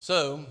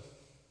So,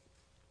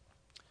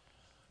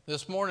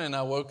 this morning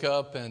I woke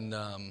up and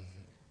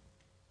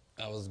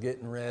I was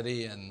getting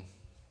ready and,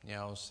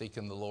 I was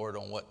seeking the Lord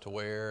on what to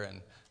wear, and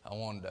I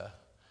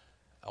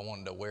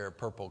wanted to wear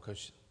purple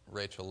because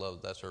Rachel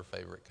loves, that's her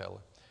favorite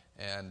color.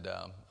 And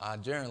I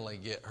generally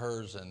get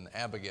hers and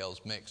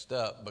Abigail's mixed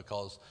up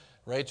because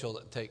Rachel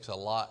takes a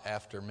lot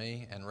after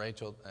me, and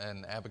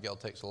Abigail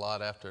takes a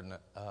lot after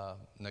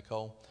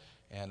Nicole,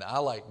 and I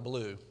like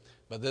blue.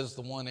 But this is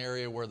the one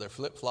area where they're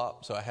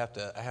flip-flop, so I have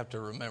to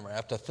remember. I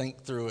have to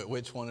think through it,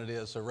 which one it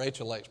is. So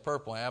Rachel likes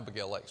purple and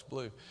Abigail likes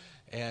blue.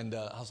 And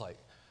I was like,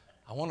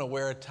 I want to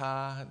wear a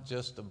tie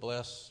just to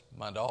bless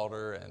my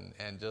daughter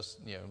and just,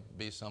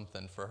 be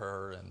something for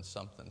her and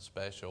something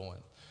special.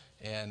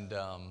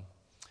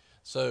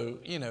 So,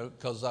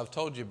 because I've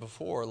told you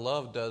before,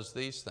 love does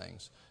these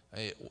things.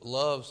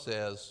 Love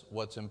says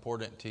what's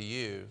important to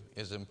you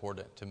is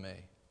important to me.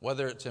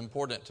 Whether it's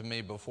important to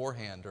me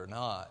beforehand or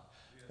not,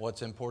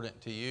 what's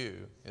important to you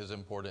is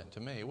important to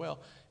me. Well,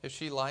 if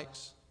she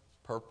likes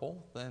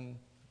purple, then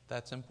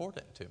that's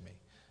important to me.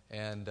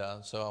 And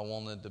so I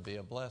wanted to be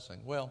a blessing.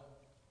 Well,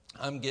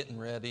 I'm getting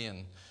ready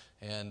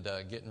and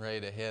getting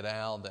ready to head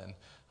out. And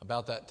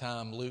about that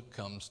time, Luke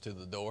comes to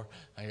the door.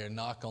 I hear a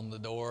knock on the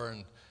door,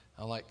 and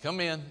I'm like,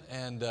 come in.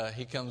 And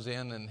he comes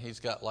in, and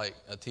he's got like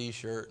a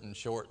T-shirt and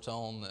shorts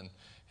on.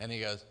 And he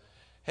goes,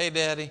 hey,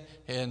 Daddy.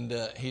 And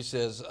he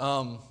says,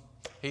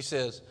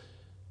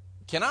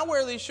 can I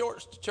wear these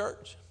shorts to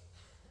church?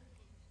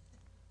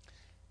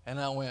 And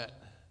I went,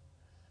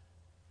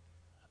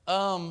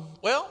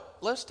 well,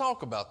 let's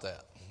talk about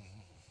that.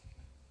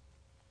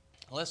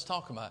 Let's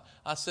talk about it.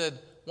 I said,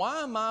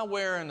 why am I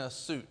wearing a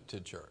suit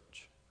to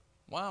church?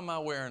 Why am I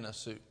wearing a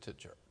suit to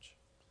church?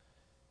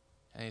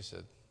 And he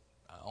said,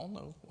 I don't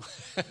know.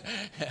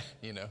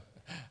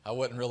 I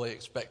wasn't really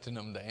expecting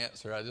him to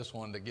answer. I just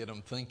wanted to get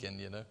him thinking,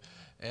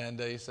 And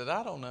he said,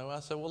 I don't know. I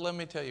said, well, let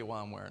me tell you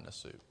why I'm wearing a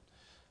suit.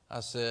 I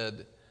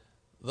said,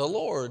 the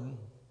Lord,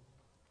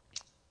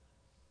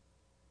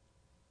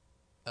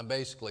 I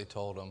basically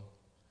told him,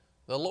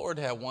 the Lord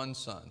had one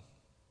son,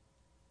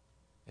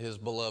 his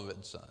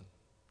beloved son.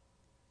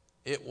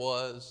 It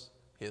was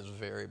his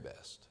very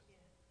best.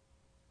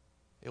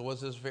 It was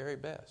his very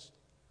best.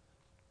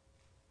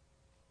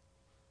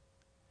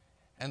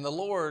 And the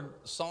Lord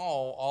saw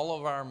all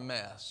of our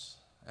mess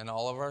and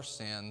all of our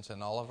sins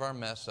and all of our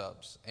mess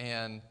ups.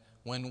 And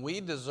when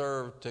we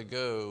deserved to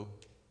go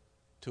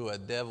to a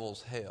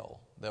devil's hell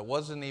that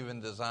wasn't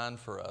even designed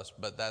for us,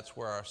 but that's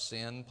where our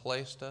sin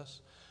placed us,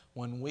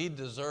 when we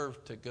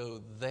deserved to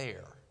go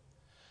there,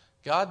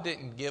 God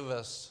didn't give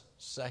us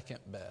second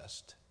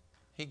best.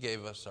 He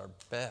gave us our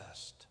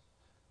best.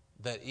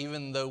 That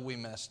even though we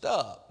messed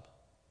up,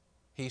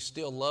 He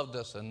still loved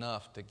us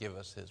enough to give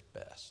us His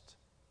best.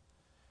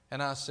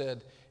 And I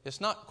said, it's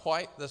not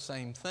quite the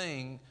same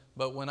thing,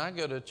 but when I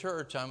go to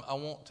church, I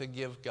want to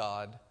give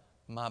God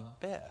my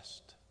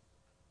best.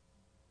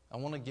 I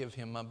want to give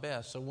Him my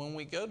best. So when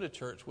we go to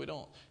church, we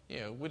don't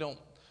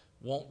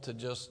want to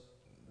just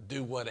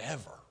do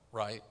whatever,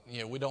 right?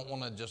 We don't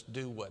want to just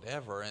do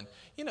whatever. And,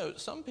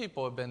 some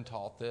people have been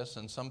taught this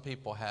and some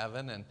people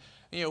haven't. And,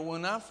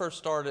 when I first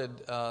started,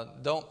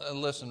 don't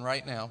listen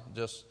right now,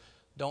 just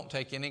don't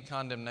take any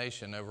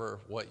condemnation over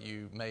what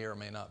you may or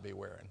may not be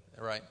wearing,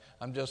 right?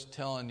 I'm just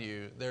telling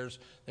you, there's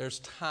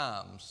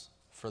times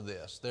for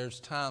this. There's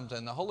times,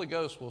 and the Holy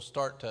Ghost he'll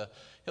start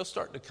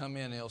to come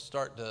in, he'll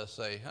start to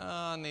say,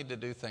 I need to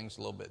do things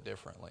a little bit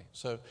differently.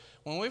 So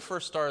when we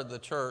first started the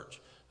church,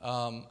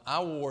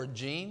 I wore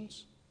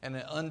jeans and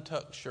an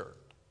untucked shirt,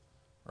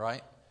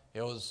 right?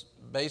 It was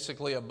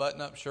basically a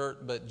button-up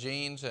shirt, but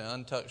jeans and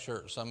untucked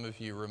shirt. Some of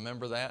you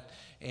remember that.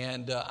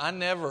 And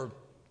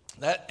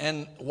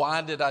and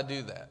why did I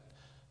do that?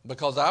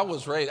 Because I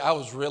was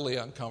really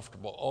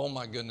uncomfortable. Oh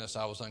my goodness,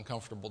 I was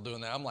uncomfortable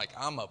doing that. I'm like,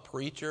 I'm a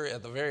preacher.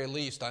 At the very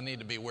least, I need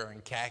to be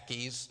wearing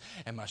khakis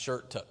and my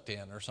shirt tucked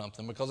in or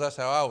something, because that's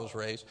how I was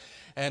raised.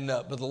 And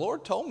but the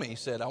Lord told me, He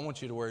said, I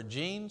want you to wear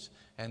jeans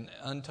and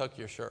untuck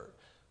your shirt.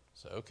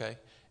 So, okay.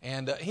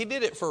 And He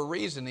did it for a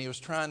reason. He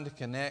was trying to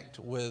connect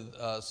with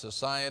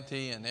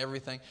society and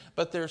everything.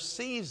 But there's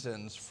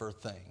seasons for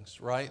things,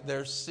 right?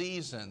 There's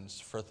seasons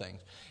for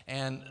things.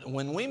 And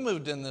when we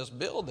moved in this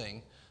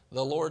building,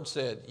 the Lord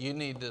said, you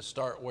need to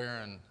start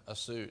wearing a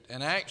suit.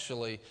 And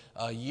actually,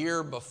 a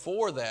year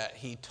before that,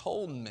 He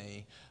told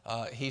me,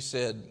 He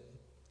said,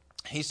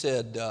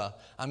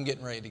 I'm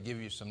getting ready to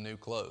give you some new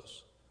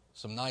clothes,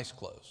 some nice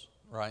clothes,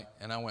 right?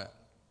 And I went,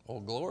 well,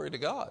 glory to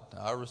God.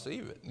 I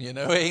receive it,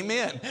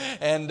 amen.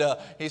 And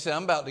He said,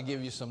 I'm about to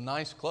give you some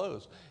nice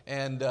clothes.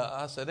 And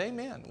I said,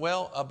 amen.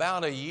 Well,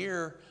 about a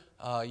year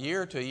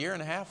to a year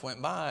and a half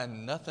went by,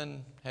 and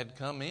nothing had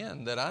come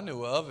in that I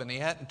knew of, and He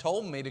hadn't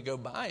told me to go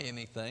buy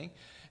anything.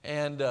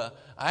 And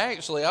I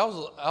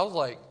was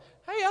like,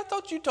 hey, I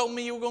thought you told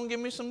me you were going to give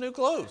me some new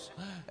clothes.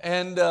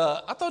 And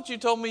I thought you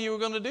told me you were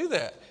going to do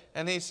that.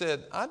 And He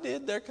said, I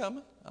did, they're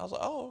coming. I was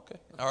like, oh, okay.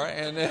 All right.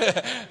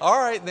 And all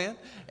right then.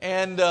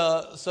 And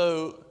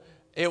so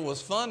it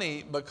was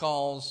funny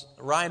because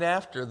right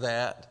after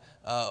that,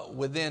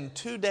 within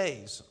 2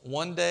 days,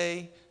 one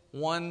day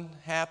one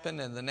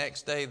happened and the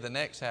next day the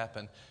next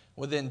happened.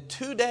 Within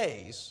 2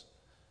 days,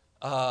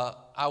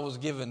 I was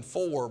given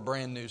 4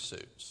 brand new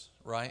suits,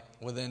 right?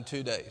 Within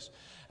 2 days.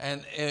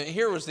 And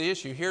here was the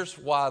issue. Here's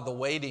why the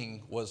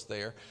waiting was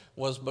there,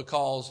 was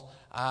because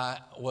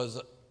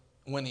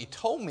when he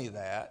told me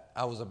that,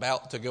 I was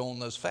about to go on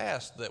those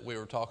fasts that we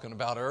were talking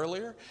about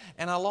earlier,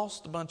 and I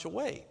lost a bunch of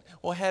weight.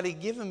 Well, had he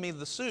given me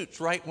the suits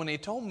right when he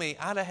told me,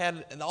 I'd have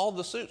had, and all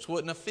the suits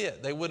wouldn't have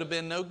fit. They would have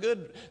been no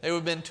good. They would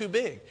have been too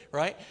big,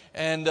 right?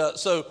 And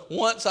so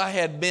once I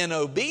had been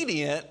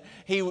obedient,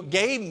 he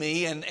gave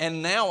me,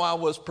 and now I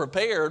was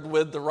prepared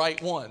with the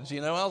right ones. I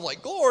was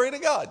like, glory to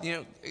God.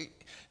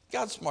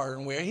 God's smarter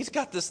than we are. He's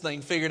got this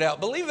thing figured out.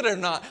 Believe it or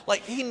not,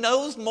 like he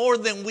knows more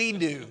than we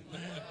do.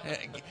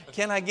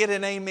 Can I get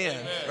an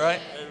amen? Right?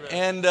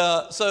 Amen.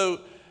 And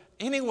so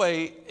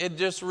anyway, it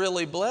just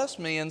really blessed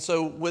me. And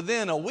so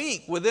within a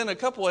week, within a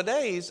couple of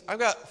days, I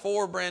got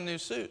 4 brand new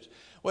suits.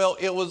 Well,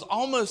 it was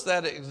almost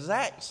that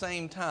exact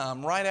same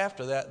time, right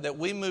after that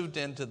we moved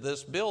into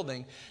this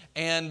building.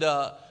 And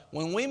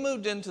when we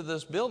moved into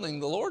this building,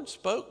 the Lord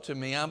spoke to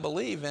me, I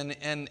believe,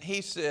 and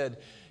he said,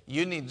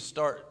 you need to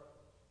start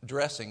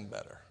dressing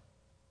better.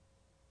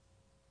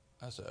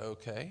 I said,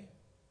 okay.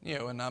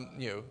 And I'm,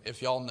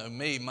 if y'all know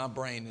me, my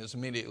brain is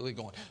immediately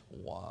going,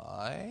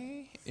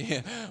 why?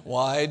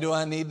 Why do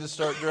I need to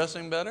start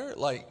dressing better?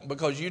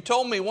 Because you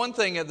told me one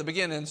thing at the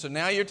beginning, so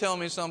now you're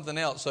telling me something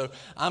else. So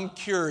I'm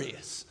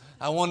curious.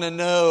 I want to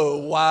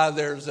know why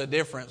there's a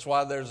difference,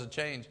 why there's a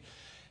change.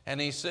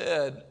 And he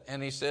said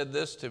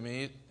this to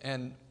me,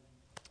 and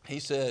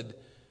he said,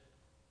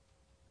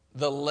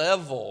 the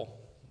level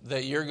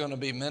that you're going to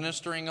be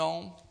ministering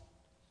on,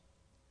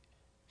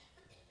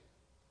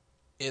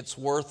 it's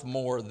worth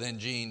more than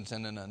jeans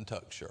and an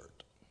untucked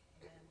shirt.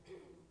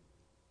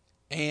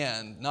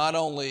 And not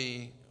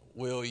only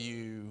will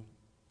you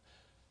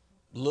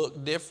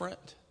look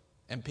different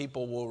and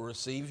people will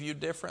receive you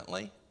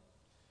differently,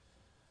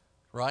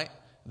 right?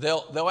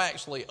 They'll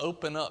actually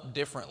open up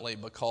differently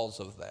because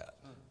of that.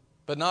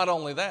 But not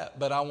only that,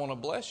 but I want to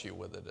bless you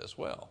with it as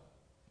well.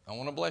 I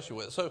want to bless you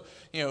with it. So,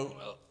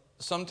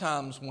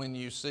 sometimes when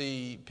you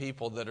see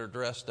people that are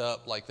dressed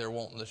up like they're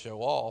wanting to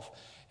show off,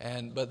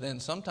 but then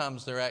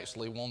sometimes they're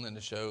actually wanting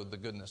to show the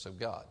goodness of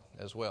God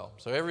as well.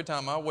 So every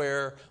time I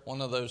wear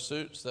one of those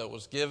suits that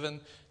was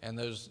given and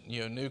those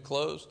new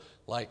clothes,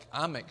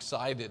 I'm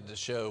excited to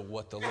show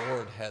what the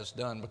Lord has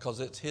done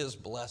because it's His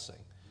blessing.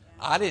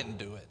 I didn't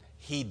do it;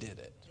 He did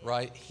it.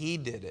 Right? He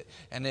did it,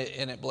 and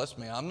it blessed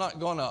me. I'm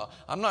not gonna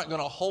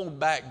hold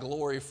back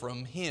glory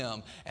from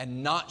Him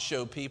and not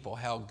show people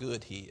how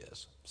good He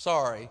is.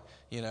 Sorry,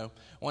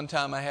 One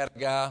time I had a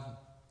guy,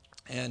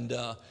 and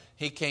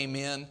he came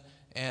in,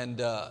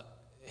 and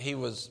he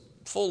was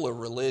full of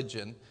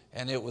religion,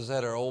 and it was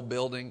at our old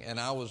building,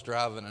 and I was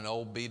driving an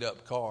old beat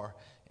up car,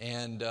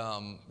 and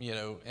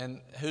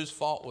and whose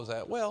fault was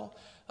that? Well,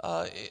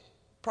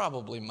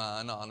 probably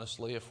mine,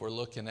 honestly, if we're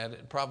looking at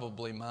it.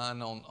 Probably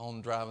mine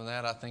on driving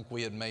that. I think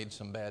we had made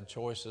some bad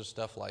choices,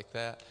 stuff like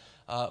that.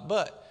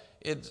 But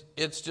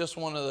it's just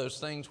one of those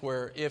things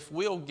where if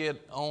we'll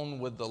get on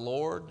with the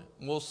Lord,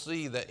 we'll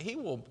see that He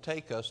will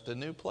take us to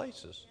new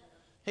places.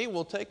 He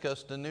will take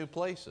us to new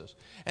places.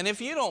 And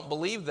if you don't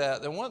believe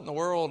that, then what in the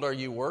world are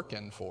you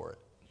working for?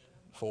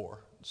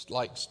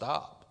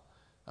 Stop.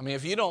 I mean,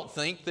 if you don't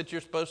think that you're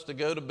supposed to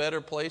go to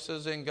better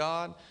places in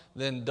God,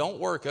 then don't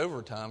work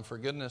overtime, for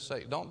goodness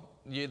sake.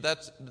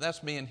 That's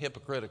being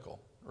hypocritical,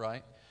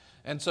 right?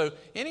 And so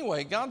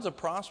anyway, God's a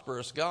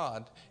prosperous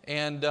God.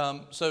 And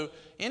so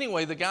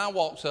anyway, the guy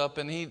walks up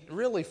and he's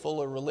really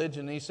full of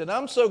religion. He said,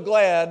 I'm so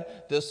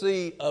glad to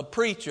see a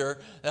preacher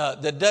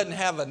that doesn't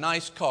have a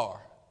nice car.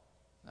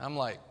 I'm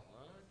like,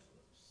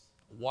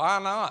 why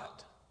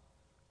not?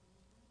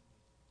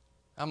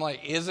 I'm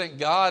like, isn't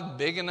God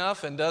big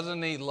enough and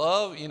doesn't He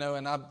love?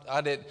 And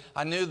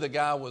I knew the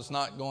guy was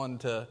not going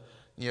to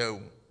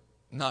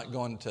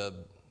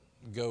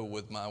go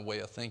with my way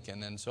of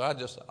thinking. And so I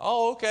just,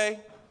 okay.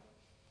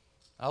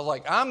 I was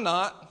like, I'm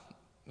not.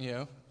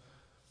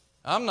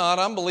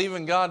 I'm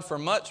believing God for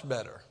much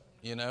better,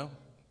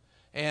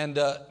 And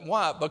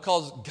why?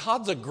 Because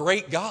God's a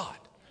great God.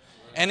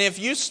 And if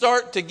you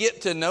start to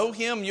get to know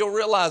Him, you'll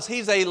realize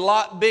He's a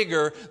lot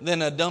bigger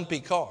than a dumpy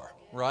car,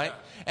 right?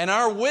 And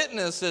our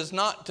witness is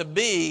not to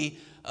be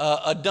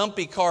a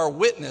dumpy car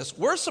witness.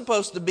 We're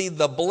supposed to be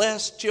the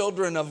blessed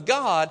children of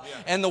God,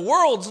 and the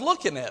world's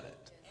looking at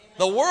it.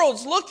 The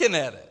world's looking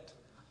at it.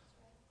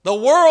 The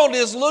world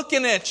is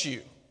looking at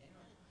you.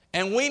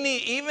 And we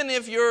need, even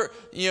if you're,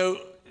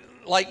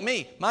 like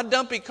me, my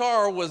dumpy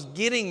car was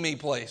getting me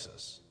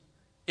places.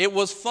 It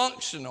was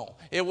functional.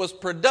 It was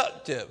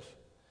productive.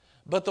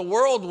 But the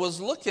world was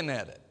looking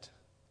at it.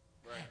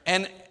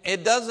 And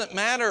it doesn't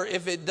matter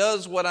if it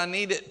does what I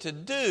need it to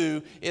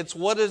do. It's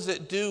what does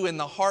it do in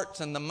the hearts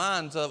and the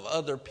minds of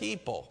other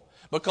people.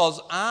 Because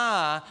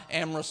I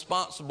am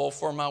responsible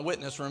for my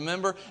witness.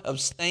 Remember,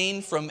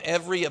 abstain from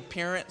every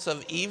appearance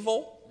of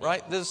evil.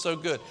 right? This is so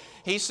good.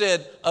 He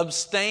said,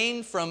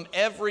 abstain from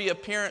every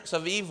appearance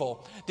of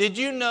evil. Did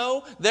you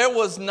know there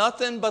was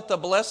nothing but the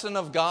blessing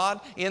of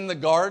God in the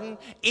garden?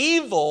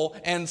 Evil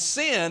and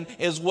sin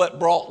is what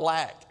brought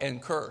lack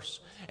and curse.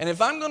 And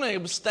if I'm going to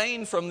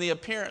abstain from the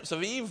appearance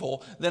of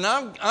evil, then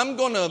I'm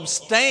going to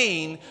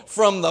abstain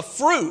from the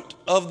fruit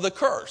of the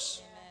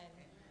curse.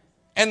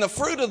 And the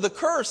fruit of the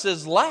curse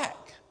is lack.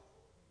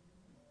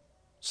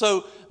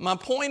 So my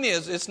point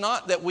is, it's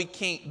not that we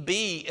can't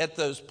be at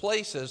those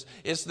places.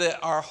 It's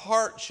that our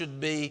heart should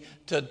be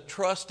to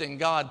trust in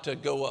God to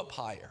go up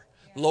higher.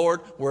 Yeah. Lord,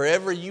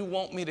 wherever you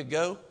want me to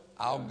go,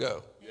 I'll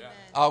go. Yeah.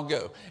 I'll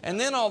go. And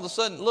then all of a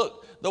sudden,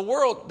 look,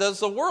 does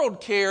the world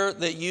care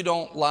that you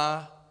don't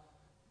lie?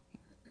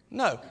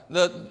 No.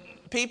 The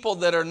people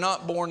that are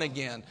not born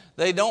again,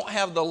 they don't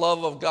have the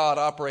love of God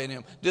operating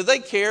in them. Do they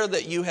care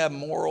that you have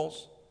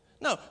morals?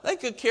 No, they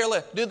could care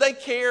less. Do they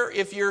care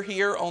if you're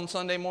here on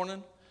Sunday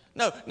morning?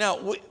 No.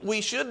 Now,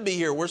 we should be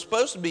here. We're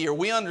supposed to be here.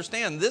 We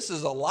understand this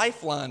is a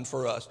lifeline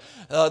for us.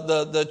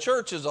 The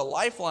church is a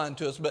lifeline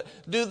to us. But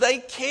do they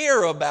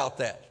care about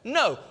that?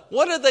 No.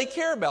 What do they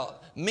care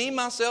about? Me,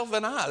 myself,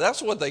 and I.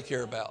 That's what they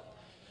care about.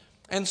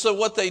 And so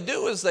what they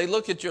do is they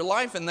look at your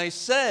life and they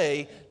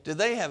say, do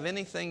they have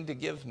anything to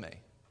give me?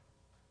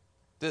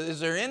 Is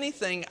there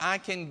anything I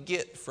can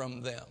get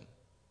from them?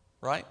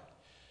 Right?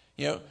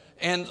 You know,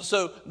 and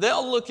so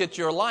they'll look at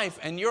your life,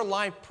 and your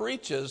life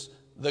preaches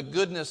the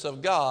goodness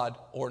of God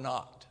or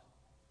not.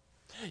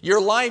 Your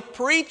life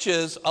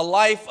preaches a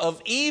life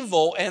of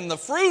evil and the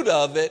fruit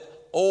of it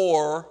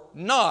or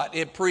not.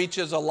 It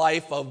preaches a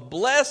life of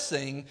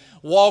blessing,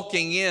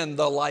 walking in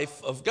the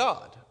life of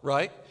God,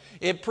 right?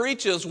 It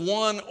preaches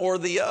one or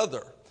the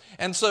other.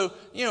 And so,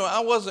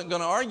 I wasn't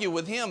going to argue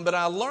with him, but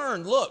I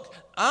learned, look,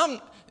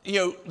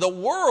 the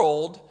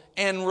world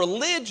and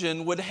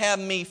religion would have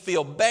me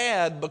feel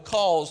bad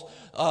because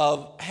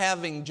of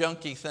having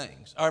junky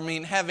things.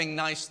 Having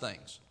nice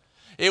things.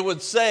 It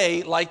would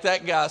say, like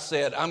that guy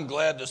said, I'm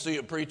glad to see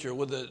a preacher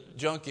with a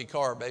junky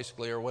car,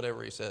 basically, or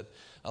whatever he said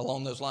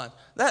along those lines.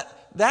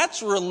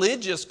 That's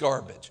religious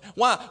garbage.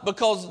 Why?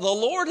 Because the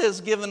Lord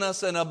has given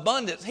us an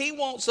abundance. He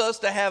wants us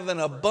to have an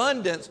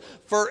abundance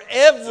for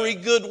every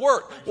good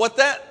work. What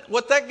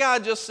that guy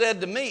just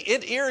said to me,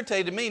 it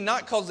irritated me,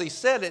 not because he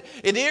said it.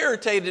 It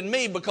irritated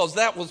me because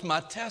that was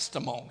my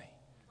testimony.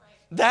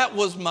 That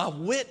was my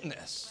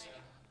witness.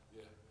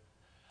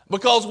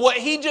 Because what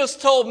he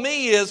just told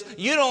me is,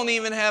 you don't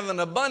even have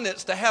an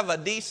abundance to have a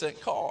decent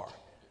car.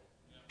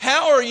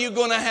 How are you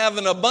going to have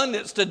an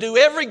abundance to do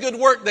every good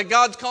work that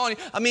God's calling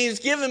you? He's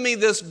given me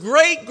this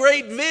great,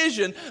 great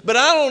vision, but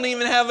I don't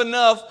even have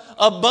enough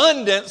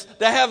abundance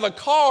to have a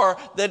car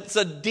that's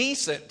a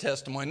decent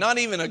testimony. Not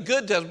even a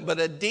good testimony, but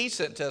a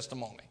decent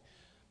testimony.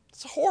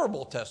 It's a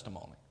horrible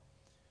testimony.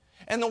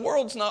 And the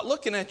world's not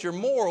looking at your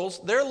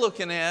morals. They're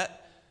looking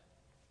at,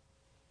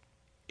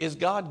 is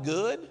God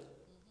good?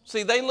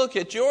 See, they look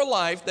at your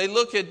life, they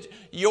look at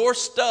your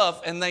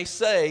stuff, and they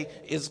say,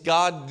 is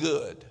God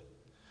good?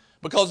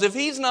 Because if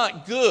he's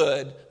not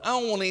good, I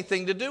don't want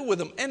anything to do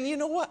with him. And you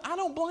know what? I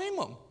don't blame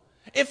him.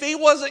 If he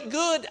wasn't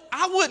good,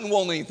 I wouldn't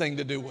want anything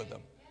to do with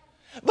him.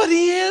 But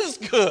he is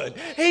good.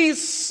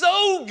 He's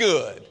so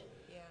good.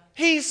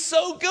 He's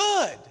so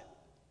good.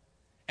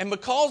 And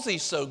because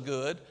he's so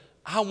good,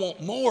 I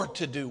want more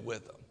to do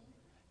with him.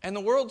 And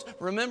the world's,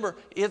 remember,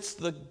 it's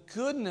the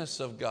goodness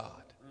of God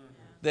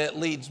that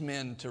leads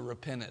men to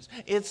repentance.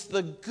 It's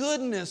the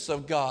goodness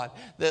of God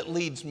that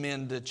leads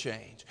men to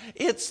change.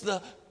 It's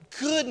the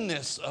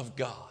goodness of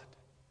God.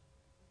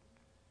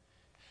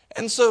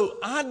 And so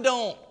I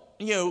don't,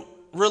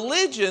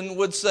 religion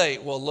would say,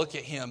 well, look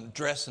at him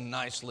dressing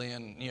nicely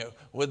and,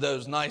 with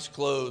those nice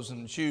clothes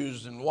and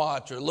shoes and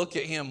watch, or look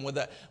at him with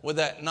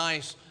that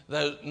nice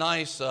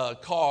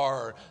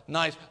car,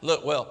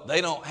 look, well,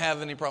 they don't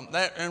have any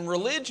problem. And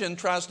religion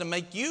tries to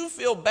make you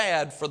feel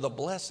bad for the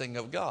blessing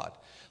of God.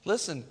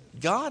 Listen,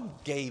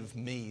 God gave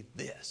me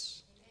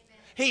this.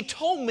 He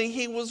told me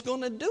he was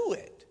going to do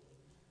it.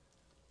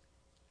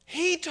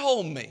 He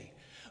told me.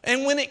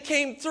 And when it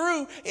came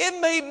through, it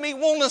made me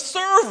want to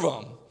serve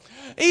him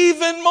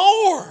even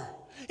more.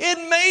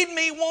 It made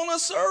me want to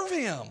serve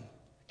him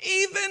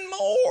even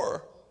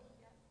more.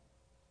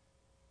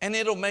 And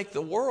it'll make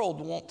the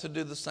world want to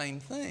do the same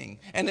thing.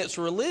 And it's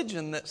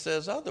religion that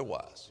says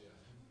otherwise.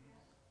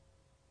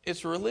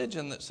 It's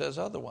religion that says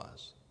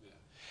otherwise.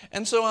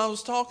 And so I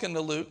was talking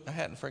to Luke. I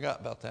hadn't forgot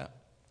about that.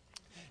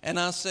 And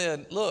I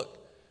said, look,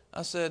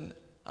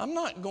 I'm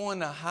not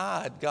going to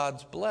hide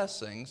God's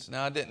blessings.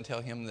 Now, I didn't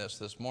tell him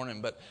this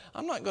morning, but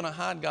I'm not going to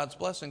hide God's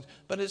blessings,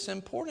 but it's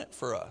important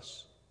for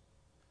us.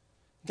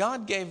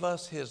 God gave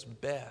us his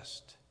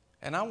best,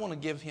 and I want to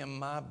give him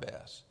my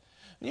best.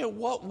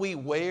 What we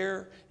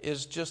wear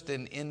is just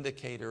an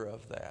indicator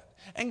of that.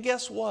 And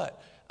guess what?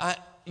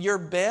 Your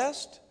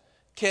best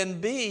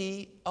can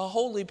be a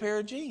holy pair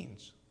of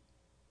jeans.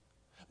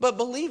 But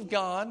believe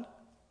God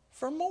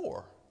for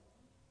more.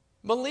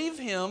 Believe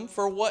him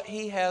for what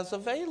he has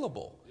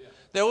available.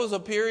 There was a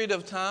period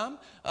of time,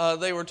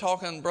 they were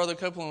talking, Brother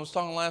Copeland was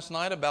talking last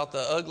night about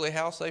the ugly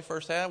house they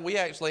first had. We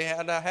actually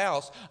had a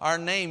house. Our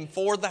name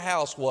for the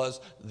house was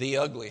The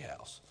Ugly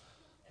House.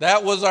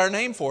 That was our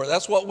name for it.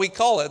 That's what we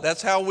call it.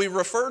 That's how we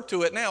refer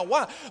to it now.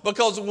 Why?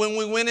 Because when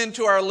we went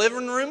into our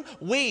living room,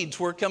 weeds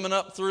were coming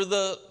up through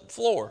the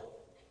floor.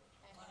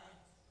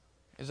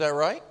 Is that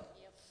right?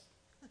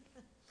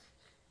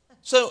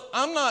 So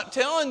I'm not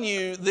telling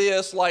you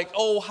this like,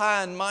 oh,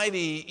 high and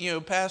mighty,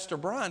 Pastor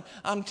Brian.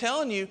 I'm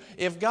telling you,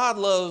 if God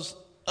loves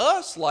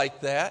us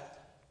like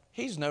that,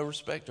 He's no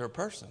respecter of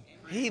person.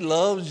 He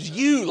loves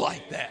you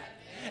like that.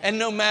 And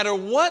no matter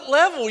what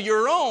level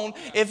you're on,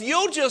 if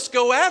you'll just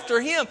go after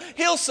Him,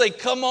 He'll say,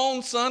 come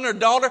on, son or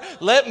daughter,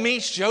 let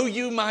me show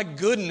you my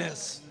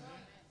goodness.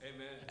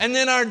 Amen. And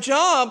then our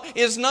job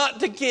is not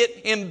to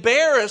get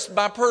embarrassed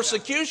by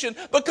persecution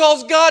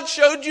because God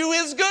showed you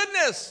His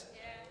goodness.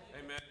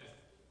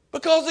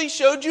 Because He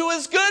showed you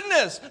His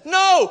goodness.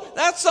 No,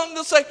 that's something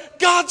to say,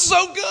 God's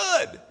so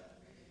good.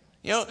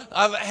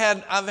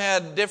 I've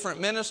had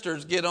different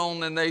ministers get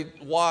on and they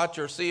watch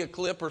or see a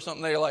clip or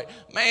something. They're like,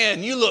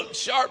 man, you look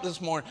sharp this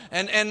morning.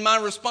 And my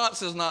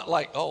response is not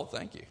like, oh,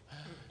 thank you.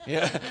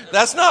 Yeah,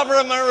 that's not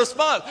my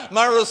response.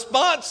 My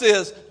response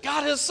is,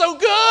 God is so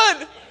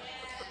good.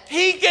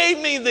 He gave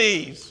me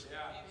these.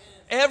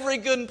 Every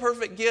good and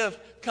perfect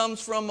gift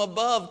comes from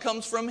above,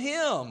 comes from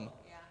Him.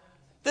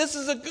 This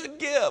is a good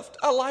gift.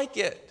 I like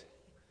it.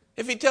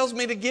 If He tells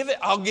me to give it,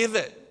 I'll give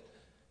it.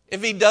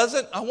 If He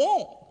doesn't, I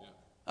won't.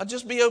 I'll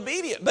just be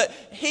obedient. But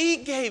He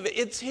gave it.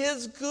 It's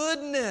His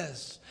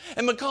goodness.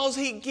 And because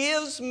He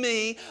gives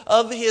me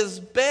of His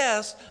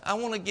best, I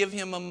want to give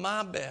Him of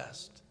my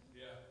best.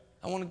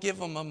 I want to give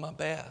Him of my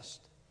best.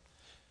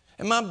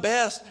 And my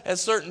best at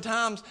certain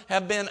times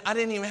have been, I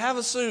didn't even have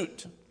a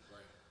suit.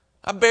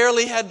 I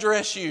barely had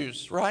dress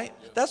shoes, right?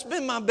 That's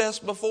been my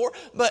best before,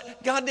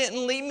 but God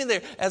didn't leave me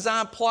there. As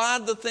I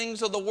applied the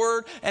things of the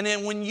Word, and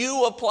then when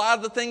you apply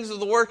the things of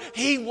the Word,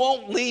 He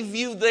won't leave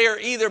you there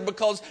either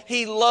because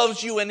He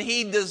loves you and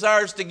He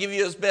desires to give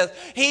you His best.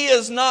 He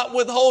is not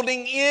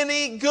withholding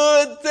any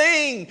good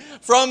thing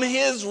from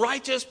His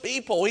righteous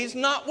people. He's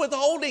not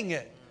withholding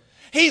it.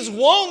 He's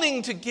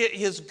wanting to get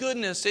His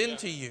goodness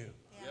into you.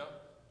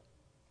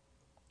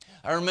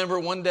 I remember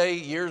one day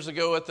years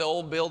ago at the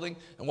old building,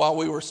 and while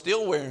we were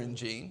still wearing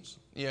jeans,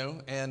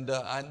 and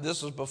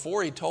this was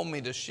before He told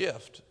me to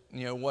shift,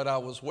 what I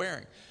was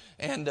wearing.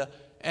 And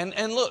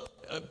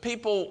look,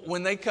 people,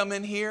 when they come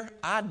in here,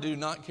 I do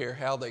not care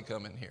how they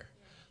come in here.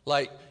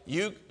 Like,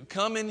 you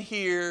come in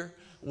here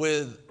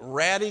with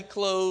ratty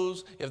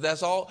clothes, if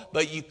that's all,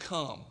 but you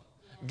come.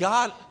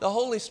 God, the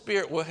Holy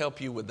Spirit will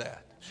help you with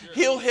that.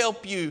 He'll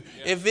help you.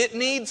 If it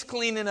needs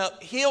cleaning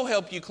up, He'll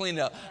help you clean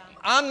it up.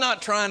 I'm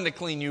not trying to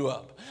clean you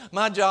up.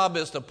 My job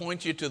is to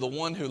point you to the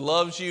one who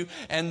loves you,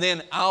 and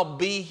then I'll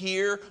be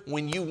here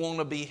when you want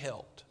to be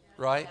helped,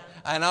 right?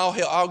 And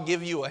I'll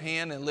give you a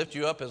hand and lift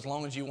you up as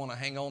long as you want to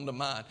hang on to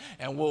mine,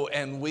 and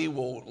we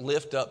will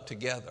lift up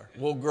together.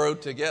 We'll grow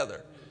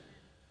together.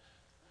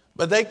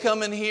 But they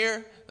come in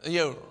here,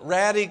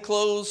 ratty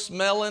clothes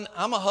smelling.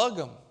 I'm going to hug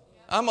them.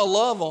 I'm going to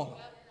love on them,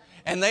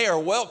 and they are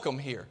welcome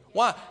here.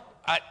 Why?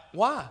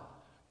 Why?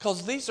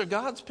 Because these are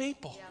God's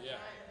people.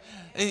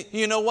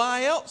 You know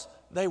why else?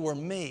 They were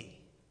me.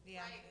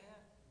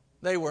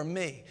 They were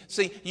me.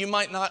 See, you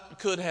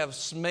could have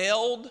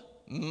smelled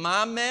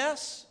my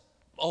mess.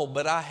 Oh,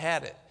 but I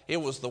had it.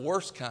 It was the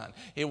worst kind.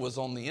 It was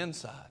on the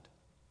inside.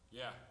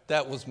 Yeah.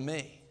 That was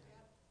me.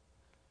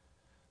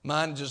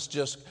 Mine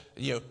just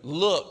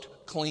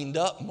looked cleaned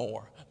up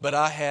more, but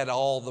I had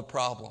all the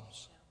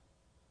problems.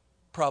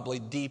 Probably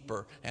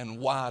deeper and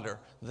wider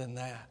than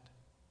that.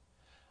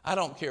 I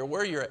don't care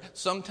where you're at.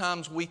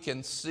 Sometimes we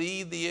can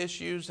see the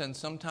issues and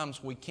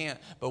sometimes we can't.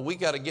 But we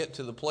got to get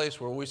to the place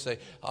where we say,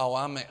 oh,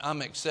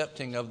 I'm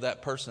accepting of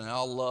that person. And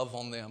I'll love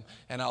on them.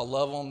 And I'll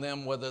love on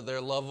them whether they're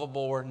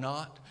lovable or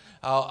not.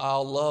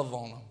 I'll love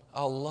on them.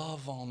 I'll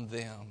love on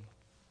them.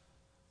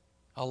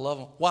 I'll love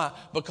them. Why?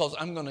 Because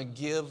I'm going to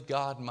give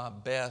God my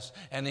best.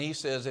 And He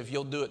says, if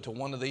you'll do it to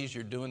one of these,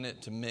 you're doing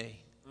it to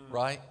me.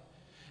 Right?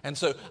 And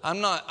so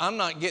I'm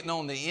not getting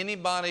on to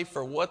anybody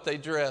for what they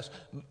dress.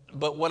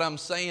 But what I'm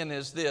saying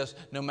is this: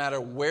 no matter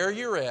where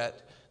you're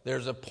at,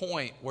 there's a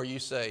point where you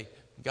say,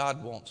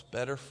 God wants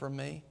better for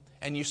me.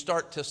 And you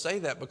start to say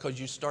that because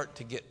you start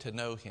to get to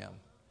know Him.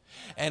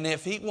 And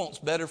if He wants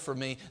better for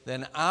me,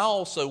 then I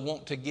also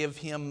want to give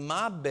Him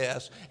my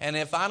best. And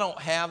if I don't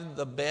have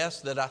the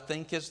best that I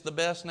think is the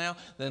best now,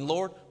 then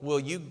Lord, will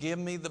you give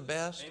me the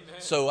best?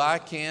 Amen. So I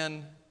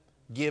can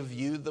give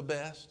you the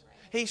best?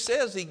 He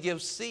says He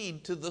gives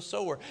seed to the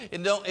sower.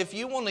 And if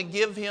you want to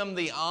give Him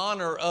the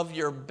honor of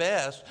your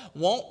best,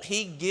 won't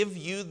He give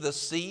you the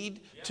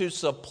seed to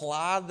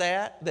supply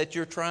that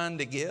you're trying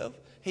to give?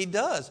 He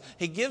does.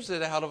 He gives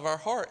it out of our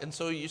heart. And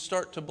so you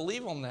start to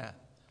believe on that.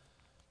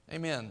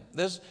 Amen.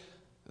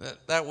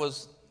 That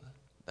was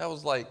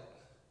like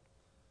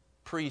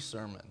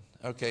pre-sermon.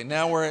 Okay,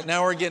 now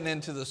we're getting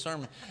into the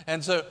sermon.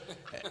 And so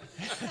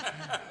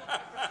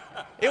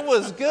It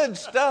was good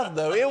stuff,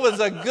 though. It was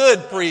a good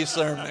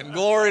pre-sermon.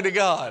 Glory to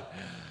God.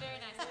 Very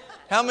nice.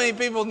 How many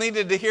people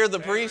needed to hear the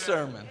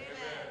pre-sermon?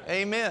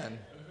 Amen.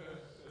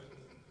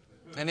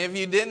 And if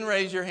you didn't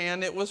raise your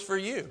hand, it was for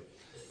you.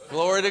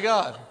 Glory to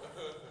God.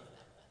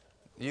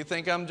 You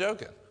think I'm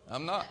joking?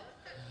 I'm not.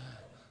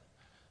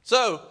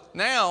 So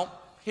now,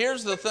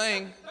 here's the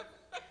thing.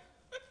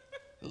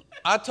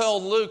 I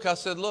told Luke, I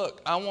said,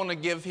 look, I want to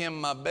give him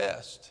my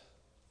best.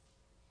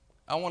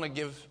 I want to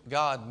give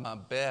God my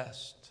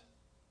best.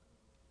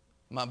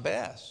 My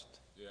best.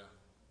 Yeah.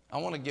 I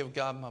want to give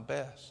God my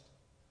best.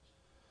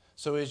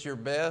 So is your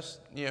best,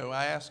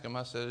 I asked him,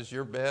 I said, is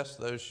your best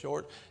those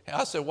shorts? And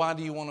I said, why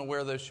do you want to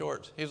wear those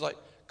shorts? He was like,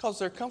 because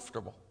they're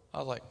comfortable. I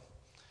was like,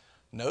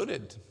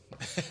 noted.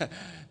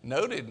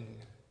 Noted.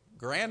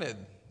 Granted,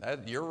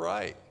 you're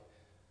right.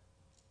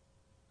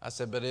 I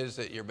said, but is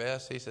it your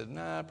best? He said,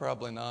 nah,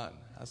 probably not.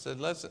 I said,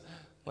 let's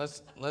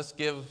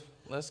give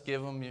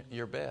them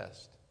your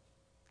best.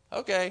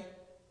 Okay.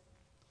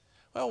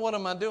 Well, what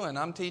am I doing?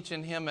 I'm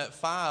teaching him at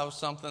 5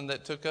 something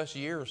that took us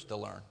years to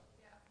learn.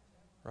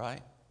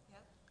 Right?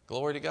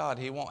 Glory to God.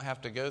 He won't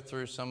have to go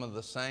through some of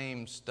the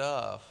same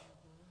stuff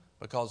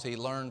because he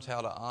learns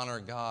how to honor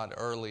God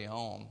early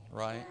on,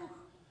 right?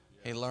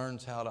 He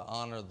learns how to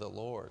honor the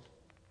Lord.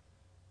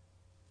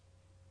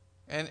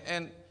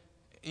 And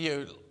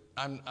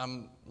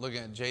I'm looking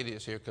at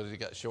Jadius here because he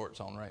got shorts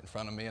on right in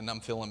front of me, and I'm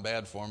feeling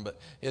bad for him, but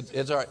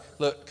it's all right.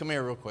 Look, come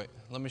here real quick.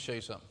 Let me show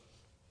you something.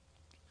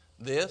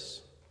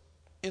 This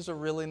is a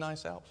really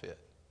nice outfit.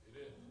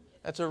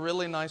 That's a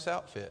really nice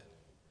outfit.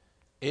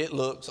 It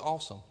looks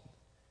awesome.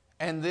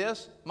 And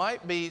this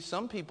might be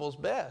some people's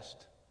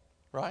best,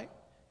 right?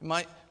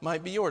 It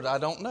might be yours. I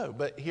don't know.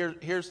 But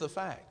here's the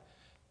fact.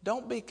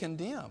 Don't be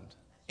condemned.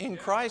 In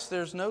Christ,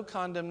 there's no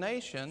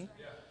condemnation.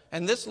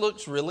 And this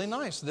looks really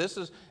nice. This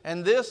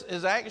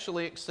is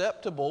actually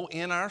acceptable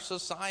in our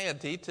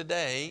society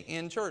today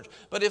in church.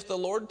 But if the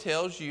Lord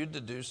tells you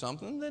to do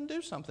something, then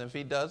do something. If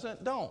He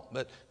doesn't, don't.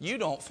 But you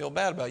don't feel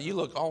bad about it. You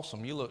look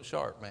awesome. You look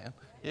sharp, man.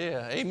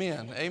 Yeah,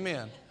 amen,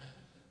 amen.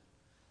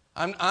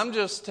 I'm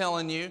just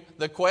telling you,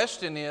 the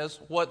question is,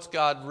 what's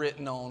God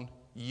written on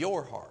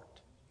your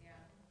heart?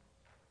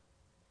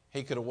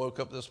 He could have woke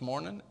up this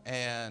morning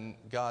and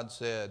God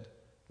said,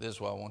 this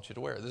is what I want you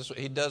to wear.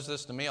 He does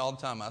this to me all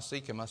the time. I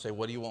seek Him. I say,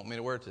 what do you want me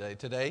to wear today?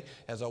 Today,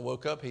 as I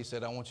woke up, He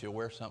said, I want you to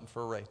wear something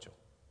for Rachel.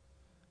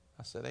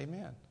 I said,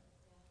 amen.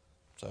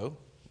 So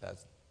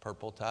that's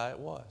purple tie it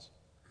was,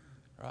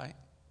 right?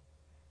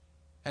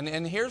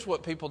 And here's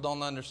what people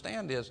don't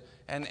understand is,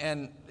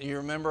 and you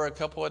remember a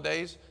couple of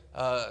days,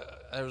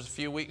 there was a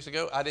few weeks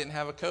ago, I didn't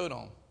have a coat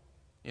on.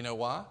 You know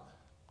why?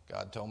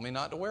 God told me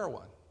not to wear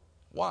one.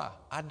 Why?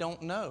 I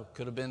don't know.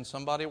 Could have been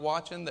somebody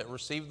watching that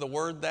received the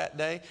word that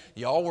day.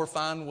 Y'all were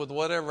fine with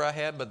whatever I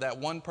had, but that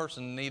one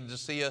person needed to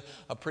see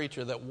a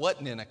preacher that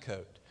wasn't in a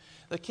coat.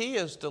 The key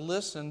is to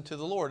listen to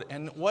the Lord.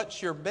 And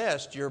what's your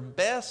best? Your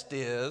best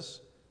is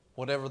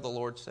whatever the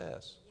Lord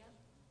says.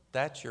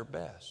 That's your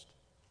best.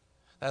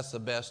 That's the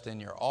best in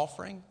your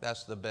offering.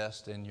 That's the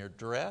best in your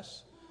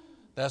dress.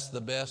 That's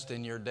the best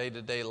in your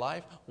day-to-day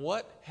life.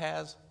 What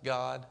has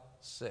God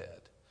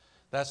said?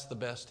 That's the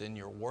best in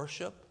your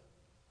worship.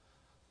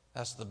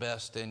 That's the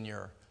best in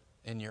your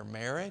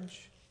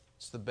marriage.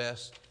 It's the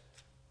best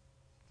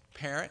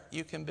parent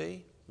you can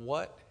be.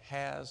 What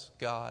has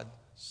God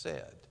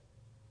said?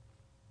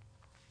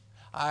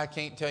 I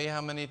can't tell you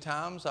how many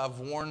times I've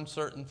worn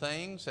certain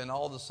things, and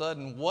all of a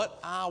sudden what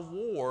I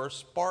wore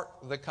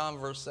sparked the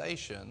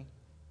conversation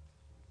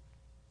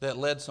that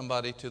led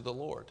somebody to the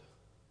Lord.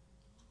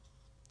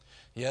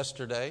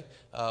 Yesterday,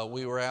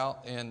 we were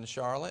out in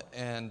Charlotte,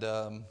 and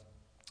a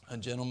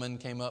gentleman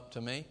came up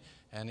to me,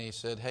 and he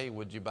said, hey,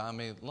 would you buy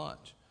me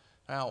lunch?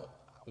 Now,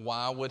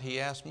 why would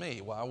he ask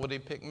me? Why would he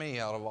pick me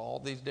out of all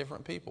these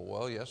different people?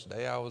 Well,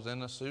 yesterday I was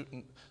in a suit.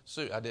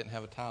 I didn't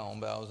have a tie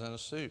on, but I was in a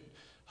suit.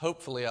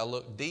 Hopefully I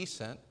looked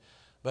decent,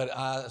 but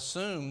I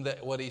assumed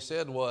that what he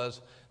said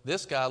was,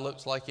 this guy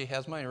looks like he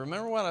has money.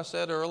 Remember what I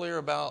said earlier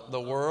about the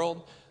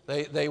world?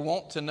 They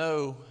want to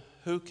know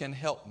who can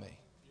help me.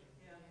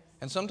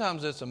 And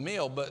sometimes it's a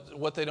meal, but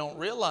what they don't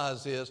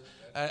realize is,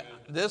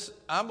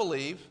 I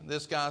believe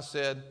this guy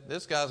said,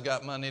 this guy's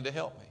got money to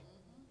help me.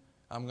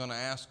 I'm going to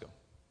ask him.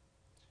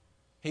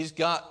 He's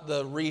got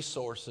the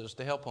resources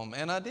to help him.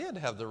 And I did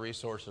have the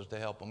resources to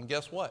help him.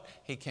 Guess what?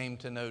 He came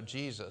to know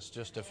Jesus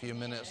just a few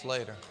minutes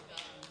later.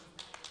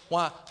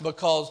 Why?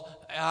 Because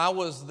I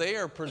was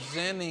there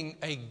presenting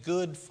a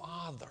good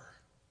father.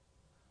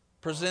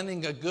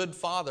 Presenting a good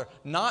father.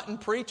 Not in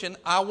preaching.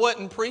 I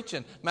wasn't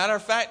preaching. Matter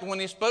of fact, when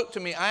he spoke to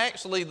me, I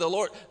sought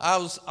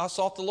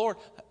the Lord.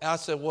 I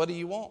said, what do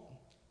you want?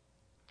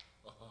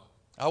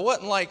 I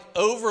wasn't like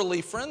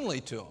overly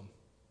friendly to him.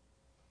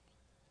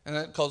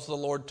 And because the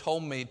Lord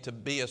told me to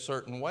be a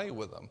certain way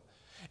with him.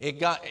 It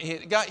got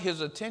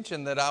his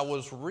attention that I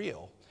was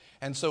real.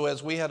 And so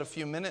as we had a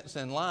few minutes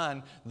in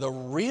line, the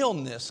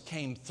realness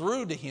came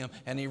through to him,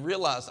 and he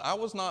realized I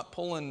was not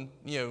blowing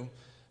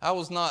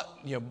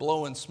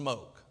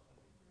smoke.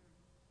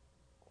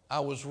 I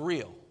was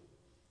real.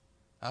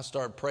 I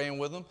started praying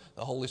with him.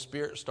 The Holy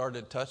Spirit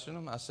started touching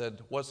him. I said,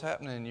 what's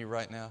happening in you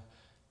right now?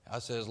 I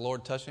said, is the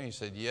Lord touching you? He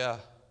said, yeah.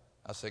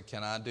 I said,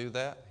 can I do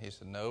that? He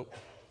said, nope.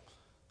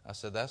 I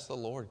said, that's the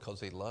Lord because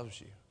He loves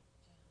you.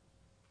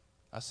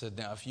 I said,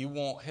 now if you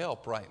want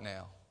help right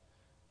now,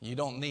 you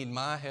don't need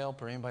my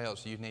help or anybody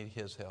else. You need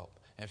His help.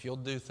 And if you'll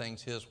do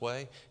things His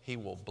way, He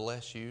will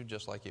bless you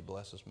just like He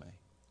blesses me.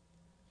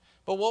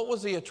 But what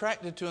was he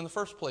attracted to in the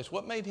first place?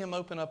 What made him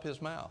open up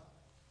his mouth?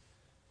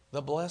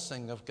 The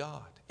blessing of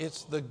God.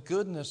 It's the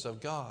goodness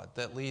of God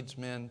that leads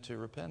men to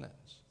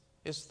repentance.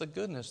 It's the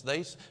goodness.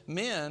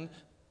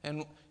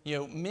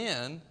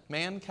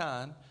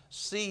 Mankind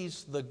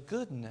sees the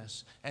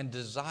goodness and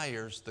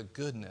desires the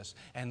goodness.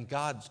 And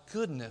God's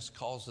goodness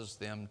causes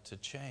them to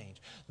change.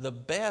 The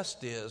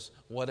best is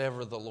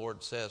whatever the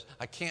Lord says.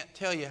 I can't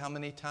tell you how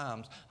many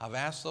times I've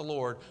asked the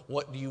Lord,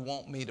 what do you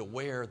want me to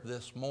wear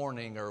this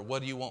morning? Or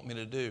what do you want me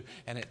to do?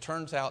 And it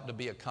turns out to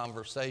be a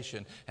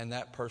conversation, and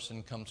that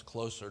person comes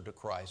closer to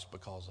Christ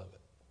because of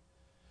it.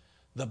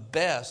 The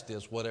best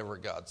is whatever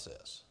God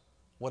says.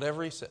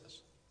 Whatever He says.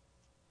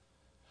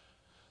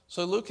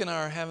 So Luke and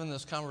I are having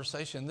this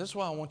conversation. This is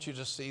what I want you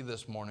to see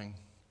this morning.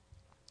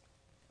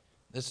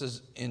 This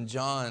is in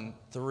John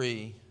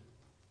 3,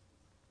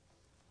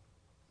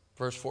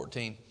 verse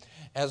 14.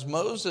 As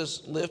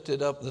Moses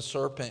lifted up the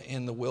serpent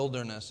in the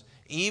wilderness,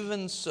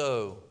 even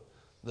so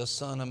the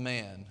Son of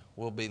Man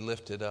will be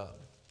lifted up,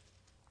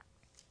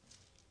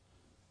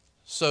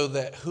 so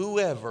that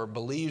whoever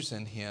believes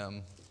in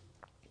Him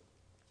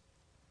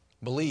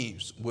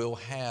will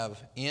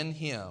have in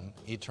Him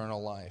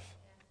eternal life.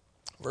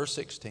 Verse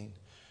 16,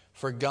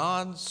 for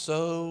God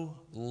so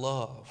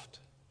loved,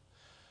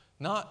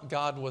 not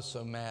God was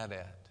so mad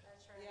at,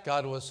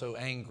 God was so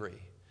angry,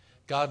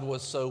 God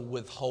was so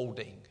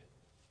withholding.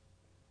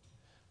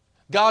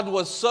 God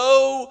was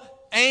so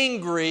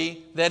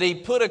angry that He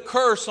put a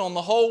curse on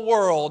the whole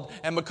world,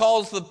 and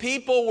because the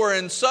people were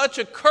in such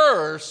a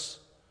curse,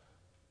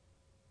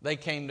 they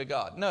came to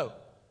God. No,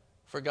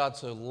 for God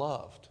so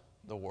loved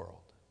the world.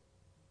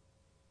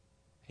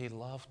 He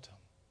loved them.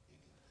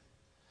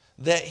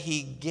 That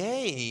He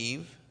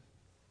gave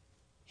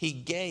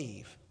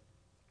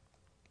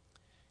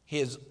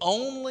His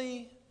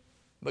only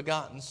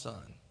begotten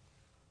Son,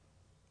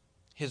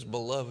 His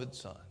beloved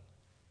Son,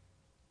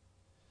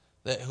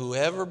 that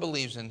whoever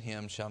believes in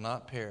Him shall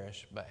not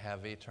perish but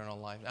have eternal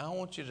life. Now I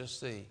want you to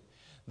see,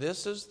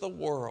 this is the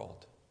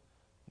world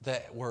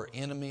that were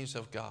enemies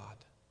of God,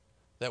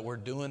 that were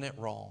doing it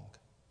wrong.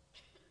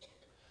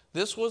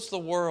 This was the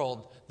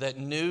world that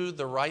knew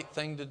the right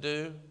thing to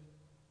do.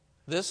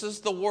 This is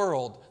the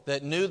world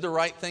that knew the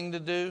right thing to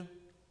do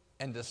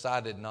and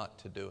decided not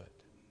to do it.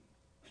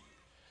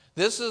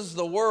 This is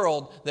the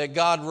world that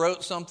God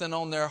wrote something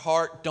on their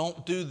heart,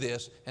 don't do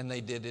this, and they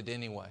did it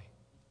anyway.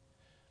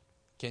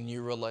 Can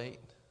you relate?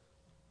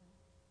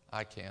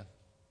 I can.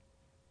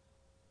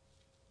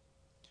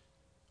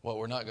 What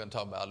we're not going to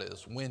talk about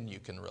is when you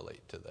can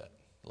relate to that,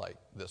 like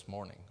this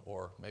morning,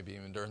 or maybe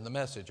even during the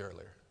message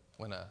earlier,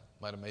 when I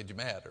might have made you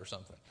mad or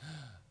something.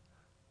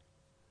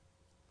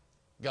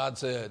 God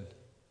said,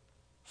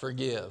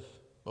 forgive.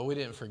 But we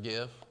didn't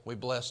forgive. We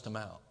blessed them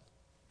out.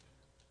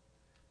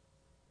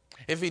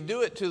 If He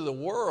do it to the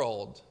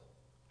world,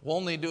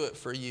 won't He do it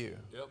for you?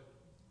 Yep.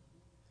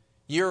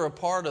 You're a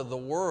part of the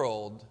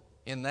world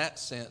in that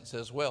sense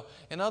as well.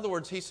 In other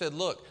words, He said,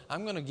 look,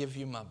 I'm going to give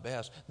you my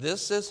best.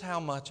 This is how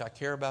much I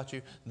care about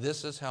you.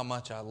 This is how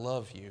much I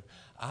love you.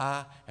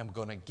 I am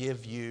going to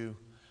give you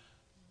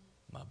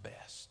my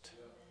best.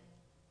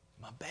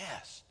 My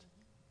best.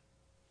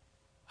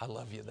 I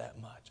love you that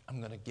much. I'm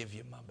going to give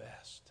you my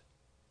best.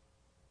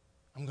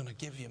 I'm going to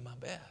give you my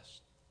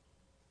best.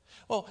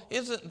 Well,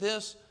 isn't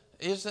this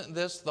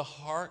the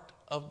heart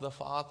of the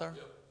Father?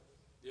 Yep.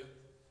 Yep.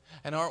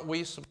 And aren't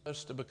we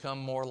supposed to become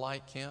more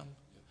like Him?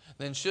 Yep.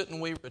 Then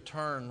shouldn't we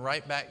return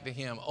right back to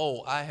Him?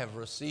 Oh, I have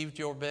received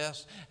your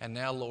best, and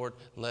now, Lord,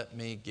 let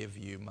me give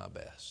you my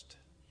best.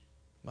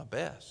 My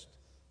best.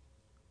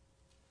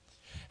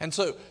 And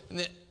so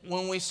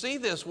when we see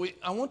this,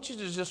 I want you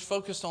to just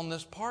focus on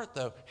this part,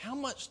 though. How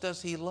much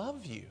does He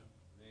love you?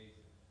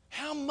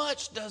 How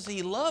much does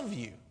He love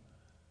you?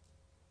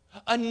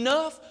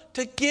 Enough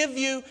to give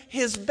you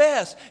His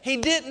best. He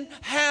didn't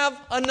have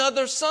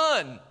another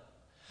son.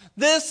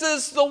 This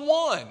is the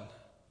one.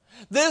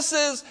 This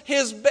is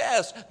His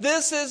best.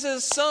 This is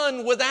His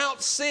Son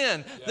without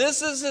sin. Yeah.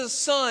 This is His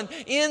Son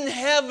in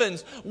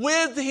heavens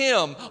with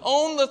Him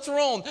on the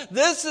throne.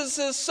 This is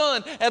His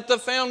Son at the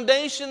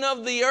foundation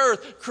of the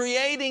earth,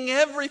 creating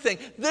everything.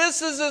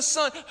 This is His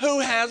Son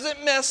who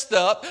hasn't messed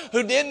up,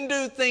 who didn't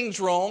do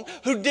things wrong,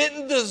 who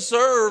didn't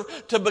deserve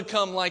to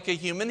become like a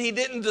human. He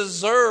didn't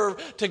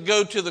deserve to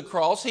go to the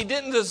cross. He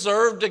didn't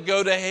deserve to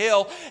go to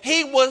hell.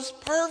 He was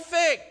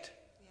perfect.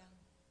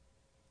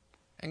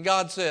 And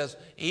God says,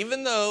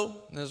 even though,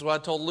 and this is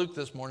what I told Luke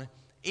this morning,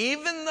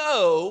 even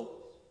though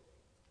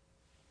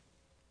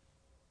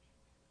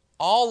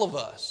all of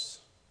us,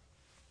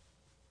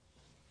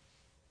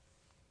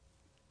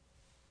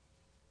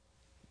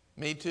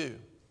 me too,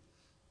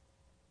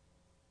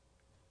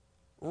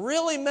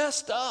 really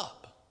messed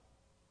up.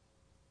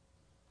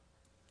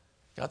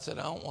 God said,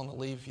 I don't want to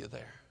leave you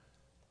there.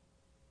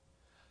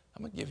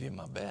 I'm going to give you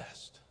my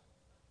best.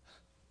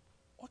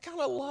 What kind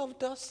of love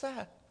does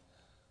that?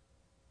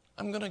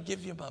 I'm going to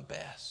give you my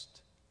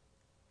best.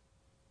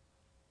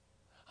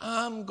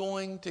 I'm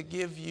going to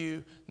give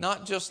you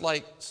not just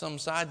like some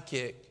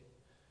sidekick,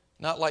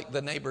 not like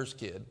the neighbor's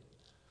kid.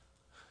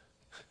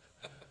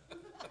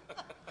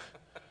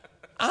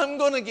 I'm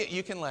going to get,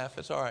 you can laugh,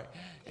 it's all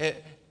right.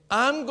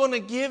 I'm going to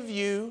give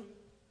you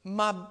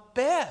my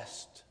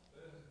best,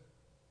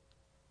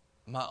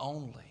 my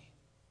only,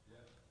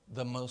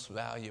 the most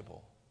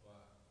valuable.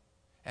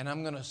 And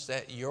I'm going to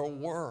set your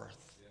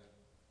worth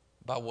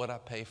by what I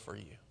pay for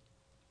you.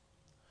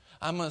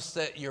 I'm going to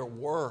set your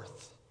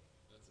worth,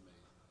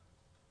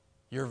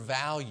 your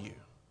value,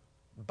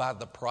 by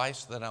the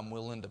price that I'm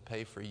willing to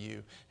pay for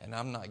you. And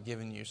I'm not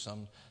giving you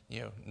some,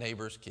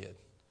 neighbor's kid.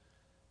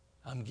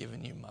 I'm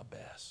giving you my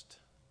best.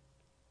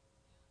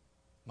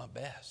 My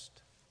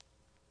best.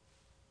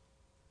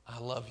 I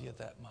love you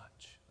that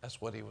much.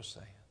 That's what he was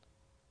saying.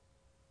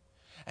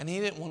 And he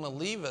didn't want to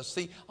leave us.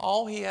 See,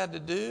 all he had to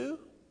do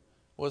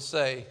was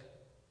say,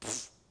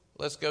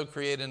 let's go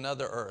create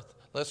another earth.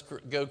 Let's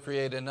go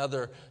create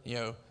another,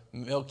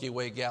 Milky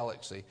Way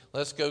galaxy.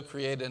 Let's go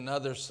create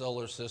another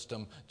solar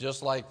system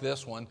just like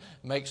this one.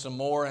 Make some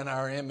more in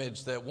our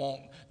image that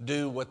won't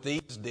do what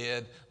these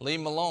did. Leave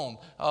them alone.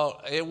 Oh,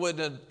 it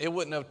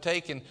wouldn't have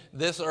taken,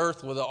 this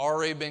earth would have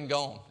already been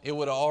gone. It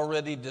would have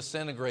already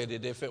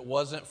disintegrated if it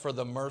wasn't for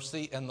the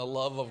mercy and the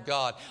love of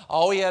God.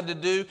 All he had to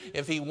do,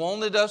 if he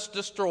wanted us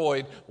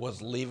destroyed,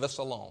 was leave us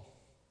alone.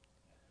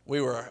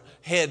 We were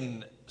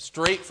heading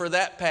straight for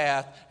that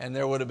path, and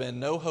there would have been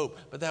no hope.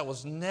 But that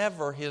was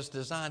never his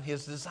design.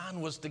 His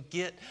design was to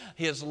get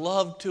his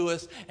love to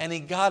us, and he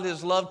got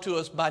his love to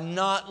us by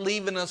not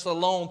leaving us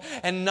alone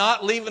and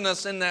not leaving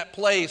us in that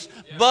place,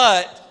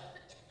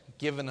 but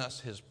giving us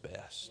his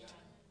best.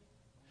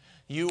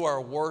 You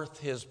are worth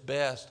his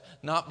best,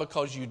 not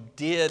because you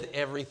did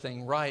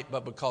everything right,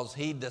 but because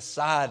he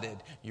decided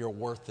you're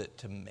worth it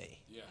to me.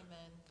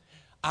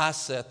 I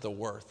set the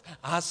worth.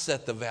 I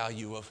set the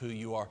value of who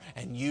you are,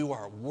 and you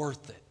are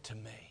worth it to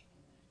me.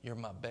 You're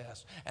my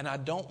best. And I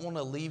don't want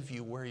to leave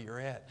you where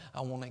you're at.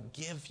 I want to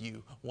give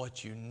you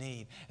what you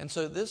need. And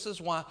so this is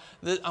why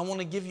I want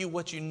to give you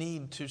what you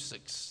need to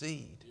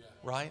succeed,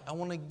 right? I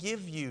want to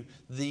give you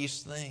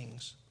these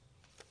things.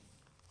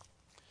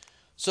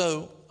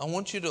 So I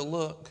want you to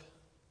look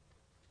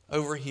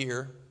over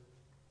here.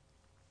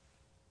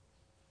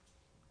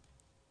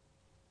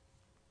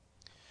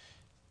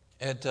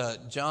 At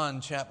John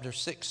chapter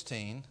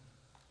 16,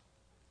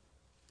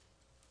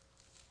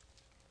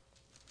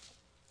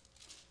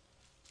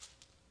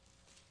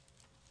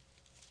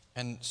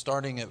 and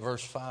starting at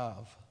verse 5.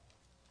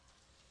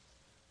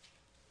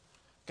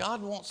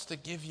 God wants to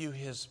give you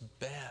his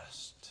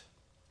best.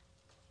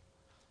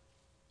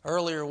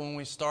 Earlier when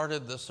we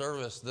started the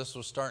service, this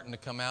was starting to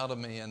come out of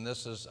me, and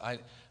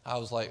I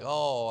was like,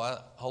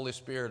 Holy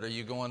Spirit, are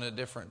you going a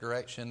different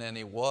direction? And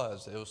he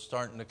was. It was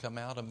starting to come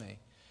out of me.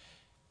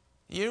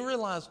 You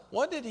realize,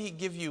 what did he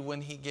give you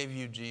when he gave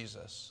you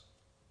Jesus?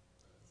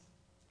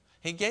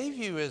 He gave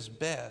you his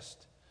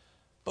best.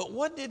 But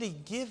what did he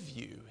give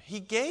you? He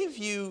gave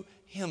you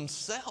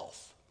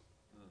himself,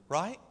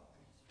 right?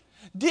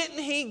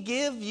 Didn't he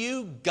give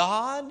you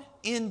God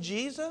in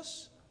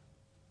Jesus?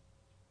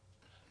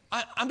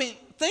 I mean,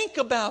 think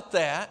about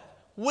that.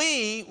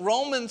 We,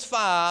 Romans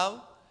 5,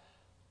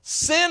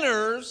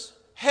 sinners,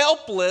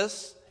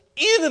 helpless,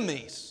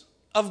 enemies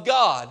of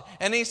God.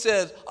 And he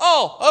says,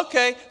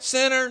 okay,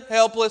 sinner,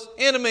 helpless,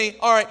 enemy.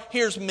 All right,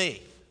 here's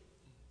me.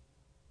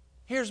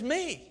 Here's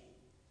me.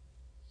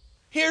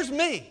 Here's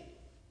me.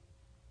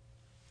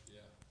 Yeah.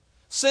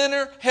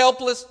 Sinner,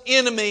 helpless,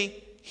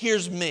 enemy,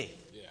 here's me.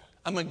 Yeah.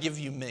 I'm going to give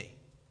you me.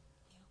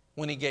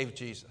 When he gave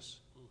Jesus.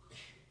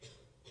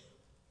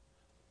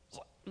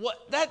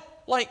 What? That,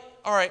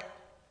 all right.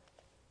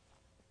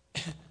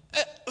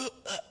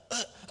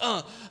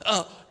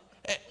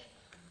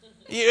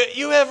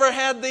 You ever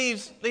had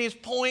these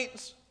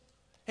points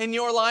in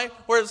your life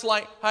where it's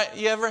like,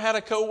 you ever had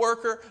a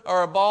coworker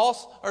or a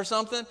boss or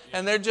something,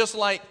 and they're just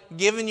like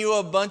giving you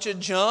a bunch of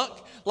junk?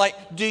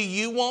 Like, do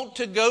you want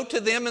to go to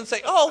them and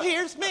say,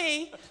 here's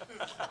me?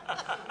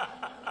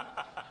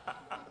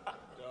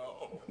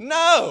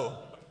 No.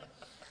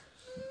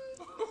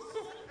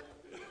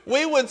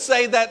 We would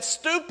say that's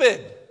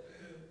stupid.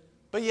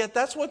 But yet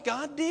that's what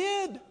God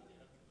did.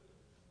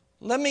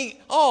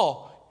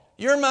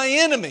 You're my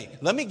enemy.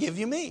 Let me give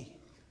you me.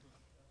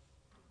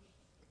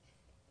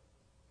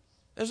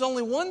 There's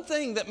only one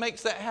thing that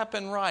makes that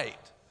happen right.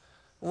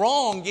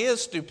 Wrong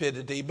is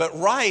stupidity, but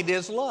right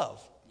is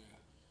love.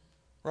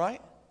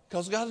 Right?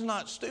 Because God's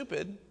not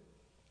stupid.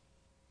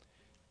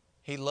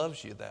 He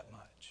loves you that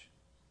much.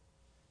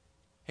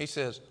 He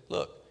says,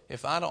 look,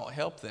 if I don't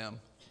help them,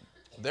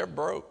 they're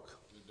broke.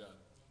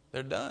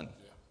 They're done.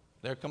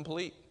 They're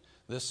complete.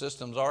 This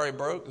system's already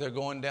broke. They're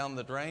going down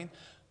the drain.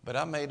 But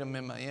I made them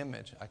in my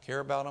image. I care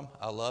about them.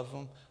 I love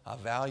them. I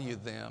value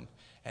them.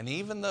 And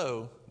even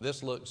though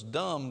this looks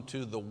dumb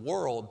to the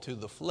world, to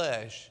the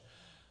flesh,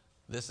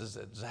 this is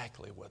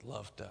exactly what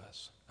love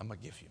does. I'm going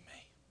to give you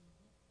me.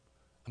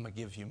 I'm going to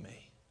give you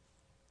me.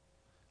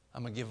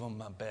 I'm going to give them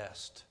my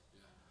best.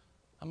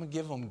 I'm going to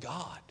give them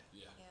God.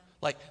 Yeah.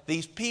 Like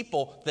these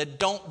people that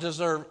don't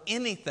deserve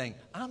anything,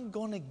 I'm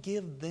going to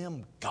give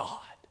them God.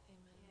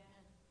 Amen.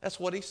 That's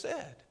what he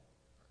said.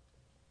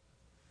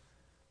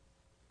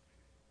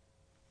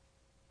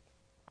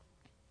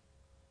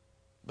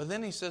 But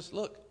then he says,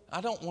 look, I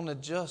don't want to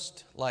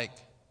just like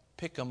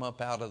pick them up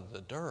out of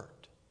the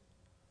dirt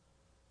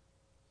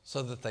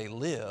so that they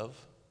live,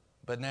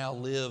 but now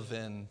live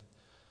in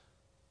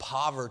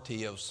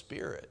poverty of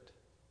spirit.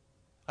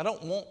 I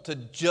don't want to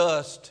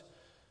just,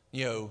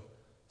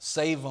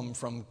 save them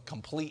from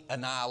complete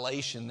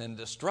annihilation and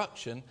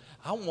destruction.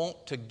 I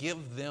want to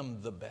give them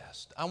the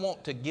best. I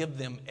want to give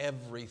them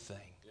everything.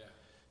 Yeah.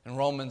 In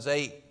Romans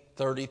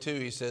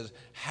 8:32, he says,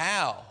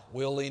 how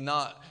will he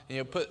not,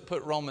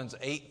 put Romans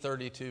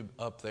 8:32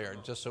 up there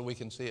just so we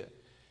can see it.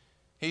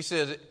 He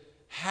says,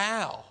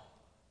 how?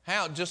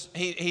 How?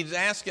 He's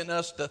asking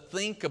us to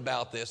think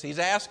about this. He's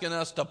asking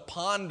us to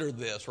ponder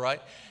this,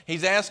 right?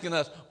 He's asking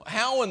us,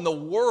 how in the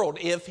world,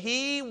 if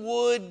he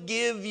would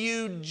give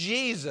you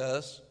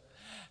Jesus,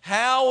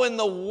 how in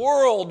the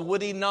world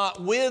would he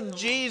not, with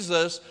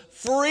Jesus,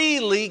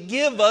 freely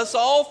give us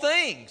all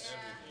things?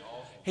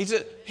 He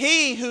said,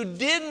 he who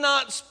did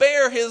not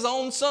spare his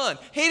own son.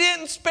 He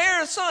didn't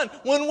spare his son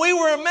when we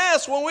were a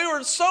mess, when we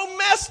were so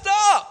messed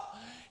up.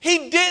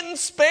 He didn't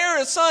spare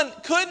his son.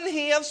 Couldn't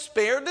he have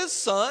spared his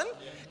son?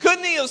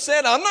 Couldn't he have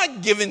said, I'm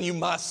not giving you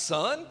my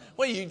son?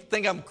 Well, you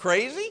think I'm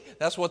crazy?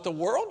 That's what the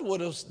world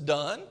would have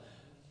done.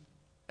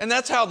 And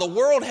that's how the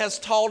world has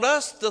taught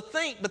us to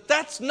think. But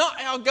that's not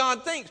how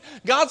God thinks.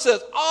 God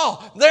says,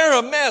 oh, they're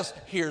a mess.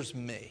 Here's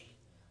me.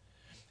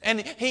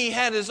 And he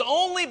had his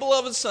only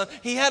beloved son.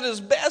 He had his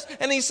best.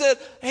 And he said,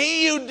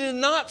 he who did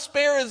not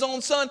spare his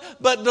own son,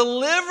 but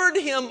delivered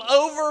him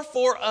over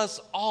for us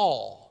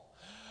all.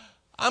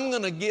 I'm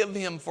going to give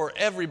him for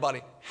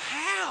everybody.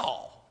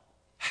 How?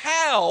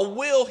 How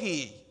will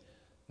he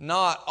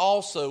not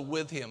also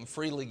with him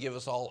freely give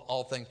us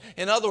all things?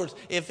 In other words,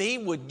 if he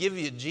would give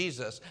you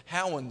Jesus,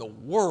 how in the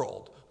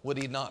world would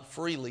he not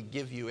freely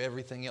give you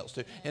everything else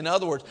too? In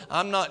other words,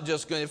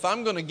 if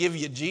I'm going to give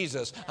you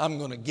Jesus, I'm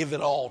going to give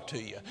it all to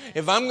you.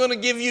 If I'm going to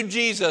give you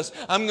Jesus,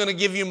 I'm going to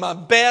give you my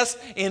best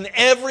in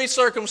every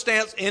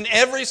circumstance, in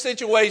every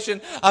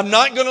situation. I'm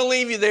not going to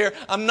leave you there.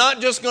 I'm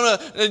not just going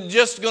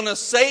to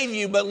save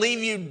you, but leave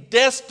you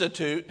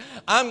destitute.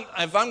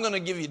 If I'm going to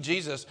give you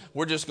Jesus,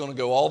 we're just going to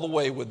go all the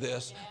way with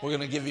this. We're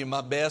going to give you my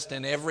best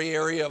in every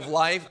area of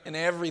life and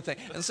everything.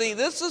 And see,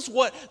 this is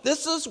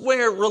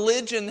where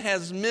religion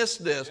has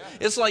missed this.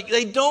 It's like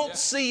they don't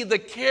see the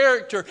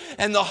character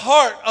and the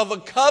heart of a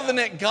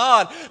covenant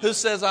God who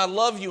says, I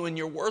love you and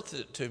you're worth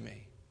it to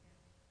me.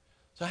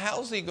 So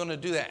how's he going to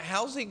do that?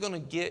 How's he going to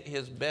get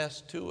his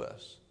best to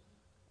us?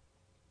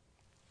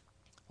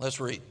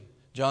 Let's read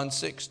John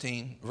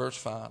 16, verse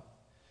 5.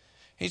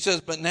 He says,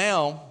 but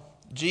now,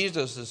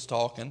 Jesus is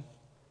talking.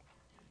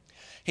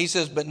 He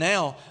says, but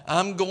now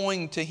I'm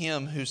going to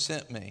him who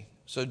sent me.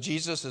 So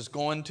Jesus is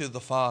going to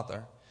the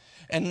Father.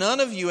 And none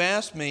of you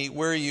asked me,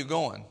 where are you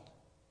going?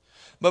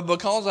 But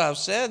because I've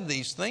said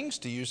these things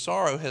to you,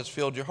 sorrow has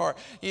filled your heart.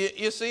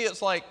 You see,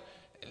 it's like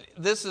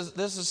this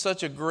is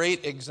such a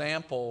great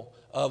example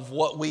of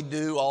what we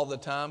do all the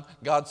time.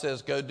 God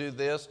says, go do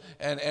this.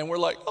 And we're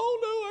like, oh,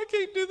 no, I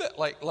can't do that.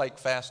 Like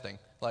fasting.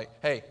 Like,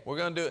 hey, we're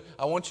going to do it.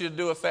 I want you to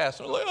do a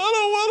fast. We're like, I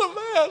don't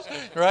want to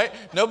fast,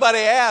 right? Nobody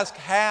asks,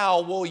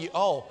 how will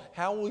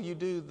you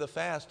do the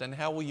fast and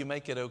how will you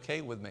make it okay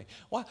with me?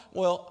 Why?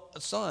 Well,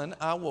 son,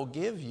 I will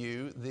give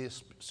you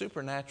this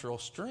supernatural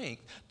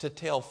strength to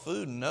tell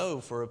food no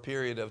for a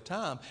period of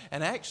time.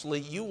 And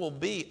actually, you will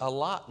be a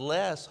lot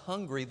less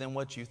hungry than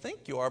what you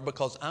think you are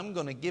because I'm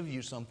going to give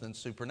you something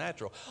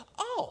supernatural.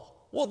 Oh.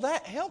 Well,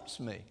 that helps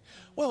me.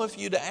 Well, if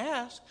you'd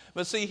ask.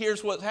 But see,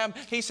 here's what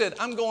happened. He said,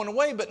 I'm going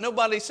away, but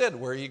nobody said,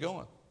 where are you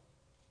going?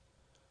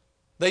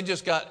 They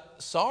just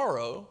got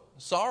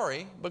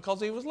sorry, because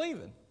he was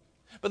leaving.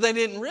 But they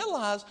didn't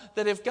realize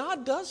that if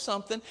God does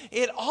something,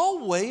 it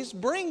always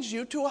brings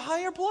you to a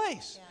higher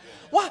place. Yeah.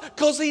 Why?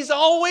 Because he's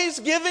always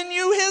giving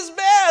you his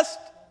best.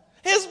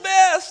 His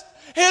best.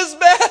 His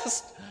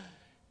best.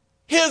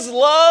 His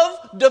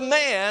love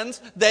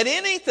demands that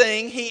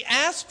anything he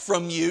asks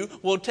from you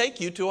will take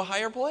you to a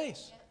higher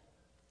place.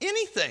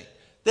 Anything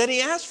that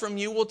he asks from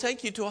you will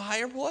take you to a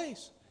higher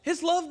place.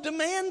 His love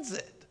demands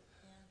it.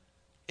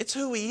 It's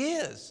who he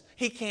is.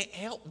 He can't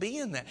help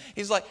being that.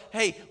 He's like,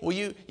 hey,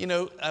 will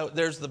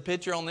there's the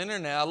picture on the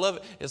internet. I love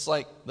it. It's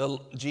like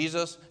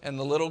Jesus and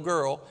the little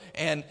girl,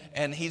 and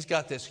he's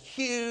got this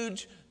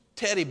huge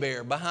teddy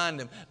bear behind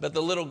him, but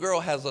the little girl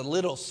has a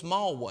little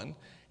small one.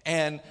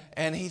 And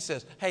he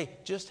says, hey,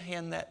 just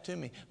hand that to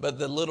me. But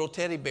the little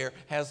teddy bear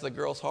has the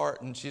girl's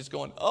heart, and she's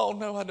going, oh,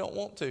 no, I don't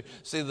want to.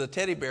 See, the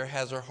teddy bear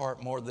has her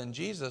heart more than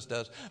Jesus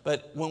does.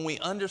 But when we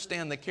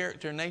understand the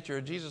character and nature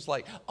of Jesus,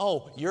 like,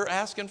 oh, you're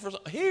asking for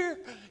something?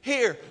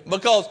 Here,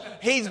 because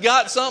he's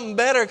got something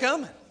better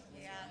coming.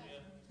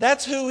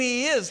 That's who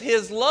he is.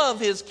 His love,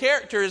 his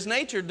character, his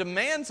nature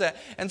demands that.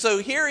 And so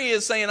here he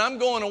is saying, I'm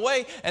going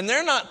away. And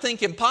they're not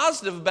thinking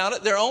positive about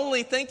it. They're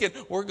only thinking,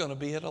 we're going to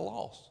be at a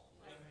loss.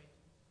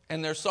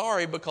 And they're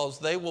sorry because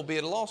they will be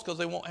at a loss because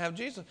they won't have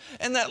Jesus.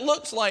 And that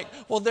looks like,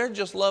 well, they're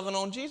just loving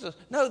on Jesus.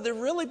 No, they're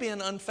really being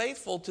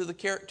unfaithful to the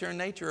character and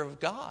nature of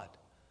God.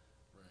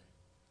 Right.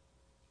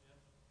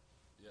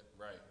 Yeah,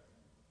 right.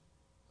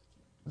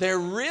 They're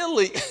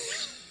really...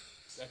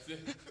 That's it.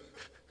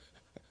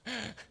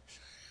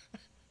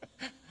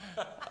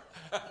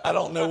 I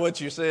don't know what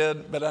you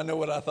said, but I know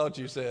what I thought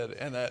you said,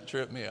 and that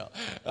tripped me out.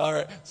 All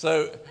right,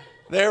 so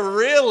they're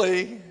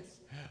really,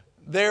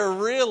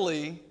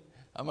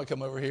 I'm going to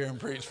come over here and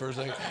preach for a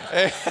second.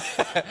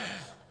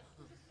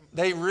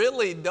 They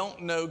really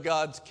don't know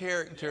God's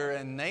character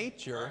and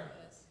nature.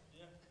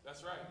 Yeah,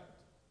 that's right.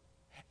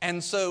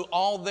 And so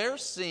all they're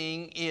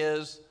seeing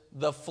is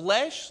the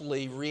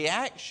fleshly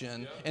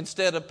reaction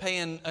instead of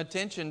paying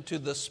attention to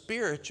the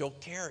spiritual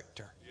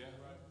character. Yeah,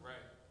 right.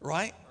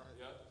 Right?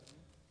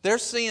 They're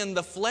seeing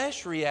the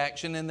flesh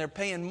reaction and they're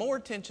paying more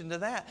attention to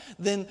that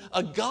than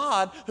a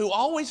God who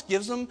always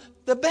gives them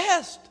the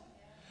best.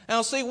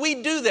 Now, see,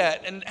 we do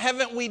that, and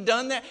haven't we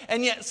done that?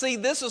 And yet, see,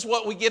 this is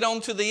what we get on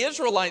to the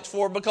Israelites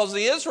for, because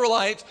the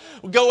Israelites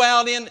go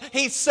out in,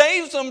 he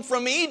saves them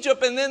from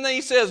Egypt, and then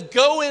he says,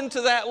 go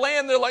into that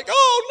land. They're like,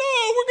 oh,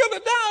 no, we're going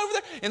to die over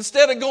there.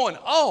 Instead of going,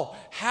 oh,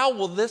 how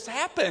will this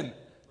happen?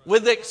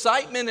 With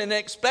excitement and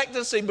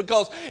expectancy,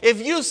 because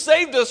if you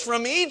saved us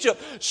from Egypt,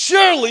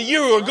 surely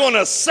you are going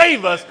to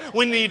save us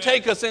when you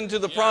take us into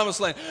the promised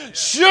land.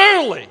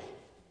 Surely,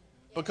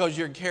 because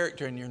your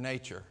character and your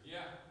nature.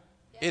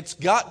 It's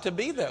got to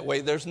be that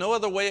way. There's no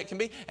other way it can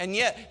be. And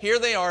yet, here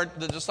they are,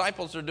 the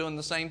disciples are doing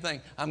the same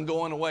thing. I'm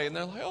going away. And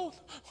they're like, oh,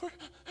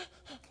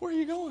 where are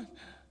you going?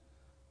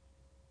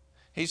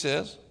 He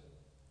says,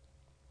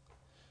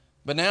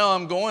 but now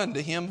I'm going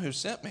to him who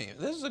sent me.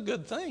 This is a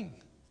good thing.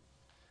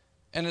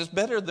 And it's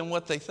better than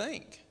what they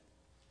think.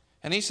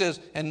 And he says,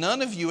 and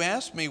none of you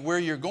asked me where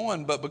you're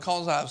going, but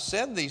because I've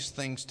said these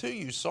things to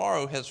you,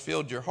 sorrow has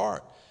filled your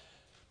heart.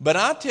 But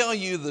I tell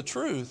you the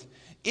truth,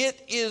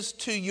 it is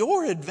to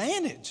your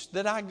advantage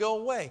that I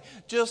go away.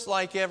 Just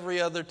like every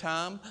other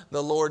time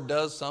the Lord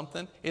does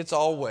something, it's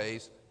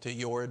always to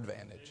your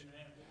advantage.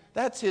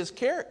 That's his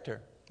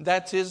character.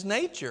 That's his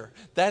nature.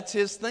 That's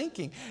his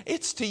thinking.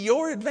 It's to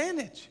your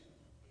advantage.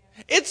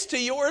 It's to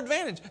your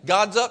advantage.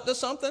 God's up to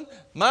something,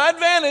 my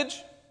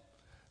advantage.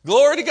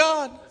 Glory to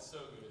God.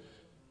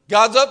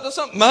 God's up to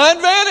something, my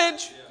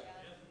advantage.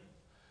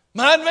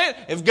 My advantage.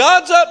 If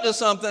God's up to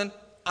something,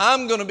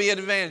 I'm going to be at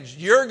an advantage.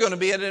 You're going to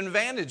be at an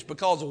advantage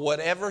because of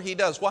whatever he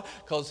does. Why?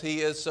 Because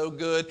he is so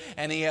good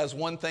and he has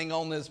one thing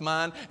on his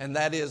mind, and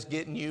that is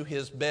getting you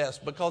his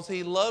best because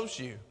he loves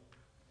you.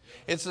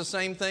 It's the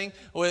same thing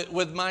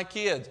with my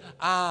kids.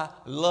 I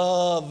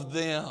love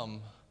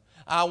them.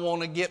 I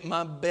want to get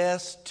my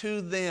best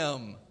to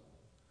them.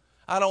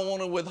 I don't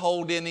want to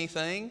withhold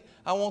anything.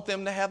 I want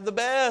them to have the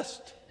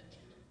best.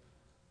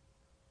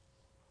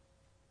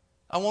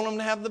 I want them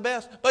to have the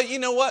best. But you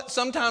know what?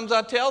 Sometimes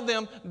I tell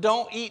them,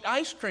 don't eat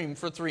ice cream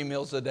for 3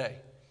 meals a day.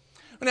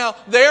 Now,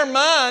 their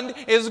mind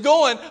is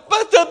going,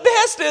 but the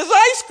best is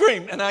ice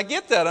cream. And I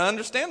get that. I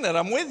understand that.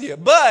 I'm with you.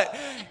 But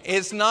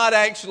it's not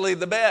actually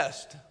the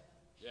best.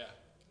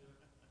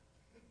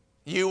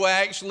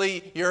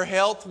 Your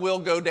health will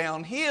go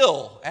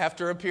downhill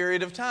after a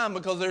period of time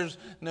because there's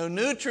no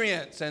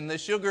nutrients and the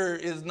sugar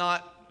is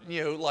not,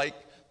 like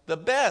the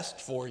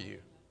best for you.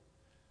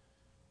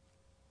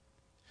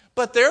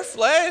 But their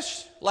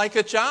flesh, like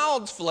a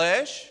child's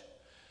flesh,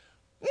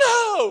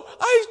 no,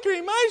 ice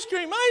cream, ice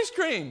cream, ice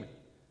cream.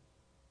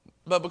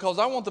 But because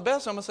I want the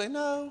best, I'm going to say,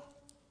 no,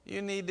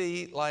 you need to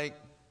eat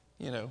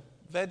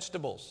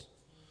vegetables.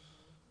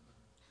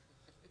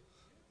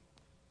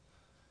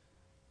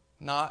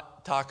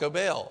 Not Taco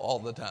Bell all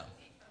the time.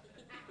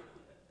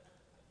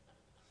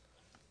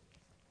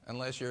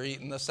 Unless you're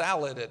eating the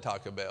salad at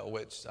Taco Bell,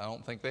 which I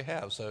don't think they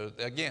have. So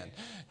again,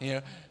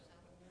 they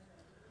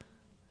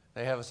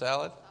have a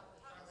salad?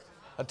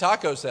 A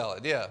taco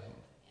salad, yeah.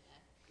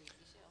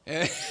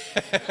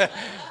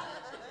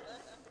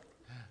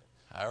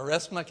 I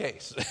rest my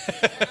case.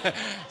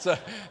 So,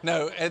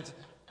 no,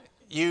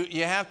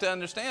 you have to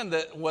understand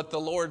that what the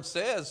Lord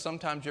says,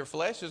 sometimes your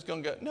flesh is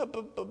going to go, no,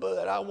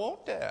 but I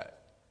want that.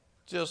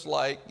 Just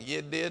like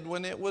you did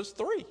when it was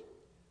 3.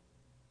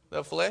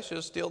 The flesh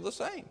is still the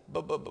same.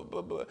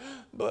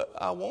 But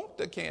I want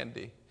the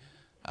candy.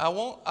 I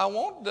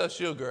want the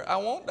sugar. I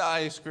want the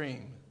ice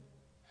cream.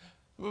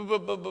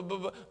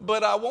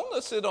 But I want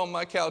to sit on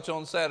my couch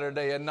on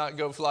Saturday and not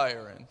go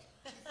flyering.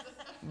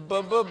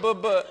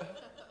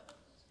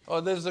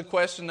 Or there's a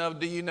question of,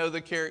 do you know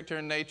the character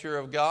and nature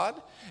of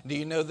God? Do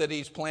you know that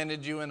He's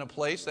planted you in a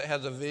place that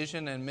has a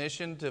vision and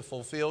mission to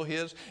fulfill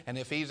His? And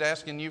if He's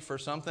asking you for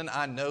something,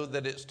 I know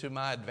that it's to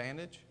my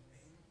advantage.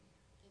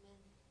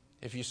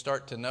 If you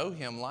start to know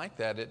Him like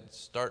that, it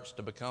starts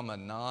to become a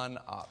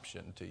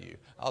non-option to you.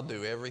 I'll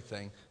do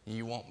everything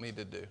you want me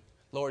to do.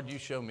 Lord, you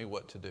show me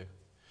what to do.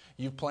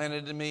 You've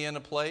planted me in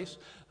a place.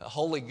 The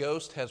Holy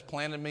Ghost has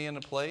planted me in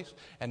a place.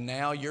 And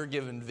now you're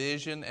giving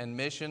vision and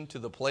mission to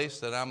the place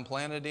that I'm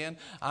planted in.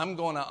 I'm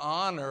going to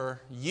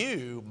honor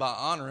you by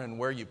honoring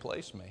where you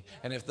place me.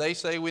 And if they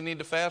say we need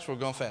to fast, we're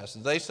going to fast.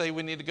 If they say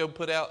we need to go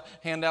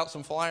hand out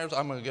some flyers,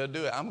 I'm going to go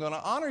do it. I'm going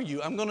to honor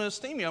you. I'm going to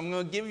esteem you. I'm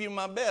going to give you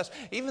my best.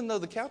 Even though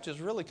the couch is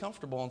really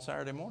comfortable on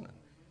Saturday morning.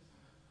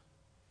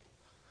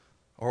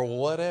 Or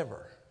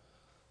whatever.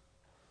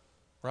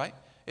 Right?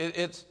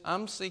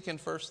 I'm seeking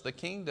first the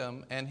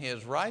kingdom and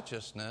His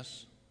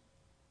righteousness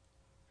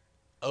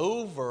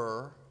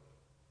over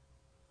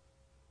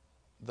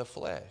the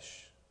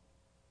flesh.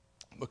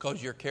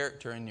 Because your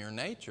character and your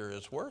nature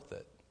is worth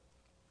it.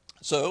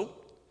 So,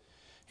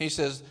 he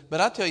says, but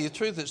I tell you the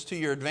truth, it's to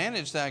your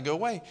advantage that I go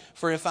away.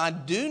 For if I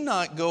do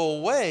not go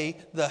away,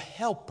 the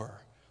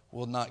Helper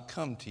will not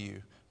come to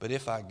you. But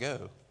if I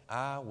go,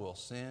 I will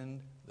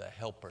send the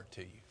Helper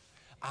to you.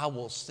 I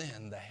will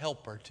send the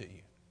Helper to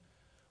you.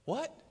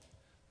 What?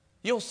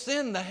 You'll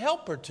send the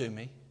Helper to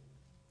me?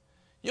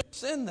 You'll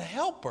send the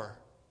Helper?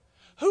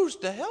 Who's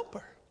the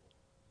Helper?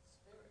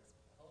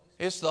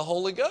 It's the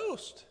Holy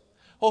Ghost.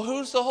 Well,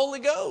 who's the Holy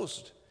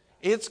Ghost?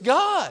 It's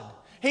God.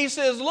 He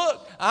says,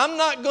 look, I'm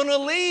not going to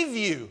leave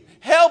you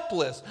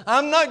helpless.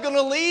 I'm not going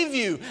to leave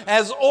you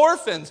as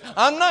orphans.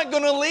 I'm not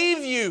going to leave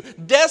you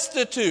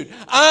destitute.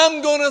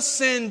 I'm going to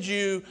send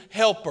you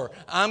Helper.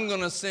 I'm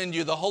going to send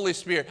you the Holy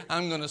Spirit.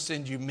 I'm going to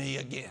send you me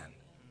again.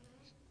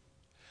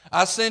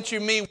 I sent you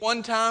me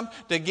one time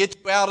to get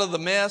you out of the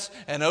mess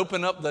and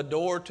open up the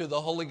door to the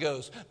Holy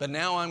Ghost. But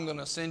now I'm going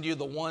to send you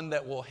the one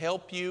that will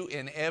help you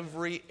in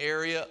every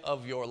area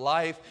of your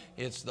life.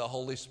 It's the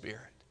Holy Spirit.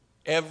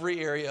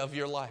 Every area of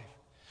your life.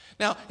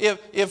 Now,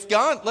 if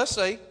God, let's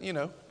say,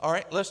 all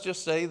right, let's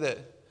just say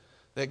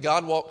that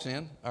God walks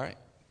in, all right,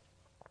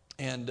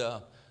 and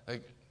the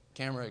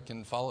camera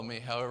can follow me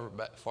however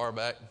far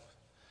back.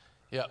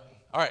 Yep.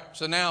 All right,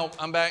 so now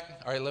I'm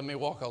back. All right, let me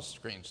walk off the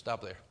screen.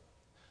 Stop there.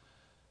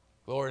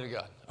 Glory to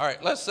God. All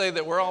right, let's say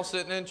that we're all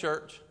sitting in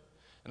church,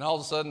 and all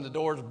of a sudden the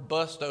doors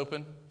bust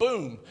open.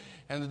 Boom.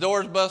 And the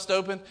doors bust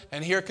open,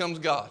 and here comes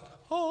God.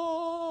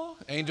 Oh,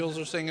 angels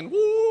are singing,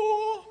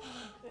 woo,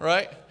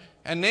 right?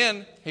 And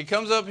then He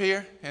comes up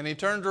here, and He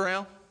turns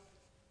around.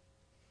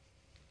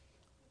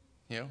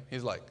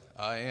 He's like,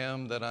 I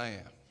am that I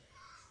am.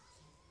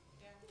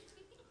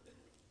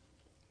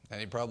 And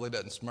He probably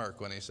doesn't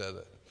smirk when He says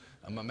it.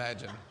 I'm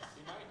imagining.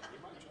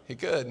 He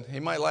could. He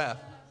might laugh.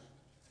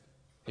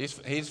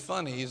 He's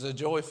funny. He's a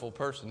joyful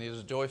person. He's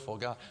a joyful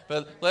God.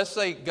 But let's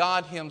say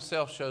God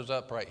Himself shows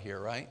up right here,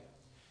 right?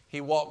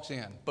 He walks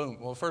in. Boom.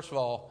 Well, first of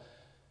all,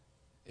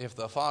 if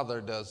the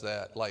Father does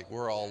that, like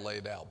we're all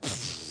laid out.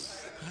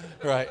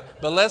 Right?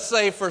 But let's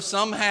say for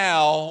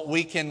somehow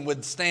we can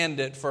withstand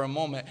it for a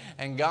moment.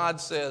 And God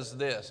says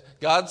this.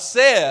 God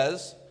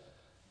says,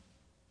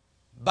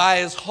 by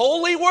His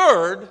holy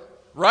word,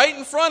 right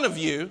in front of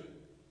you,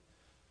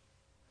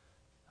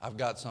 I've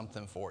got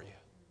something for you.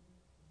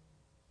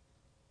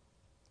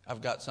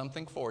 I've got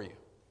something for you.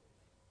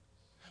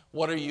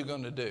 What are you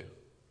going to do?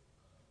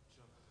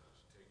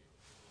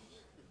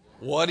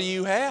 What do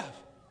you have?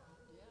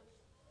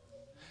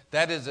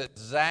 That is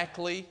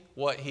exactly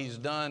what He's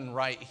done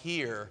right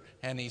here.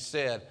 And He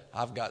said,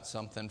 I've got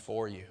something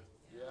for you.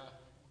 Yeah.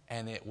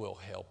 And it will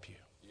help you.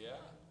 Yeah.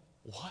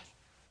 What?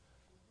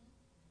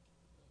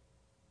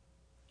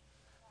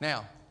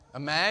 Now,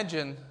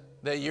 imagine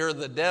that you're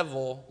the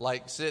devil,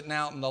 like sitting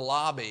out in the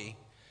lobby,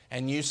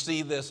 and you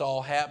see this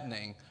all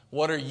happening.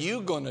 What are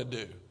you going to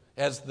do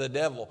as the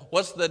devil?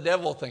 What's the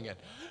devil thinking?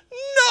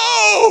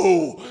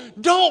 No!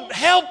 Don't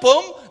help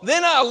them.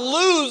 Then I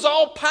lose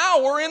all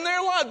power in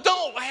their life.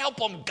 Don't help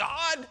them,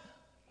 God.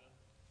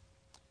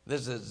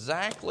 This is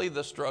exactly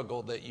the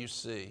struggle that you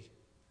see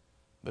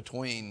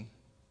between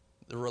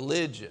the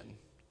religion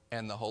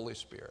and the Holy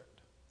Spirit.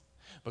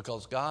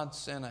 Because God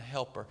sent a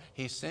helper.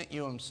 He sent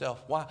you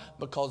Himself. Why?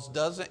 Because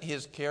doesn't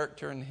His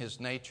character and His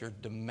nature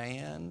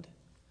demand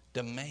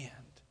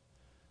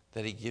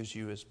that He gives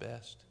you His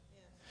best?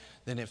 Yes.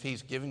 Then if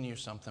He's given you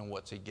something,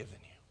 what's He given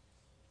you?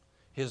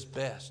 His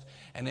best.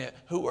 And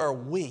who are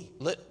we?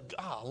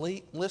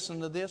 Golly,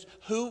 listen to this.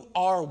 Who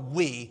are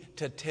we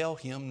to tell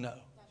Him no? That's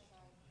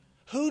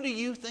right. Who do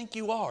you think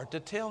you are to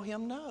tell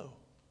Him no?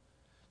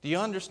 Do you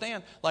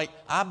understand? Like,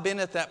 I've been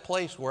at that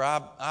place where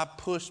I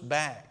pushed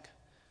back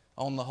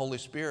on the Holy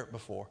Spirit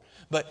before.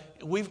 But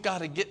we've got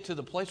to get to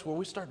the place where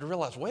we start to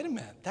realize, wait a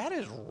minute, that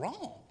is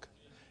wrong.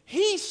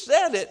 He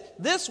said it.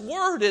 This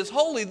word is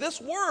holy. This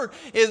word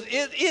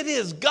it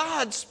is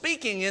God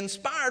speaking,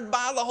 inspired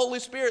by the Holy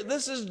Spirit.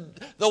 This is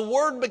the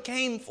Word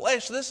became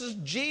flesh. This is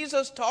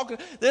Jesus talking.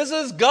 This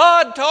is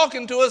God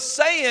talking to us,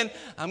 saying,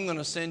 I'm going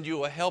to send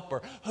you a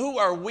helper. Who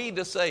are we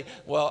to say,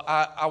 well,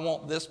 I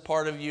want this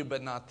part of you,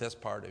 but not this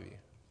part of you?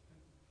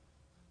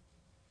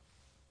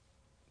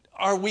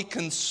 Are we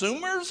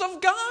consumers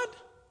of God?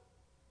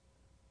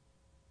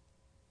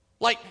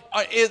 Like,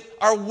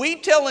 are we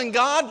telling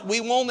God we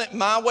want it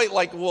my way?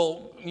 Like,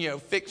 well,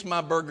 fix my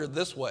burger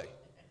this way.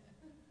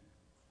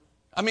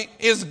 I mean,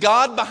 is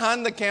God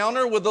behind the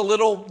counter with a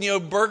little,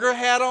 burger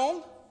hat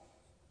on?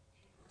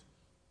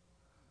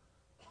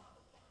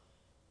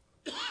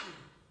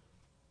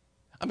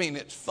 I mean,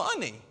 it's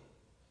funny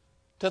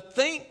to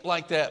think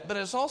like that, but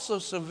it's also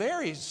so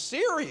very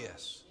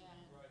serious.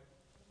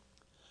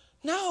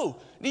 No.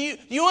 Do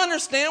you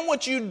understand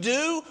what you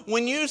do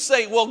when you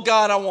say, well,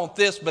 God, I want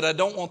this, but I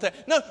don't want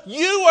that? No,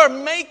 you are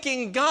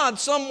making God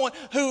someone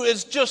who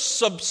is just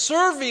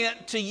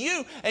subservient to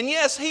you. And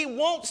yes, He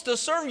wants to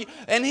serve you,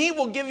 and He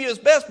will give you His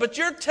best, but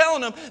you're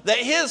telling Him that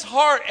His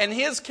heart and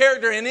His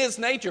character and His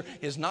nature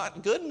is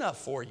not good enough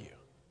for you.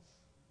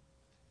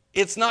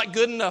 It's not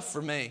good enough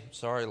for me.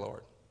 Sorry,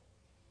 Lord.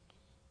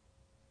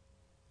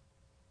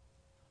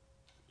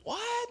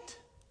 What?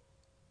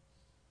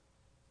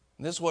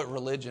 This is what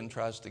religion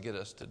tries to get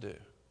us to do.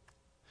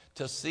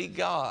 To see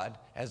God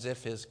as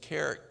if His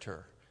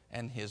character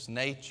and His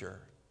nature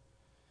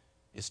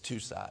is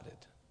two-sided.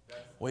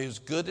 Well, He was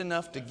good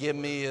enough to give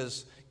me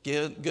His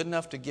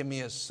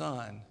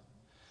Son,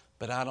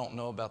 but I don't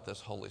know about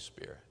this Holy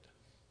Spirit.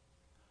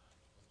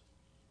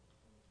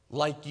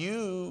 Like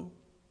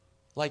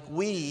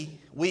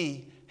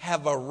we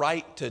have a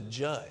right to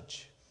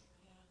judge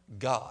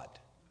God.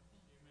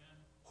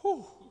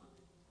 Whew.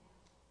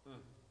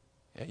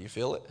 Yeah, you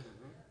feel it?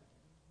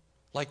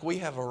 Like we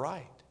have a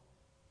right.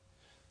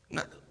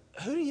 Now,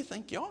 who do you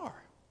think you are?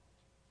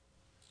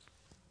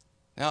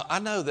 Now, I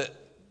know that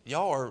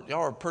y'all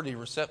are pretty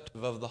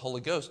receptive of the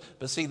Holy Ghost.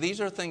 But see,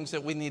 these are things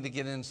that we need to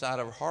get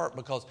inside our heart,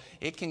 because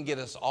it can get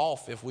us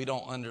off if we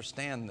don't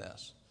understand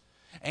this.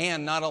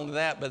 And not only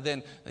that, but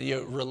then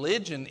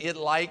religion, it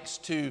likes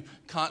to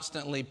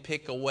constantly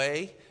pick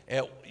away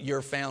at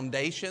your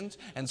foundations.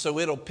 And so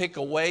it'll pick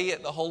away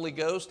at the Holy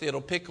Ghost. It'll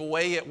pick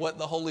away at what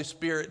the Holy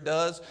Spirit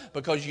does,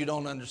 because you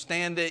don't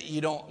understand it.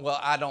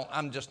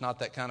 I'm just not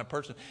that kind of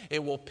person.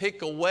 It will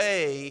pick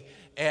away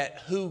at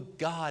who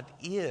God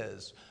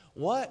is.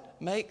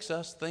 What makes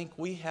us think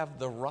we have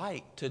the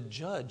right to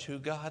judge who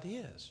God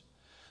is?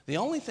 The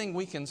only thing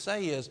we can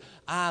say is,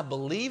 I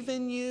believe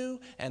in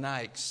you and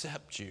I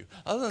accept you.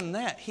 Other than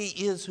that,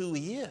 He is who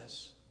He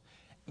is.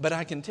 But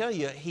I can tell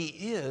you, He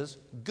is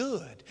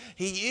good.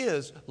 He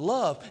is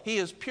love. He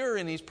is pure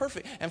and He's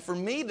perfect. And for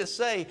me to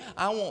say,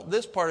 I want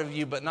this part of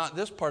you but not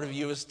this part of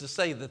you, is to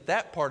say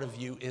that part of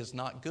you is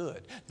not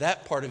good.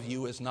 That part of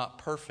you is not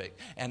perfect.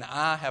 And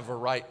I have a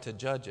right to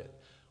judge it.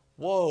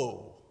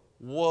 Whoa,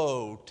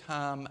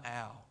 time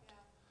out.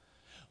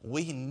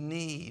 We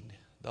need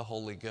the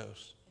Holy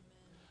Ghost.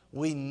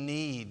 We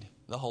need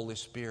the Holy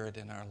Spirit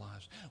in our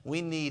lives.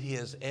 We need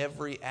His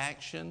every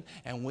action,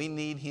 and we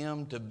need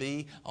Him to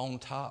be on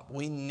top.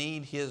 We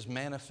need His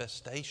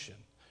manifestation,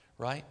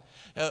 right?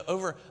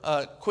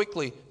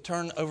 Quickly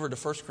turn over to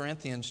 1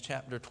 Corinthians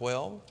chapter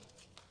 12.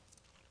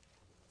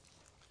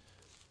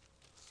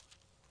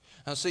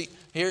 Now see,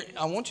 here,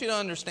 I want you to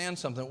understand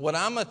something. What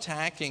I'm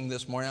attacking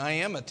this morning, I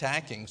am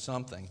attacking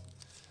something,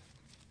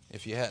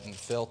 if you hadn't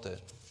felt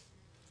it.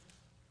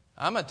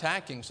 I'm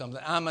attacking something.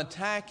 I'm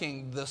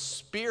attacking the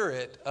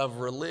spirit of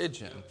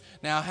religion.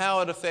 Now,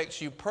 how it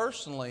affects you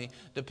personally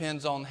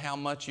depends on how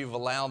much you've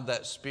allowed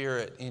that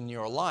spirit in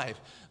your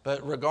life.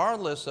 But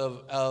regardless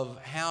of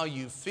how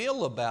you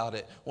feel about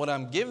it, what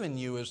I'm giving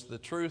you is the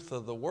truth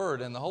of the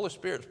Word. And the Holy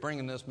Spirit's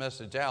bringing this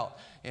message out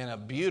in a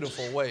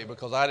beautiful way,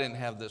 because I didn't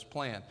have this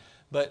plan.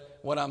 But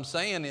what I'm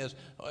saying is,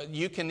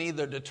 you can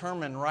either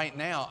determine right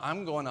now,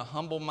 I'm going to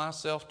humble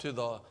myself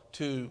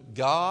to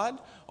God,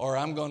 or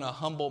I'm going to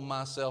humble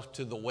myself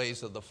to the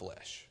ways of the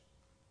flesh.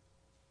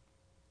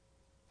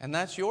 And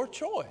that's your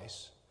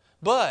choice.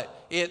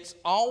 But it's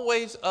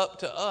always up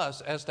to us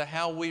as to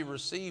how we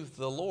receive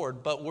the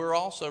Lord, but we're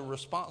also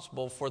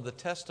responsible for the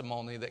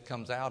testimony that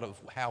comes out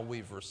of how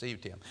we've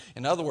received Him.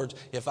 In other words,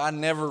 if I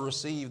never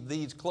received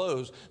these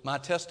clothes, my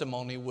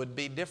testimony would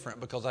be different,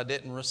 because I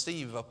didn't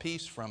receive a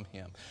piece from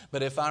Him.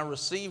 But if I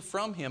receive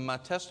from Him, my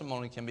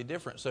testimony can be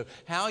different. So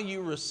how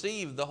you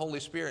receive the Holy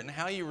Spirit and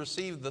how you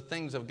receive the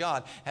things of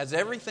God has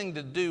everything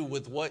to do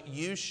with what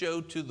you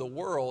show to the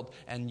world,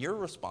 and you're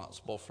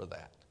responsible for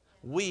that.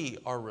 We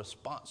are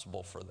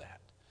responsible for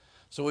that.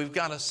 So we've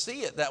got to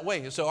see it that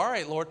way. So, all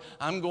right, Lord,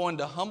 I'm going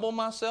to humble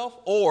myself,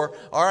 or,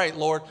 all right,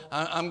 Lord,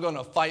 I'm going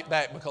to fight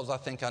back because I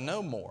think I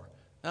know more.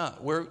 No,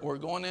 we're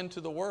going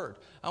into the Word.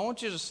 I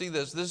want you to see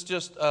this. This is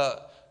just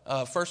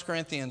 1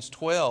 Corinthians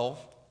 12,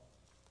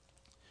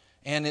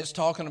 and it's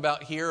talking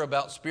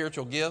about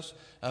spiritual gifts.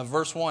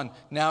 Verse 1,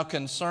 now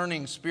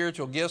concerning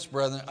spiritual gifts,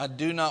 brethren, I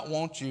do not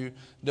want you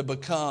to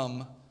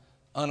become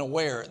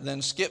unaware.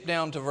 Then skip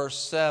down to verse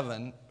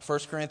 7, 1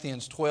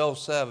 Corinthians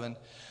 12:7.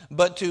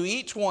 But to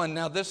each one,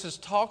 now this is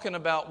talking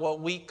about what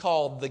we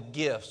call the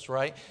gifts,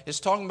 right? It's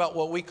talking about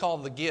what we call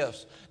the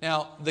gifts.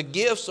 Now, the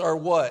gifts are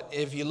what?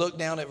 If you look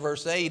down at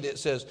verse 8, it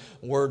says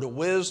word of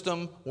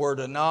wisdom, word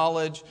of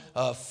knowledge,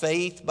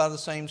 faith by the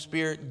same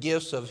Spirit,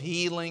 gifts of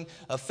healing,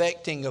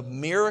 affecting of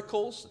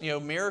miracles. You know,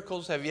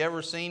 miracles, have you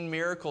ever seen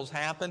miracles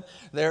happen?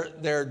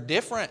 They're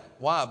different.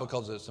 Why?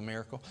 Because it's a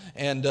miracle.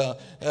 And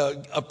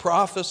a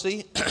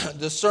prophecy,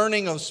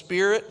 discerning of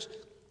spirits.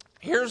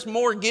 Here's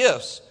more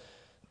gifts.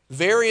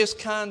 Various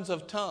kinds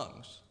of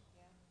tongues,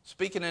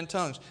 speaking in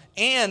tongues,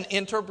 and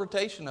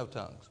interpretation of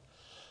tongues.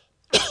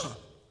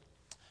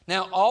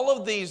 Now, all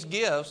of these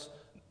gifts,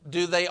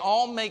 do they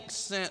all make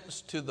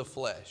sense to the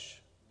flesh?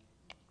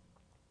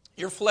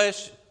 Your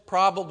flesh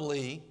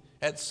probably,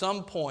 at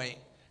some point,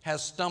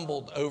 has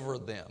stumbled over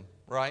them,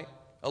 right?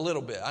 A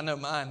little bit. I know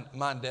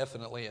mine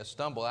definitely has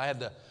stumbled. I had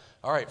to,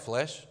 all right,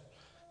 flesh.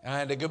 And I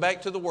had to go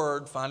back to the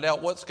Word, find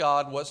out what's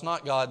God, what's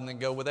not God, and then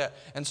go with that.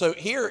 And so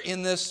here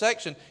in this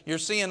section, you're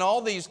seeing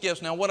all these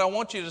gifts. Now, what I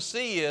want you to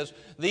see is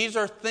these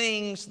are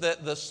things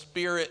that the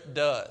Spirit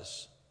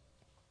does.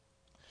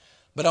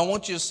 But I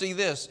want you to see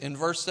this in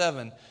verse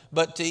 7.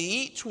 But to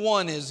each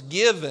one is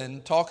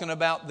given, talking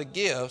about the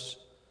gifts,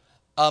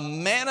 a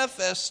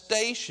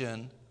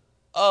manifestation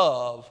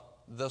of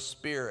the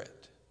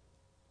Spirit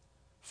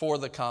for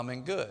the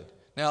common good.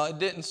 Now, it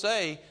didn't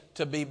say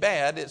to be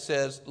bad. It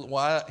says,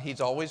 why? He's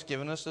always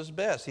given us his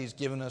best. He's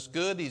given us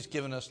good. He's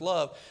given us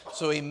love.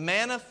 So he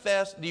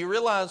manifests. Do you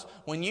realize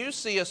when you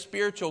see a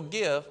spiritual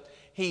gift,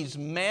 he's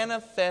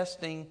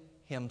manifesting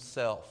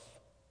himself?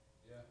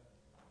 Yeah.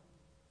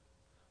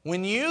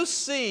 When you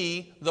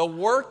see the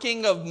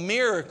working of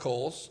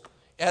miracles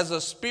as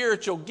a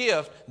spiritual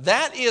gift,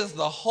 that is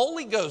the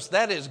Holy Ghost.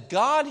 That is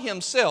God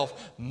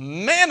himself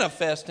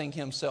manifesting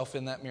himself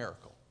in that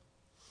miracle.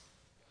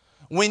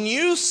 When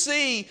you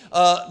see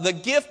the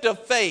gift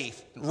of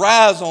faith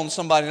rise on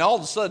somebody, and all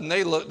of a sudden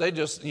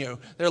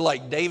they're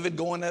like David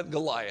going at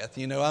Goliath,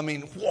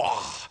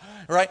 wow,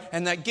 right?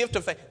 And that gift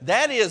of faith,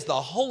 that is the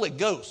Holy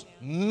Ghost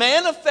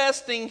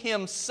manifesting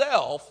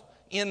himself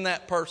in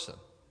that person.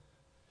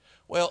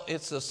 Well,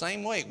 it's the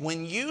same way.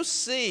 When you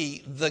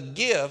see the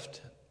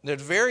gift,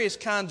 there's various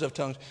kinds of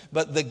tongues,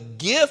 but the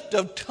gift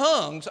of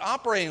tongues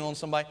operating on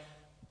somebody,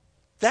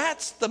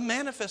 that's the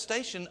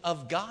manifestation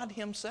of God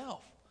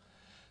himself.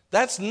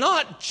 That's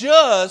not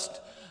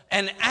just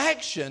an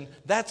action,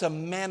 that's a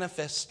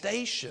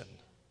manifestation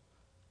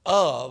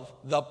of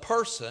the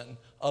person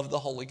of the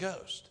Holy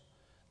Ghost.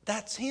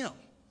 That's him.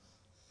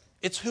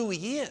 It's who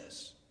he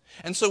is.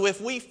 And so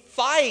if we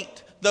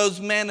fight those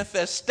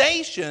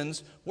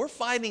manifestations, we're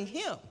fighting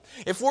him.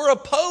 If we're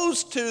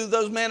opposed to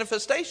those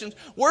manifestations,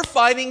 we're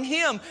fighting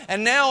him.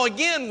 And now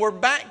again, we're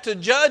back to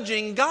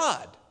judging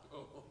God.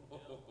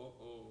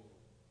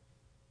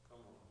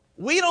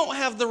 We don't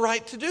have the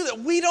right to do that.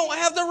 We don't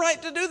have the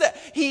right to do that.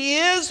 He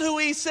is who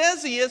he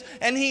says he is,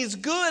 and he's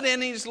good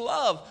and he's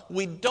love.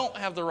 We don't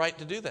have the right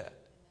to do that.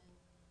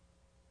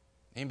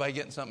 Anybody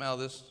getting something out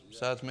of this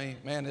besides me?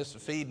 Man, this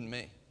is feeding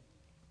me.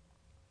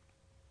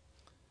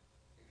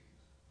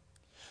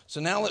 So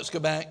now let's go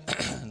back,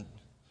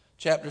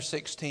 chapter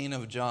 16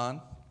 of John.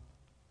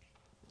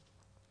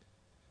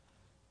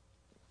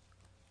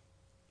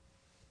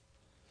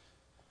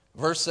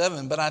 Verse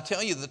 7, but I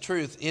tell you the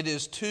truth, it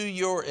is to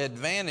your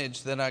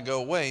advantage that I go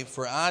away,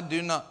 for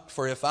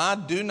if I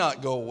do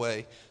not go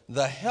away,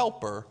 the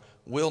Helper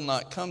will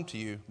not come to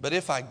you. But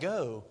if I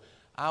go,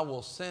 I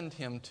will send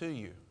him to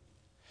you.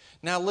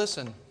 Now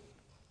listen,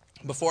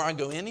 before I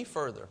go any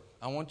further,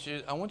 I want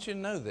you to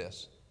know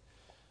this.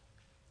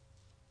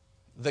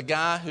 The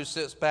guy who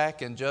sits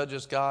back and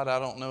judges God, I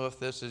don't know if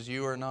this is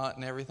you or not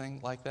and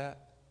everything like that,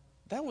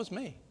 that was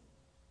me.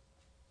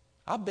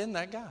 I've been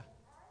that guy.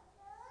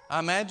 I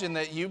imagine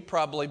that you've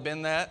probably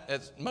been that,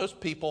 as most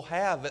people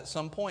have at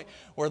some point,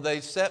 where they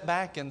sat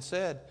back and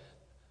said,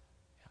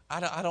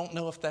 I don't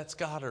know if that's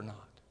God or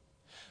not.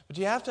 But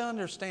you have to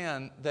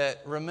understand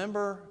that,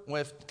 remember,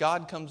 if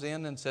God comes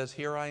in and says,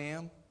 here I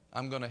am,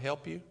 I'm going to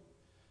help you,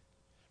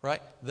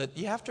 right? That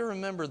you have to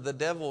remember the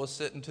devil is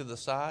sitting to the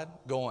side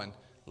going,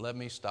 let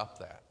me stop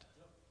that.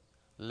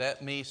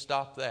 Let me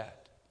stop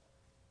that.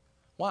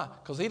 Why?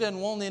 Because he doesn't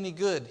want any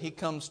good. He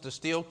comes to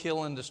steal,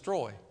 kill, and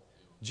destroy.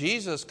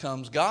 Jesus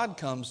comes, God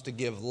comes to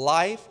give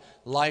life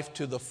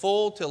to the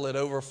full till it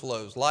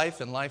overflows. Life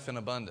and life in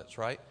abundance,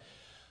 right?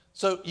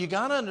 So you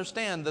got to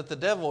understand that the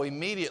devil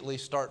immediately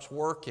starts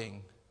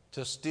working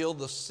to steal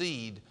the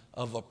seed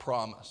of a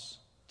promise,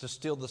 to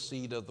steal the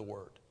seed of the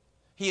word.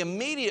 He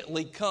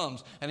immediately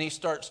comes and he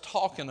starts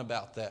talking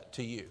about that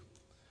to you.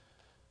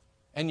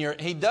 And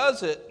he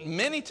does it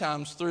many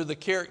times through the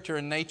character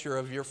and nature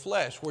of your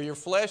flesh, where your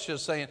flesh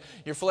is saying,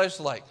 your flesh is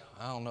like,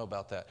 I don't know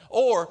about that.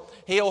 Or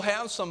he'll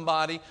have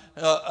somebody,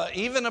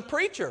 even a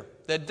preacher,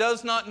 that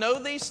does not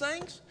know these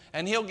things,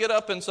 and he'll get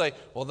up and say,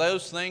 well,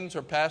 those things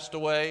are passed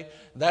away.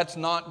 That's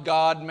not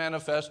God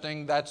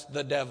manifesting, that's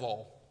the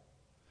devil.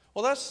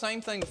 Well, that's the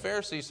same thing the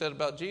Pharisees said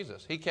about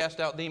Jesus. He cast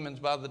out demons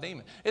by the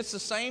demon. It's the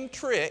same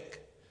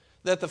trick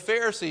that the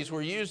Pharisees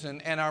were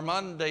using, and our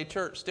modern day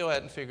church still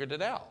hadn't figured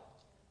it out.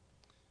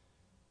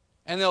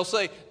 And they'll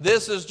say,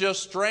 this is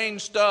just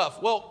strange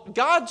stuff. Well,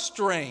 God's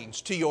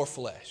strange to your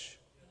flesh.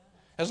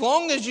 As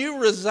long as you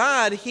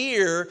reside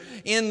here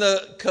in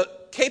the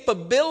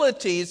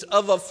capabilities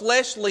of a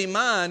fleshly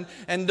mind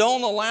and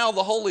don't allow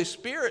the Holy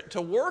Spirit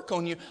to work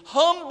on you,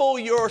 humble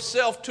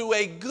yourself to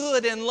a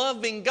good and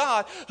loving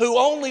God who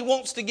only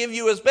wants to give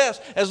you His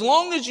best. As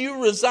long as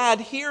you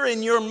reside here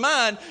in your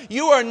mind,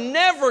 you are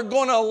never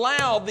going to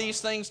allow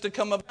these things to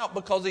come about,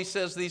 because He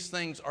says these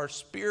things are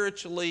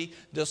spiritually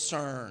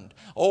discerned,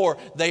 or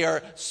they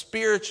are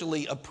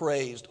spiritually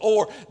appraised,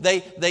 or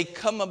they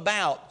come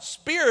about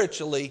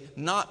spiritually,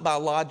 not by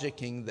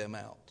logicking them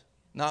out.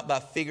 Not by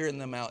figuring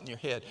them out in your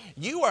head.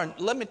 You are,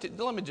 let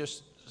me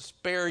just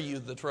spare you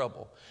the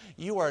trouble.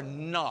 You are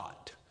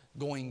not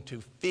going to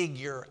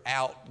figure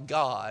out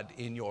God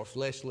in your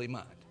fleshly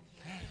mind.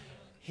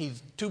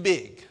 He's too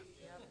big.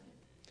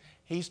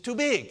 He's too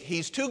big.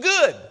 He's too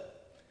good.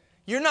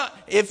 You're not,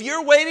 if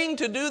you're waiting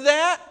to do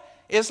that,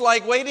 it's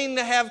like waiting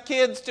to have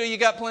kids till you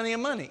got plenty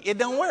of money. It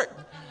don't work.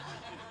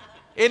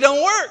 It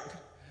don't work.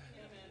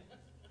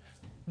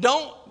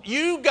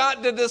 You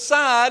got to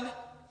decide.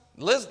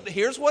 Listen,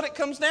 here's what it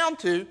comes down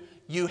to.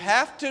 You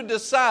have to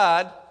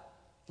decide,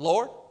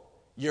 Lord,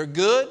 you're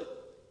good,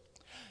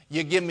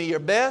 you give me your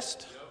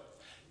best,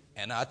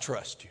 and I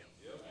trust you.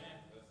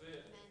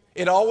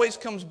 It always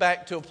comes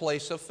back to a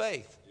place of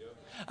faith.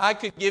 I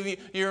could give you,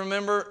 you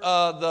remember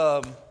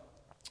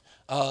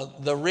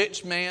the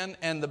rich man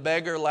and the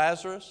beggar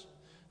Lazarus?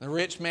 The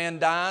rich man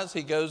dies,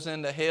 he goes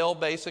into hell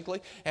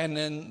basically, and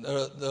then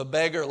the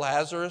beggar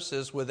Lazarus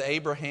is with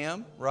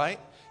Abraham,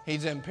 right?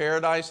 He's in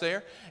paradise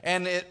there.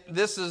 And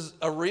this is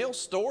a real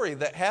story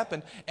that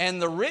happened.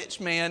 And the rich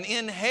man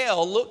in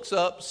hell looks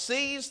up,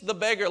 sees the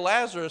beggar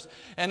Lazarus,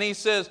 and he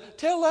says,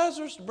 tell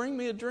Lazarus to bring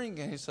me a drink.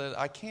 And he said,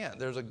 I can't.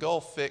 There's a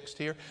gulf fixed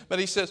here. But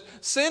he says,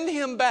 send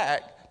him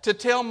back to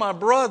tell my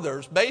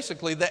brothers,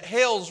 basically, that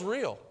hell's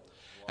real.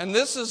 And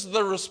this is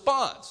the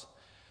response.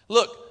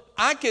 Look,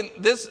 I'm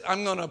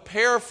going to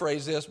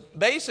paraphrase this.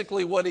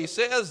 Basically, what he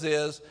says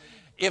is,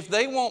 if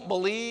they won't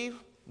believe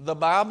the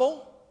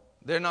Bible,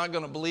 they're not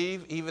going to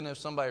believe even if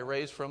somebody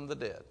raised from the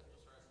dead.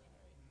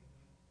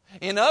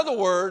 In other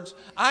words,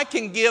 I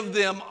can give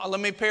them, let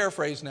me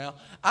paraphrase now,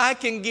 I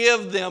can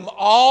give them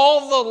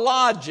all the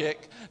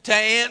logic to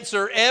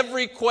answer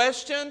every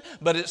question,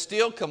 but it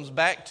still comes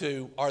back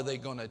to, are they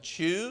going to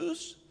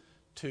choose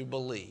to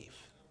believe?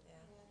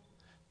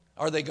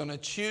 Are they going to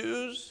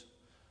choose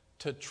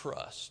to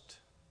trust?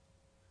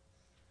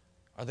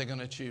 Are they going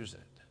to choose it?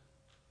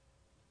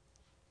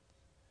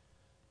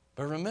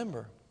 But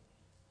remember,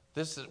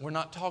 we're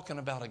not talking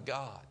about a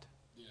God.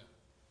 Yeah.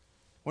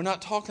 We're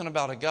not talking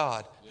about a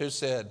God who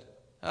said,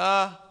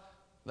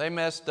 they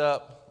messed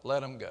up, let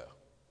them go.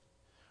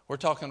 We're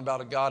talking about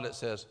a God that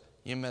says,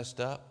 you messed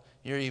up,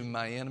 you're even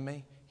my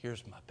enemy,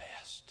 here's my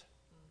best.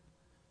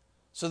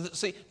 So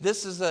see,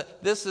 this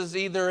is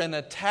either an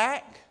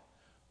attack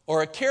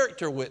or a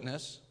character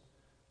witness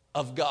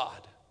of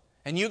God.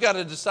 And you got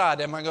to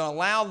decide, am I going to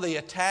allow the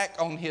attack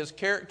on His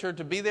character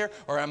to be there,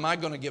 or am I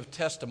going to give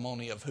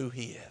testimony of who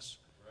He is?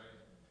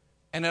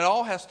 And it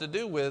all has to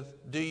do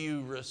with, do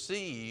you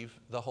receive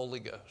the Holy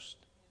Ghost?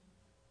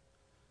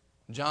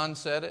 John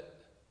said it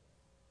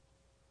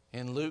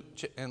in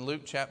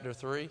Luke chapter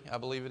 3, I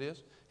believe it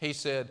is. He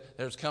said,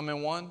 there's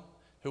coming one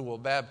who will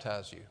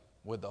baptize you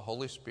with the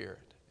Holy Spirit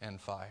and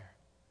fire.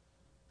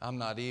 I'm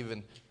not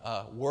even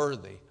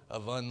worthy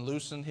of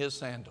unloosing His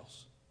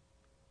sandals,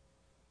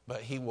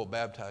 but He will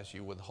baptize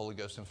you with the Holy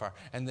Ghost and fire.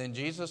 And then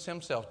Jesus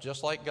Himself,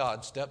 just like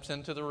God, steps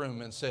into the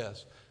room and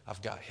says,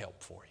 I've got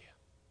help for you.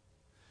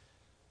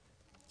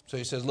 So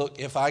He says, look,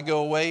 if I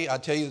go away, I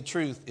tell you the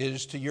truth, it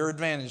is to your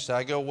advantage that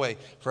I go away.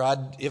 For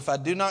if I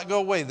do not go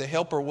away, the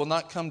Helper will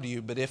not come to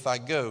you. But if I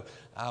go,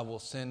 I will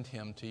send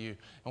Him to you.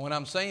 And what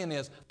I'm saying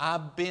is,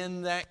 I've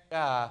been that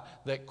guy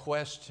that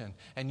questioned.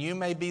 And you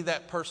may be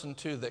that person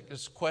too that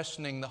is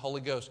questioning the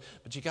Holy Ghost.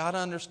 But you got to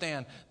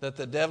understand that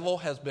the devil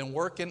has been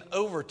working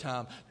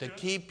overtime to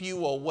keep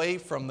you away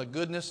from the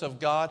goodness of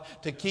God,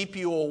 to keep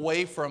you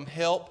away from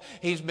help.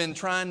 He's been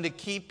trying to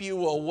keep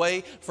you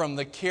away from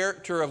the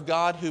character of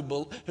God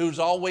who's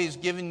always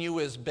given you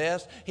His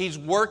best. He's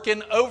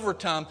working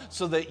overtime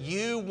so that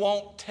you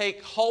won't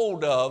take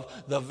hold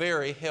of the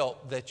very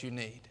help that you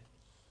need.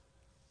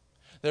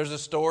 There's a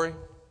story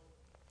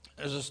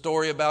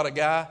about a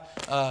guy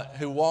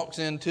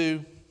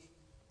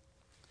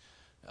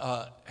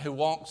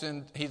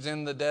he's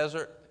in the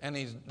desert and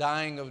he's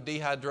dying of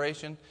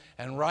dehydration.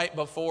 And right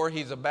before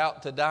he's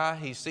about to die,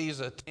 he sees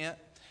a tent.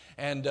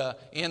 And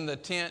in the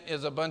tent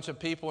is a bunch of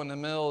people. In the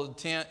middle of the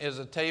tent is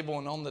a table,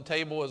 and on the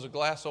table is a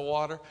glass of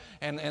water.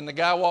 And the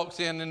guy walks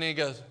in and he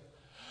goes,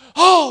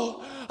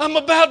 oh, I'm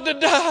about to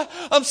die.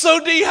 I'm so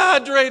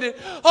dehydrated.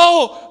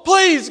 Oh,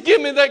 please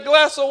give me that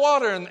glass of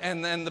water.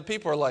 And then the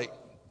people are like,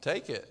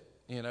 take it.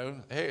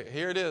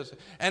 Here it is.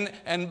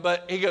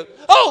 But he goes,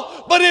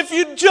 oh, but if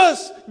you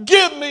just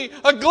give me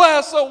a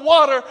glass of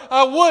water,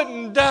 I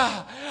wouldn't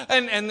die.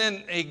 And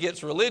then he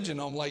gets religion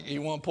on, like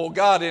you want to pull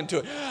God into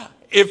it.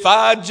 If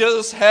I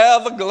just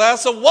have a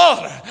glass of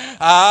water,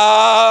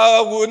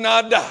 I would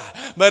not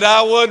die, but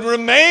I would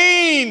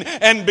remain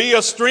and be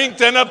a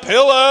strength and a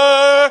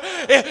pillar.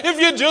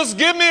 If you just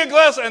give me a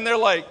glass. And they're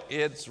like,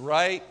 it's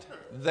right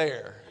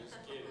there.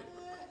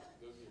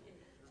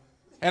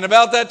 And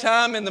about that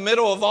time, in the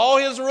middle of all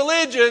his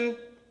religion,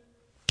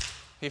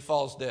 he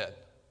falls dead.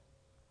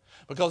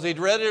 Because he'd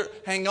rather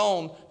hang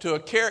on to a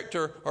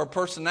character or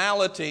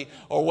personality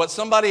or what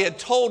somebody had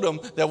told him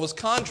that was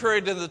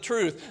contrary to the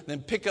truth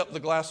than pick up the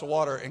glass of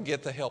water and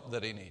get the help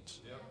that he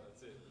needs. Yep,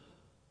 that's it.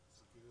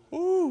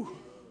 Woo.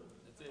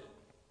 That's it.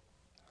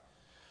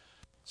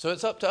 So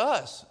it's up to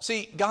us.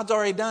 See, God's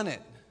already done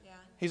it. Yeah.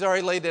 He's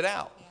already laid it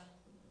out. Yeah.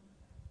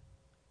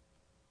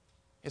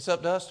 It's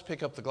up to us to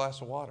pick up the glass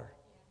of water.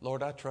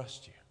 Lord, I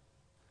trust you.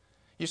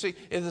 You see,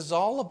 it is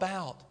all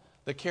about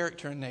the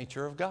character and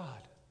nature of God.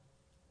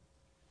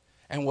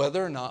 And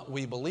whether or not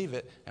we believe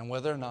it and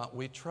whether or not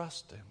we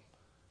trust Him.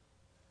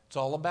 It's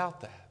all about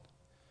that.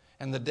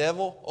 And the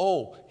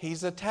devil,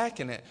 he's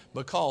attacking it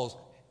because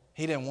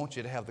he didn't want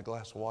you to have the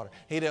glass of water.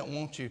 He didn't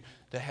want you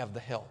to have the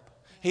help.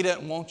 He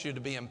didn't want you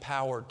to be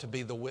empowered to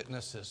be the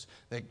witnesses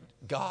that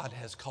God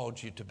has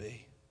called you to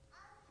be.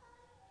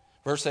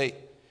 Verse 8,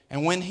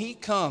 and when He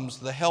comes,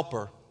 the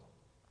Helper,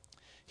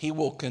 He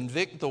will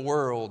convict the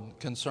world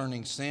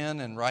concerning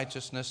sin and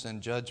righteousness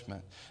and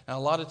judgment. Now,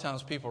 a lot of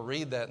times people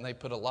read that and they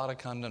put a lot of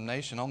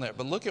condemnation on there.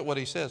 But look at what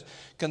he says.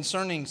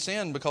 Concerning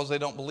sin, because they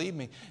don't believe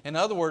me. In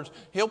other words,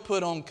 he'll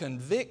put on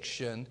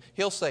conviction.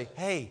 He'll say,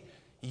 hey,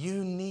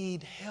 you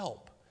need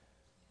help.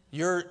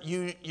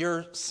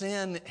 Your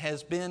sin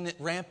has been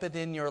rampant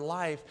in your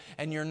life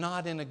and you're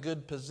not in a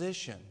good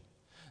position.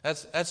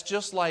 That's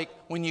just like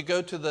when you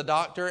go to the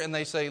doctor and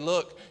they say,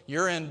 look,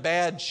 you're in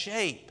bad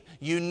shape.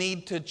 You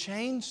need to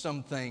change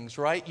some things,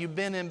 right? You've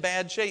been in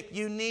bad shape.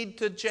 You need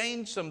to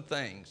change some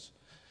things.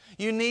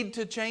 You need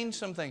to change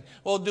something.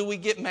 Well, do we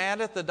get mad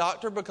at the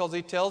doctor because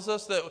he tells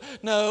us that?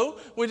 No,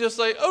 we just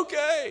say,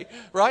 okay,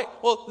 right?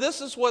 Well,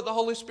 this is what the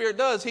Holy Spirit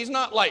does. He's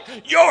not like,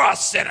 you're a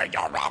sinner.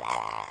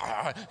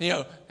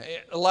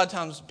 A lot of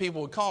times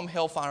people would call him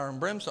hellfire and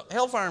brimstone.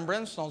 Hellfire and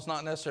brimstone is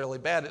not necessarily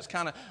bad. It's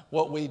kind of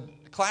what we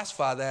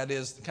classify that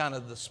is kind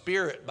of the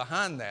spirit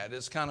behind that.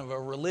 It's kind of a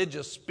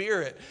religious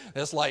spirit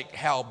that's like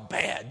how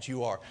bad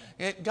you are.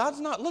 God's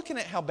not looking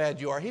at how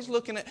bad you are.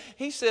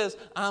 He says,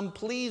 I'm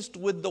pleased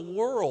with the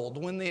world.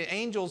 When the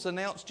angels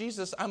announce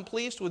Jesus, I'm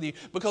pleased with you,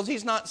 because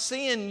He's not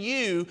seeing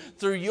you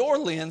through your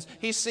lens.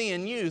 He's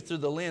seeing you through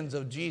the lens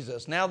of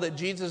Jesus. Now that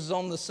Jesus is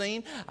on the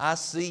scene, I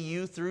see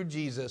you through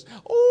Jesus.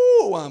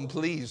 Oh, I'm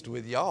pleased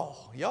with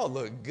y'all. Y'all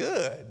look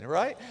good,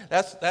 right?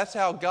 That's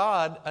how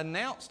God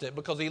announced it,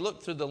 because He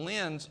looked through the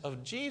lens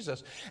of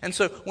Jesus. And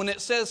so when it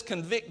says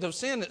convict of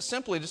sin, it's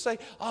simply to say,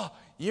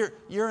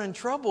 you're in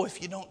trouble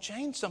if you don't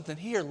change something.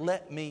 Here,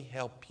 let me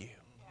help you.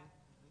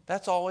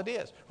 That's all it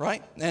is,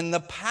 right? And the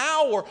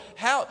power,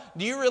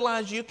 do you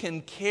realize you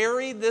can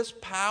carry this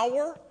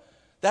power?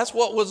 That's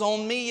what was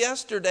on me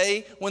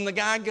yesterday when the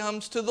guy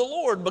comes to the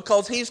Lord,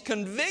 because he's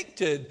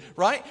convicted,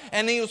 right?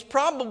 And he was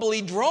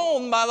probably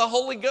drawn by the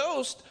Holy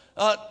Ghost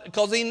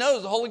because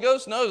the Holy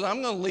Ghost knows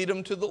I'm going to lead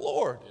him to the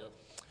Lord.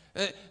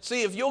 Yep.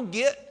 See, if you'll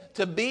get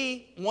to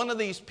be one of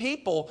these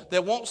people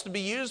that wants to be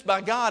used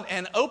by God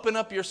and open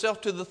up yourself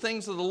to the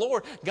things of the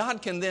Lord,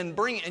 God can then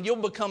bring, and you'll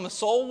become a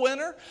soul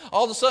winner.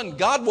 All of a sudden,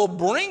 God will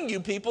bring you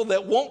people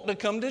that want to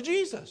come to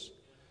Jesus.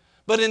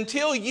 But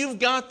until you've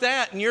got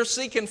that and you're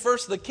seeking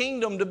first the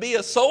kingdom to be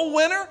a soul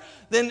winner,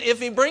 then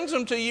if He brings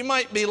them to you,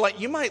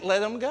 you might let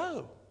them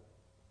go.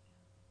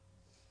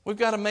 We've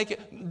got to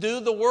do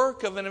the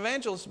work of an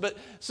evangelist. But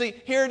see,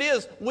 here it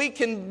is. We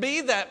can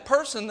be that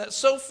person that's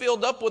so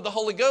filled up with the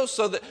Holy Ghost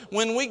so that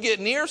when we get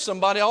near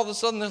somebody, all of a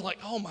sudden they're like,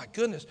 oh my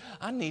goodness,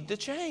 I need to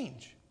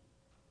change.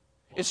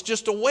 It's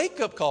just a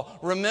wake-up call.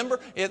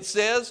 Remember, it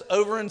says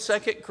over in 2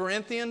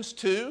 Corinthians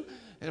 2,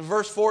 in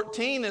verse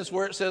 14 is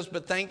where it says,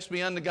 but thanks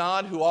be unto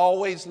God who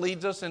always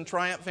leads us in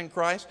triumph in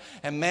Christ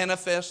and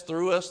manifests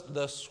through us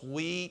the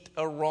sweet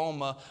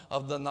aroma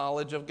of the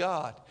knowledge of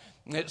God.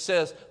 It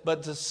says,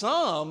 but to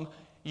some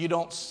you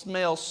don't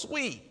smell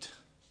sweet,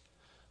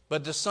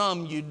 but to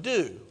some you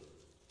do.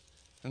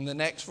 And the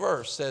next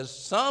verse says,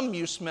 some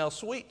you smell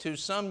sweet to,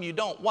 some you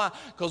don't. Why?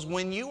 Because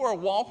when you are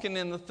walking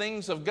in the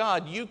things of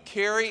God, you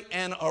carry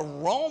an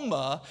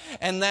aroma,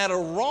 and that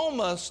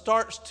aroma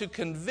starts to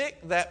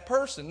convict that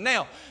person.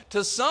 Now,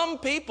 to some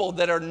people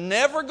that are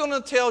never going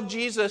to tell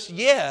Jesus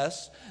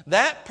yes,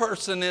 that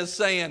person is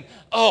saying,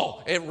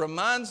 it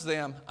reminds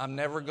them, I'm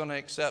never going to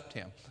accept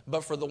Him.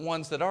 But for the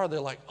ones that are,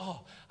 they're like,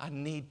 I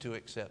need to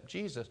accept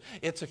Jesus.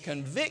 It's a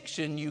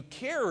conviction you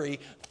carry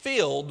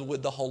filled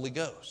with the Holy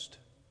Ghost.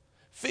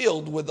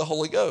 Filled with the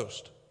Holy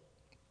Ghost.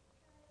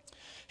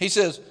 He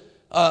says,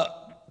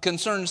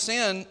 concerning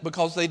sin,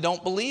 because they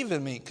don't believe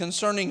in me.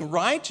 Concerning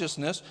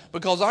righteousness,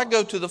 because I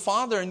go to the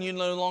Father and you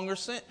no longer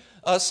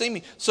see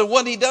me. So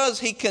what he does,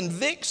 he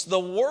convicts the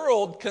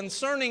world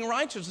concerning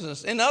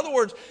righteousness. In other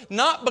words,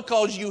 not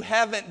because you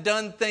haven't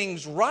done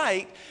things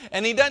right,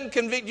 and he doesn't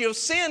convict you of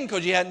sin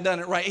because you hadn't done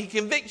it right. He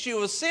convicts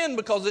you of sin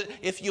because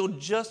if you'll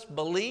just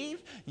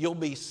believe, you'll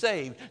be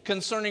saved.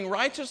 Concerning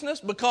righteousness,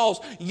 because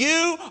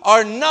you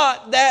are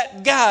not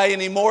that guy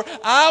anymore.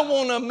 I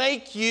want to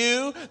make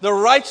you the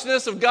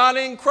righteousness of God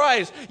in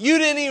Christ. You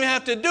didn't even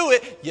have to do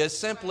it. You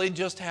simply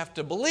just have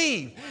to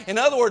believe. In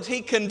other words,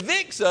 he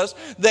convicts us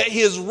that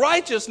his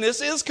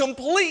righteousness is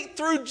complete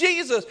through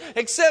Jesus.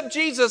 Accept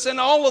Jesus and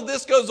all of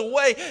this goes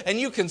away and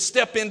you can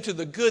step into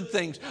the good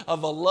things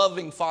of a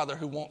loving Father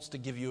who wants to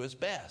give you his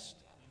best.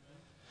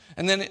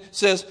 And then it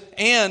says,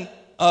 and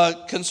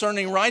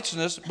concerning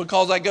righteousness,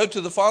 because I go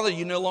to the Father,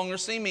 you no longer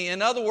see me.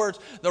 In other words,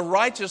 the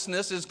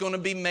righteousness is going to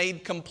be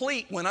made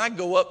complete when I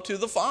go up to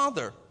the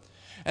Father.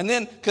 And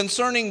then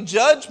concerning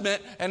judgment,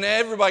 and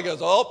everybody goes,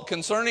 oh,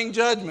 concerning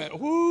judgment,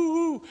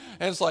 woo.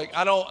 And it's like,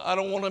 I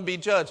don't want to be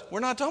judged. We're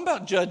not talking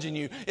about judging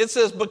you. It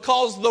says,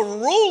 because the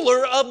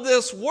ruler of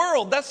this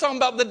world, that's talking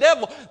about the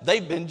devil,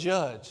 they've been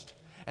judged.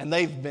 And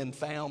they've been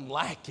found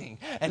lacking.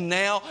 And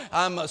now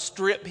I'm going to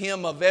strip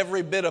him of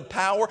every bit of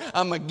power.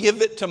 I'm going to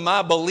give it to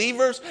my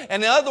believers.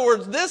 And in other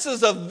words, this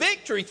is a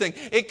victory thing.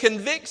 It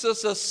convicts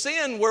us of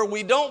sin where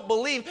we don't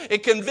believe.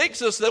 It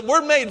convicts us that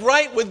we're made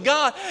right with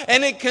God.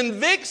 And it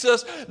convicts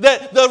us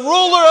that the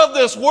ruler of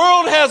this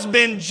world has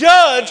been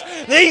judged.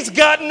 He's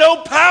got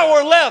no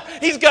power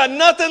left. He's got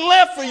nothing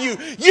left for you.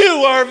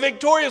 You are a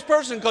victorious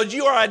person because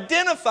you are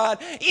identified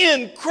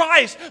in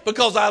Christ.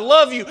 Because I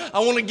love you.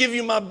 I want to give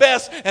you my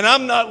best. And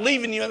I'm not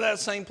leaving you in that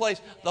same place.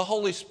 The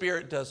Holy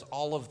Spirit does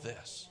all of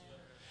this.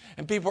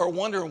 And people are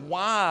wondering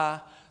why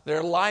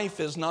their life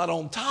is not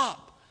on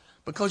top.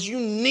 Because you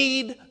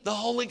need the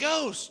Holy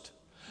Ghost.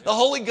 The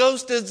Holy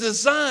Ghost is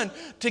designed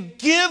to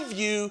give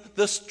you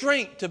the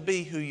strength to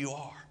be who you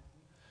are.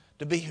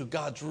 To be who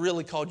God's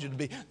really called you to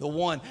be. The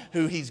one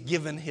who He's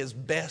given His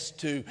best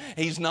to.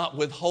 He's not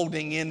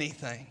withholding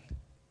anything.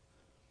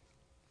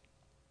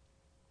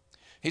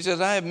 He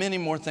says, I have many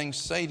more things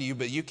to say to you,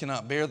 but you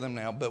cannot bear them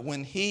now. But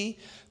when He,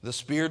 the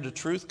Spirit of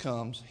truth,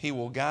 comes, He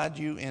will guide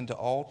you into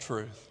all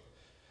truth.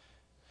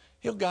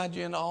 He'll guide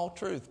you into all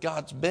truth,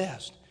 God's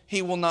best.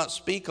 He will not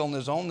speak on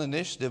His own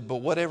initiative, but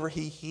whatever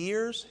He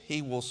hears,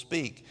 He will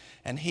speak.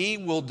 And He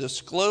will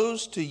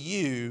disclose to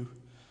you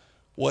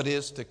what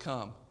is to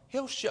come.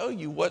 He'll show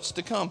you what's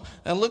to come.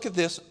 And look at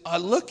this.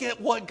 Look at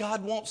what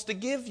God wants to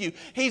give you.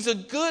 He's a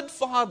good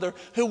Father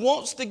who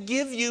wants to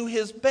give you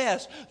His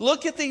best.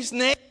 Look at these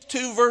next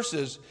 2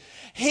 verses.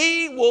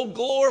 He will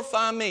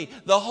glorify me.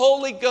 The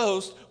Holy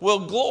Ghost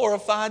will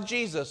glorify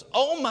Jesus.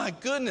 Oh my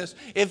goodness.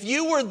 If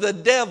you were the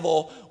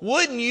devil,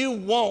 wouldn't you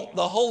want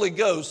the Holy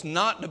Ghost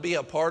not to be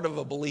a part of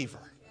a believer?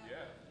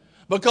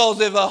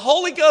 Because if a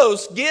Holy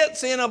Ghost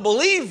gets in a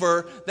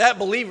believer, that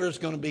believer is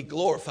going to be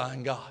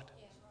glorifying God.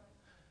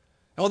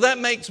 Well, that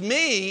makes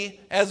me,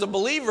 as a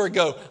believer,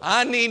 go,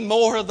 I need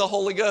more of the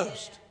Holy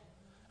Ghost.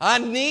 I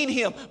need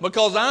Him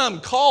because I'm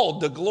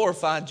called to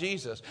glorify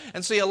Jesus.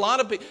 And see, a lot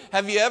of people,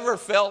 have you ever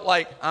felt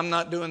like I'm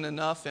not doing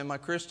enough in my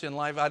Christian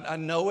life? I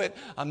know it.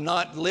 I'm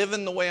not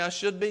living the way I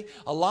should be.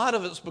 A lot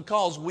of it's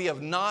because we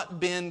have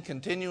not been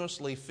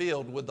continuously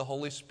filled with the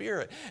Holy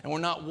Spirit. And we're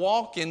not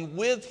walking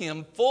with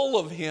Him, full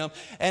of Him.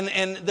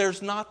 And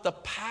there's not the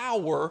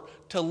power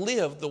to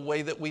live the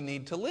way that we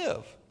need to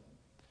live.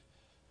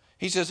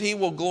 He says, He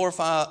will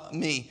glorify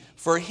me,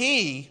 for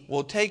He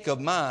will take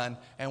of mine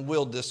and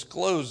will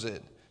disclose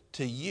it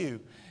to you.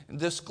 And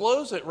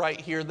disclose it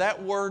right here,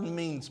 that word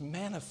means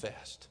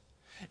manifest.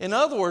 In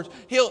other words,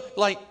 He'll,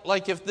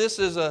 like if this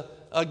is a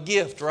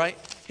gift, right?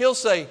 He'll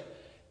say,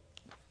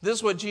 this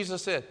is what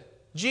Jesus said.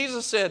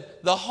 Jesus said,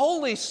 the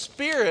Holy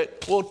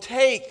Spirit will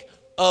take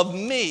of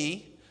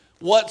me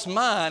what's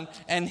mine,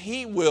 and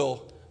He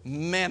will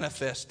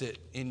manifest it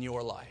in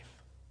your life.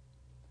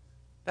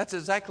 That's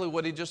exactly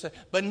what He just said.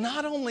 But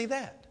not only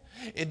that,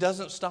 it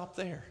doesn't stop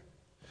there.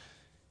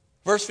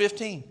 Verse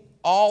 15,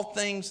 all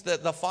things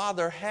that the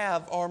Father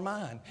have are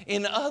mine.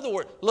 In other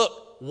words,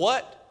 look,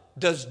 what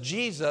does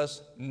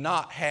Jesus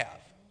not have?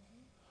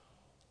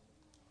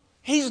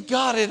 He's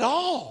got it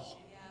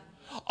all.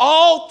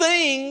 All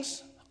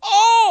things,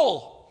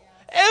 all.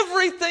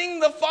 Everything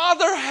the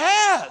Father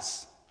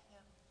has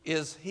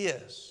is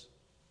His.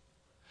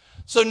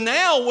 So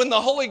now when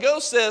the Holy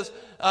Ghost says,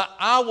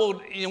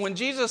 when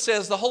Jesus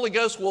says the Holy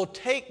Ghost will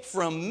take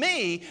from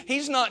me,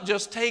 He's not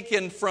just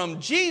taken from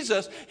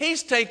Jesus,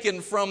 He's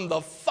taken from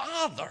the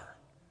Father.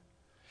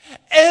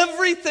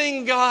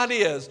 Everything God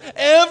is,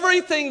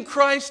 everything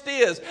Christ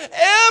is,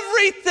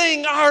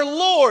 everything our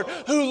Lord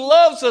who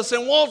loves us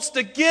and wants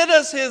to get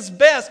us His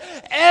best,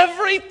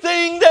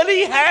 everything that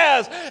He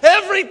has,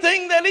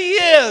 everything that He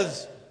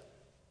is,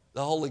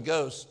 the Holy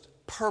Ghost's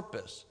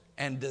purpose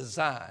and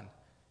design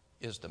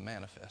is to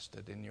manifest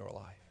it in your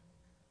life.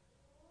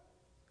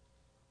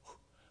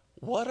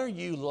 What are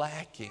you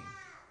lacking?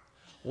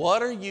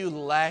 What are you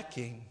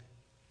lacking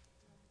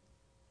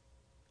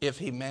if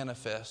He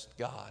manifests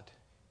God?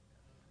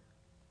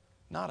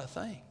 Not a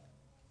thing.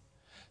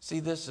 See,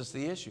 this is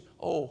the issue.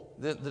 Oh,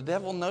 the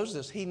devil knows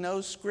this. He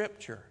knows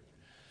Scripture.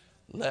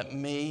 Let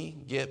me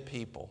get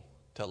people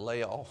to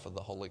lay off of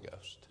the Holy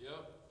Ghost.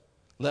 Yep.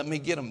 Let me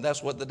get them.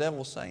 That's what the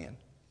devil's saying.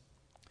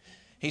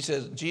 He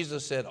says,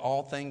 Jesus said,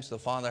 all things the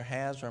Father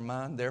has are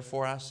mine.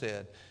 Therefore I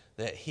said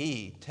that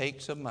he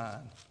takes of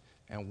mine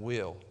and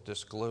will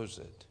disclose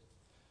it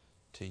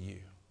to you.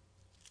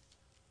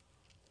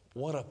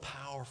 What a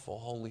powerful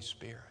Holy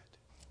Spirit.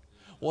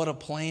 What a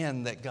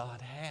plan that God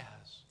has.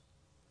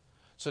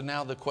 So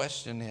now the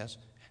question is,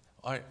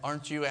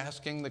 aren't you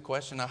asking the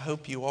question? I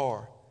hope you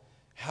are.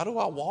 How do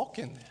I walk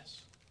in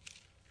this?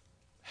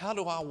 How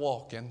do I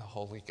walk in the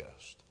Holy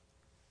Ghost?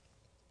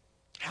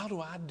 How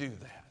do I do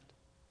that?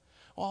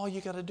 Well, all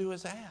you got to do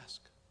is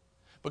ask.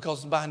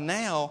 Because by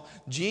now,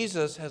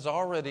 Jesus has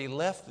already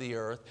left the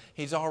earth.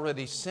 He's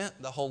already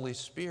sent the Holy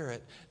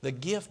Spirit. The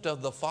gift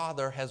of the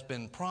Father has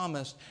been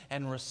promised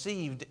and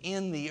received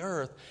in the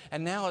earth.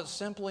 And now it's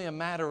simply a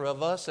matter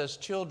of us as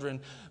children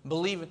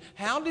believing.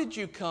 How did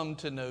you come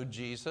to know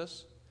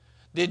Jesus?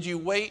 Did you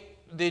wait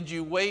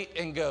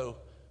and go,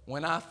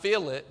 when I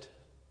feel it,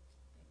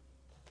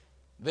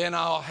 then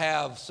I'll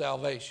have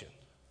salvation?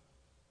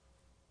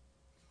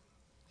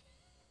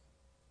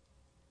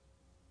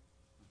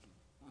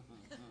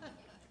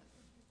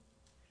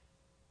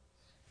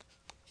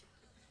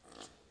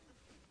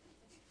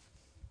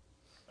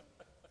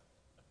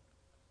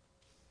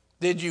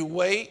 Did you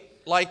wait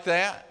like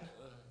that?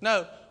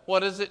 No.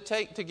 What does it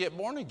take to get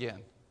born again?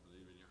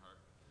 Believe in your heart.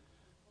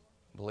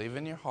 Believe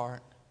in your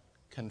heart.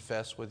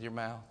 Confess with your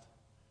mouth.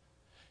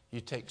 You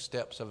take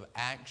steps of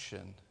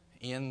action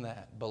in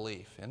that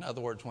belief. In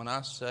other words, when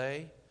I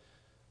say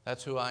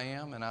that's who I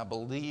am and I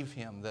believe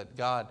Him, that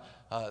God,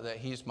 that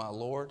He's my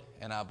Lord,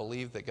 and I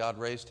believe that God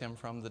raised Him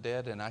from the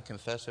dead, and I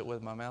confess it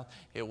with my mouth,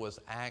 it was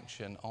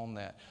action on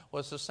that. Well,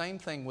 it's the same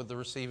thing with the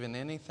receiving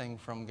anything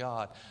from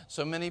God.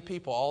 So many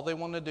people, all they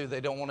want to do,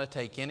 they don't want to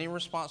take any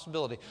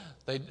responsibility.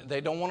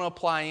 They don't want to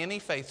apply any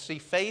faith. See,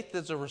 faith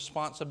is a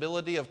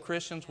responsibility of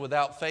Christians.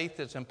 Without faith,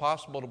 it's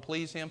impossible to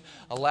please Him.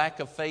 A lack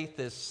of faith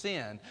is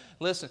sin.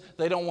 Listen,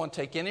 they don't want to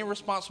take any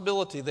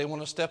responsibility. They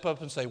want to step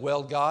up and say,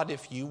 well, God,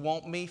 if you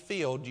want me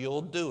filled,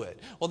 you'll do it.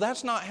 Well,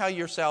 that's not how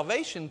your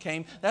salvation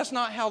came. That's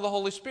not how the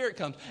Holy Spirit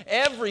comes.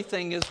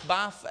 Everything is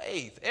by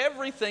faith.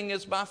 Everything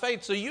is by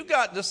faith. So you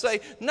got to say,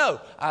 no,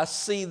 I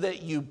see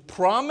that you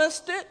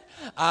promised it.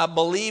 I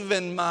believe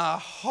in my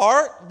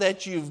heart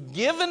that you've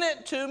given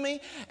it to me,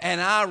 and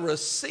I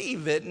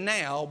receive it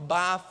now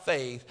by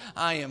faith.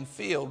 I am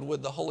filled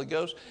with the Holy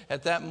Ghost.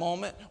 At that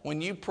moment, when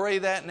you pray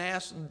that and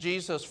ask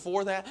Jesus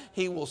for that,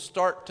 He will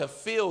start to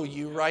fill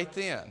you right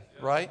then,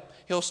 right?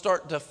 He'll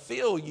start to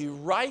fill you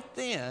right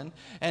then.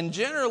 And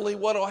generally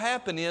what will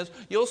happen is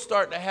you'll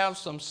start to have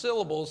some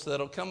syllables that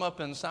will come up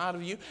inside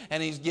of you.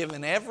 And He's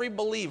given every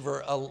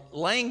believer a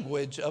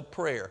language of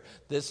prayer.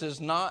 This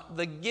is not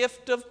the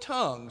gift of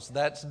tongues.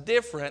 That's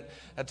different.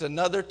 That's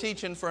another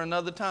teaching for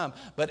another time.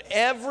 But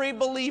every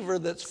believer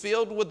that's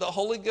filled with the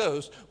Holy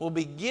Ghost will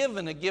be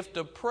given a gift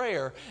of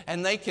prayer.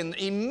 And they can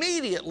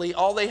immediately,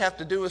 all they have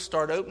to do is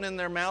start opening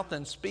their mouth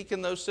and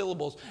speaking those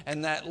syllables.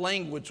 And that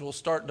language will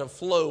start to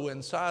flow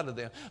inside of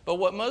them. But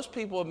what most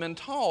people have been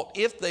taught,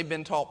 if they've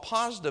been taught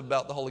positive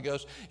about the Holy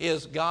Ghost,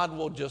 is God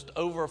will just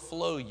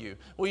overflow you.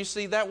 Well, you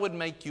see, that would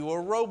make you a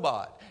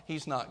robot.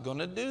 He's not going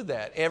to do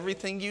that.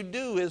 Everything you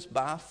do is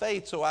by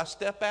faith. So I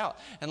step out.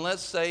 And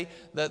let's say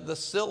that the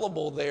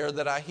syllable there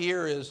that I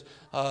hear is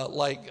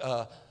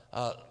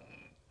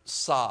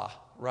sa,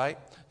 right?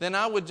 Then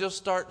I would just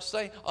start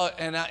saying,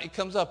 it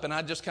comes up and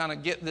I just kind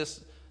of get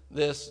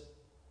this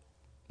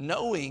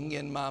knowing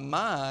in my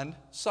mind,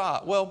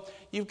 sa. Well,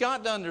 you've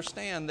got to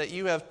understand that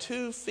you have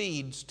two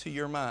feeds to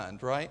your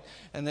mind, right?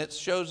 And it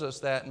shows us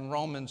that in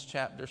Romans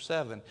chapter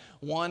 7.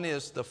 One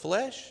is the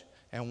flesh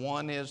and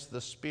one is the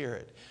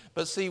spirit.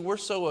 But see, we're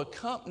so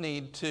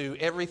accompanied to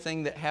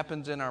everything that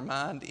happens in our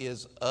mind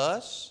is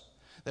us,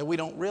 that we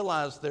don't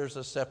realize there's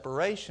a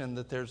separation,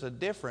 that there's a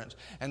difference.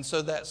 And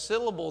so that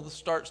syllable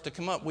starts to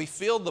come up. We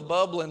feel the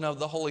bubbling of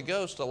the Holy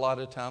Ghost a lot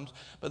of times,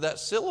 but that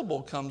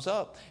syllable comes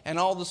up. And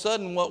all of a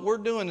sudden what we're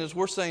doing is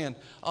we're saying,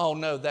 oh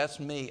no, that's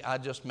me. I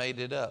just made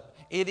it up.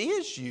 It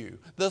is you,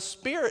 the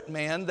spirit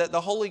man that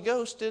the Holy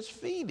Ghost is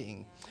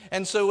feeding.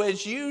 And so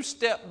as you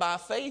step by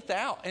faith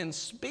out and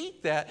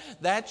speak that,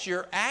 that's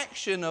your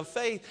action of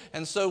faith.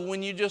 And so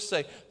when you just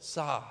say,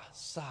 sa,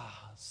 sa,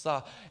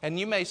 sa, and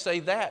you may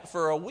say that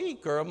for a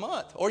week or a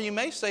month, or you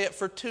may say it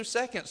for 2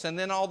 seconds, and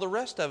then all the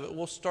rest of it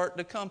will start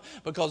to come.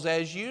 Because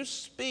as you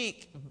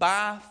speak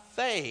by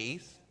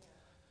faith,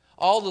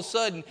 all of a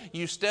sudden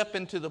you step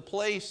into the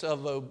place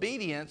of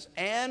obedience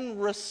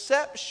and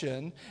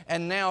reception,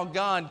 and now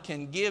God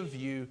can give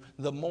you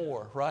the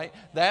more, right?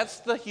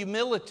 That's the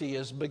humility,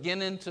 is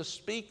beginning to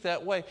speak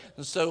that way.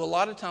 And so a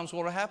lot of times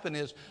what will happen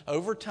is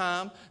over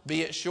time,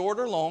 be it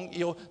short or long,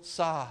 you'll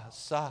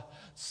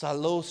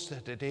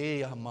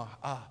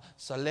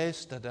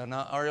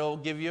or it'll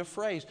give you a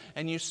phrase,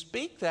 and you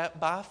speak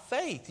that by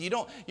faith.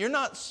 You're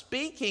not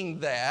speaking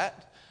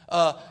that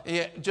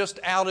just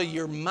out of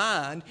your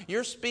mind.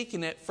 You're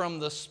speaking it from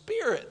the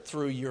Spirit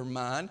through your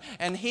mind,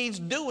 and He's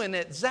doing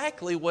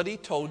exactly what He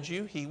told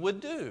you He would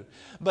do.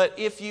 But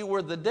if you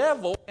were the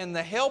devil and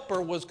the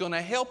helper was going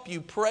to help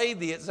you pray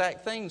the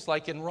exact things,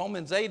 like in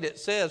Romans 8 it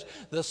says,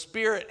 the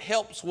Spirit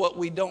helps what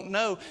we don't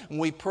know, and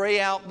we pray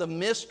out the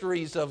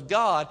mysteries of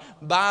God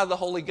by the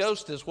Holy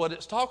Ghost is what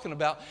it's talking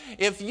about.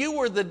 If you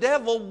were the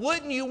devil,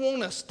 wouldn't you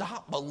want to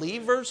stop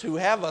believers who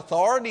have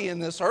authority in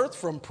this earth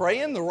from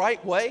praying the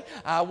right way?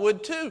 I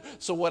would too.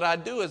 So what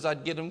I'd do is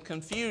I'd get them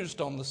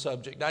confused on the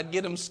subject. I'd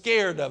get them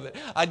scared of it.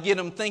 I'd get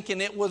them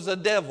thinking it was a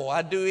devil.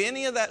 I'd do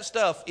any of that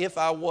stuff if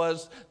I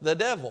was the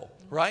devil,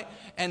 right?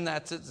 And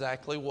that's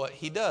exactly what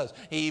he does.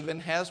 He even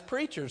has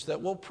preachers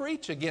that will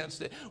preach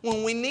against it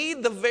when we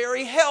need the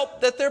very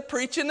help that they're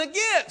preaching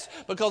against,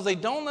 because they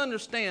don't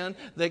understand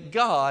that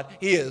God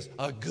is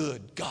a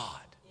good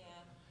God. Yeah.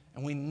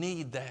 And we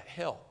need that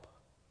help.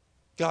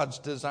 God's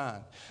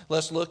design.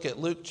 Let's look at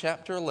Luke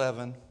chapter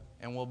 11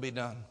 and we'll be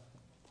done.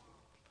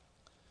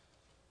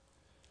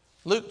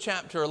 Luke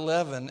chapter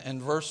 11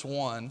 and verse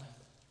 1.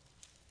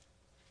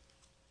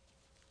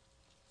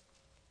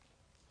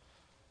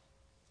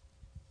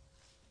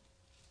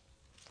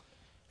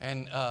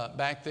 And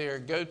back there,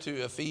 go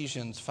to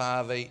Ephesians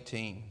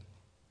 5:18.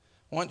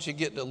 Once you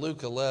get to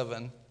Luke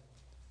 11,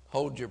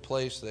 hold your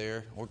place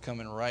there. We're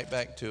coming right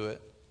back to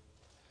it.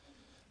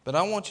 But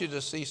I want you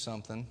to see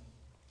something.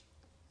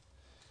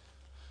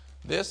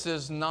 This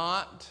should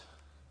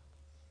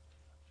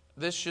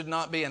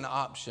not be an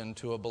option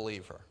to a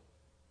believer.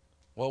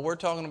 Well, we're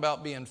talking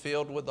about being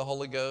filled with the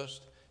Holy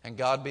Ghost and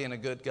God being a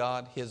good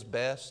God, His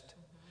best.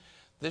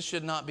 This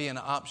should not be an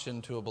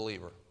option to a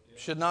believer.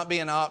 Should not be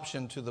an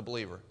option to the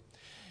believer.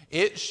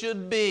 It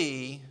should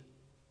be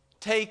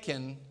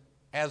taken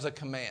as a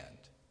command.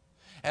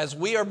 As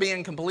we are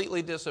being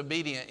completely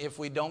disobedient if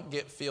we don't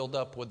get filled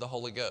up with the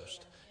Holy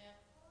Ghost.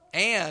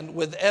 And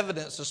with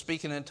evidence of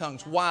speaking in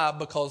tongues. Why?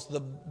 Because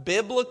the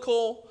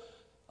biblical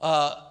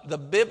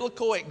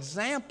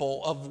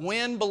example of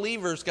when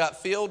believers got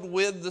filled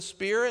with the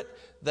Spirit,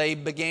 they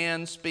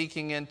began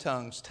speaking in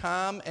tongues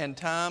time and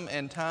time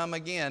and time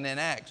again in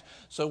Acts.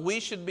 So we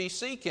should be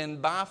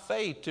seeking by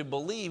faith to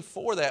believe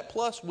for that.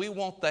 Plus, we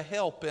want the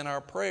help in our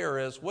prayer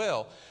as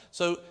well.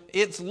 So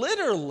it's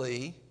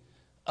literally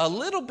a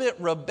little bit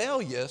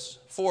rebellious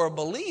for a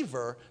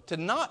believer to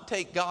not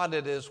take God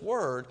at His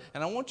word.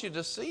 And I want you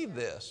to see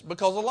this,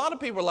 because a lot of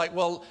people are like,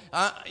 well,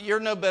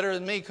 you're no better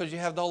than me because you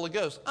have the Holy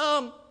Ghost.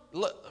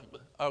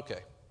 Okay.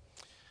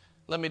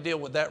 Let me deal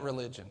with that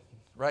religion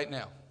right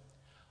now.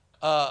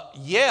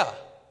 Yeah,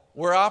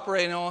 we're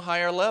operating on a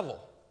higher level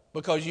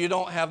because you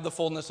don't have the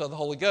fullness of the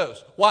Holy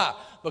Ghost. Why?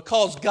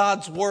 Because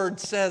God's Word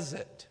says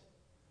it.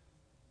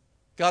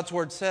 God's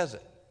Word says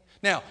it.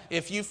 Now,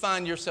 if you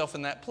find yourself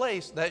in that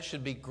place, that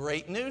should be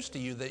great news to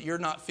you that you're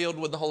not filled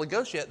with the Holy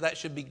Ghost yet. That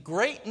should be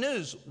great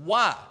news.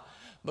 Why?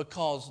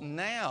 Because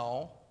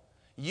now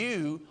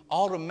you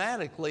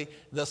automatically,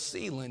 the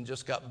ceiling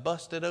just got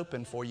busted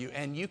open for you,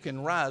 and you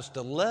can rise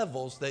to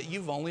levels that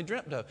you've only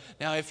dreamt of.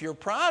 Now, if you're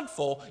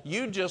prideful,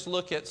 you just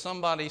look at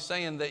somebody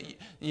saying that,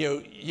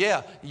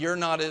 you're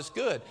not as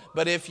good.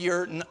 But if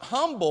you're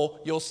humble,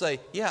 you'll say,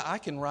 yeah, I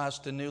can rise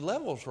to new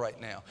levels right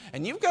now.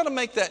 And you've got to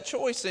make that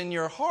choice in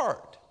your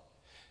heart.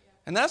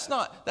 And that's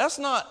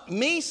not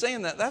me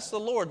saying that. That's the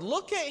Lord.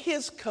 Look at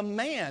His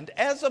command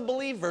as a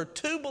believer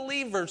to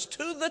believers,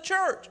 to the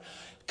church.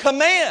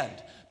 Command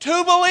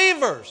to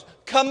believers.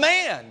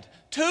 Command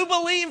to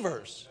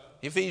believers.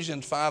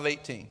 Ephesians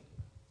 5:18.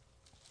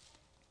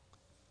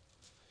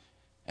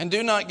 And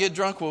do not get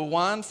drunk with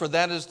wine, for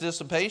that is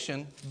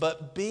dissipation,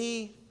 but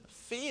be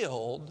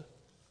filled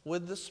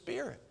with the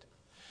Spirit.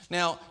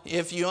 Now,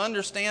 if you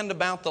understand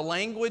about the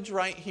language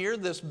right here,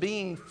 this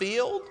being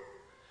filled,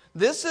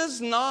 this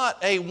is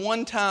not a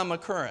one-time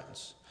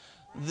occurrence.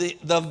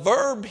 The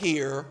verb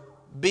here,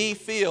 be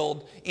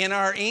filled, in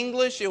our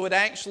English, it would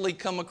actually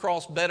come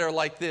across better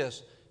like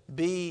this.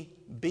 Be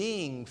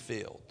being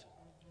filled.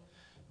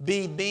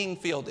 Be being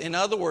filled. In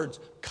other words,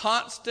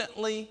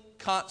 constantly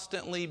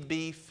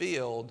be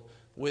filled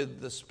with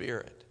the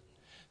Spirit.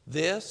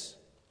 This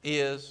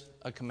is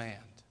a command.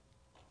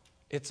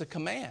 It's a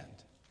command.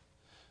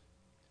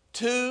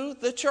 To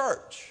the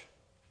church,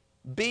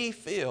 be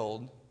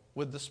filled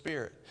with the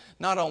Spirit.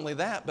 Not only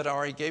that, but I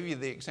already gave you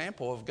the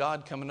example of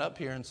God coming up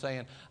here and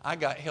saying, I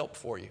got help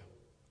for you.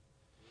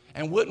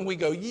 And wouldn't we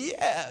go,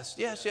 yes.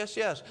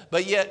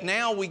 But yet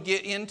now we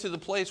get into the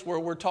place where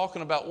we're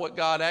talking about what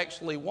God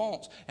actually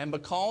wants. And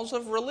because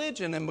of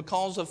religion and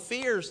because of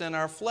fears in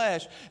our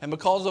flesh and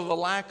because of a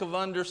lack of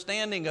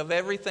understanding of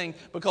everything,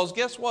 because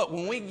guess what?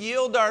 When we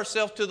yield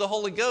ourselves to the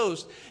Holy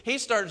Ghost, He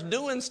starts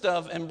doing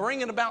stuff and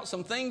bringing about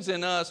some things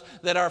in us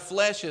that our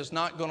flesh is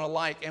not going to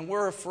like. And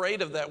we're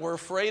afraid of that. We're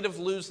afraid of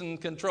losing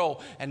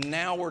control. And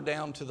now we're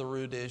down to the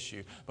root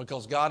issue,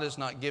 because God has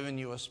not given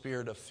you a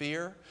spirit of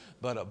fear,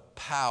 but of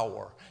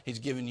power. He's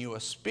given you a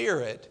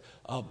spirit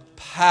of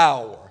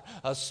power,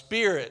 a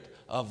spirit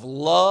of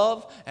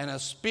love, and a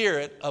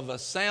spirit of a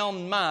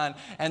sound mind.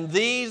 And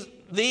these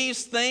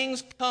These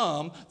things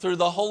come through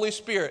the Holy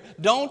Spirit.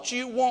 Don't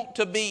you want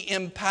to be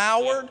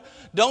empowered?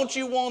 Don't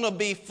you want to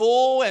be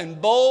full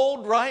and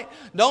bold, right?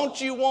 Don't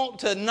you want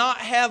to not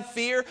have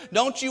fear?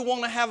 Don't you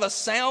want to have a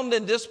sound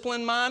and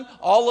disciplined mind?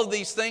 All of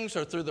these things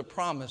are through the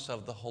promise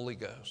of the Holy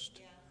Ghost.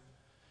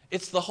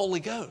 It's the Holy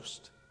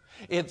Ghost.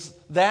 It's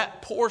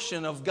that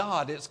portion of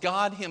God. It's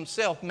God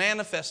Himself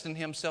manifesting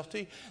Himself to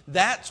you.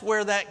 That's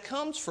where that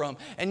comes from.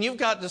 And you've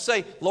got to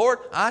say, Lord,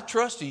 I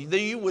trust you that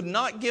you would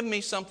not give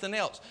me something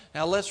else.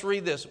 Now let's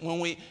read this.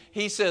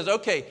 He says,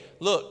 okay,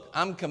 look,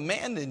 I'm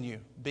commanding you,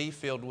 be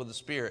filled with the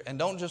Spirit. And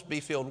don't just be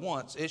filled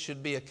once. It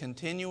should be a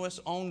continuous,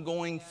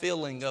 ongoing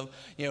filling of,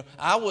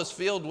 I was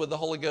filled with the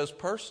Holy Ghost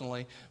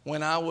personally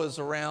when I was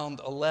around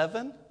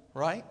 11,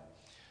 right?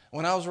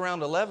 When I was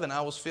around 11,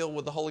 I was filled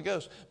with the Holy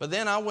Ghost. But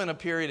then I went a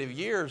period of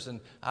years and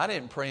I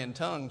didn't pray in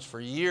tongues for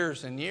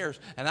years and years.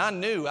 And I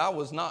knew I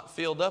was not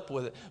filled up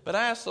with it. But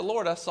I asked the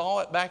Lord, I saw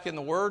it back in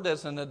the Word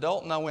as an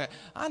adult, and I went,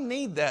 I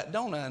need that,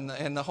 don't I?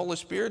 And the Holy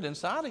Spirit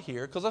inside of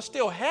here, because I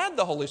still had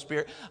the Holy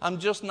Spirit. I'm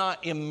just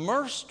not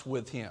immersed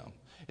with Him.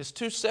 It's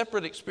two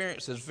separate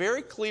experiences,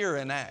 very clear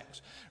in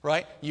Acts,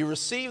 right? You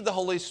receive the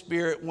Holy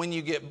Spirit when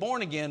you get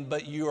born again,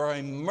 but you are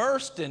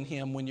immersed in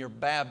Him when you're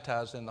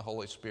baptized in the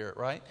Holy Spirit,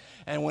 right?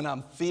 And when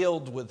I'm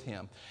filled with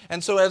Him.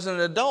 And so as an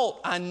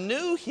adult, I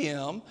knew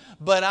Him,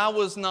 but I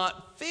was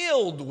not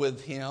filled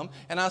with Him.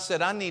 And I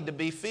said, I need to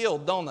be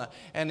filled, don't I?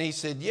 And He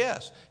said,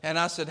 yes. And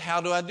I said,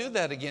 how do I do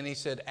that again? He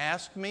said,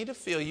 ask me to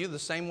fill you the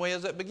same way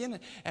as at the beginning.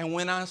 And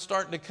when I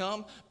start to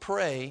come,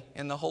 pray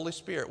in the Holy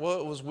Spirit. Well,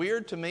 it was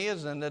weird to me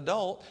as an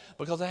adult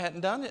because I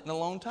hadn't done it in a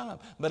long time.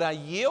 But I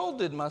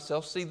yielded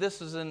myself. See,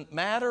 this is a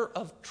matter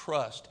of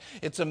trust.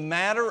 It's a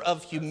matter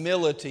of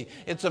humility.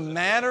 It's a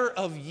matter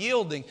of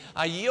yielding.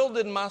 I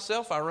yielded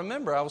myself. I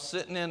remember I was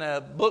sitting in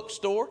a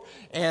bookstore,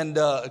 and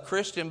a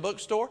Christian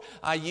bookstore.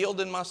 I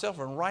yielded myself,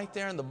 and right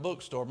there in the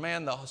bookstore,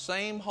 man, the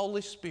same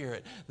Holy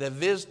Spirit that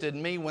visited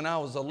me when I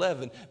was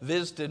 11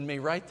 visited me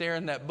right there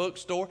in that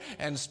bookstore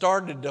and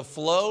started to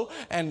flow,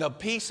 and the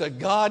peace of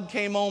God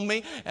came on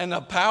me and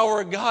the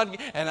power of God,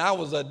 and I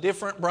was a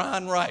different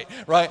Brian Wright,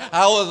 right?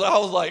 I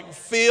was like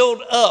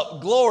filled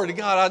up. Glory to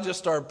God. I just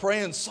started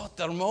praying,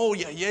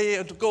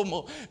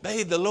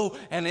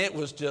 and it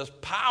was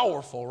just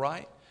powerful,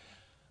 right?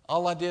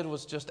 All I did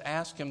was just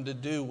ask Him to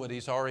do what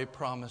He's already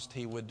promised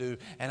He would do.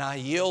 And I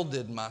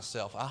yielded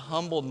myself. I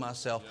humbled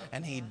myself.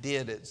 And He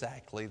did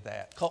exactly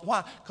that.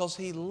 Why? Because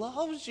He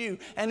loves you.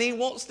 And He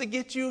wants to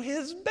get you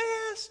His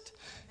best.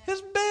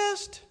 His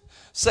best.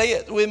 Say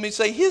it with me.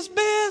 Say, His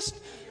best.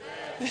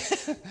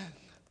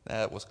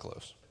 That was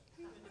close.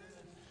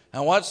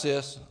 Now watch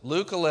this.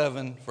 Luke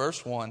 11,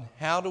 verse 1.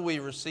 How do we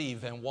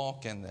receive and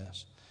walk in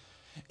this?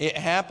 It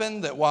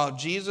happened that while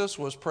Jesus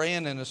was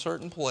praying in a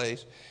certain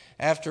place,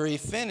 after He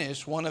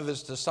finished, one of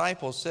His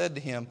disciples said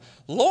to Him,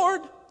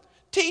 Lord,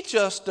 teach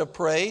us to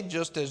pray,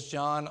 just as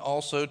John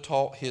also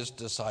taught his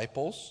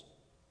disciples.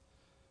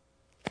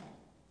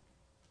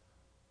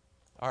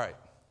 All right.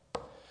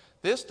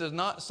 This does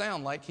not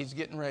sound like He's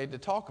getting ready to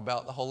talk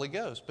about the Holy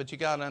Ghost. But you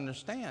got to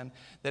understand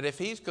that if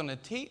He's going to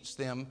teach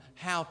them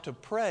how to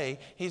pray,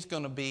 He's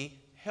going to be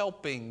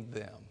helping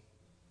them.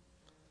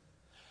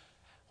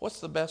 What's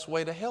the best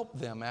way to help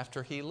them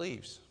after He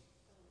leaves?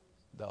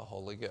 The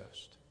Holy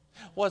Ghost.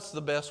 What's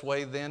the best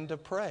way then to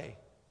pray?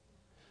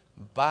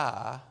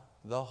 By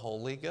the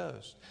Holy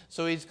Ghost.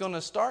 So He's going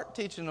to start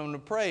teaching them to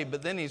pray,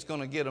 but then He's going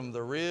to get them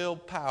the real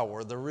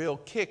power, the real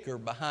kicker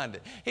behind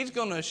it. He's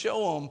going to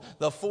show them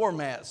the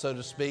format, so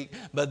to speak,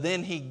 but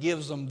then He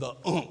gives them the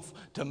oomph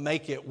to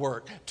make it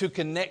work, to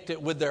connect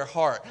it with their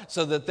heart,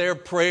 so that their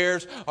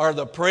prayers are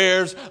the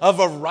prayers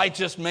of a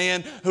righteous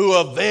man who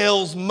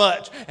avails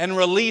much and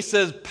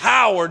releases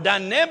power,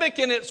 dynamic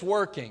in its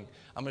working.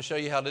 I'm going to show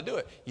you how to do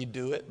it. You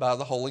do it by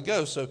the Holy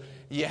Ghost. So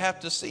you have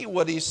to see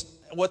what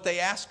they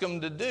ask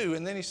Him to do.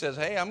 And then He says,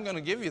 hey, I'm going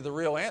to give you the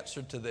real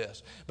answer to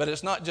this. But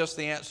it's not just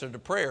the answer to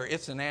prayer.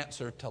 It's an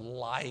answer to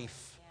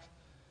life.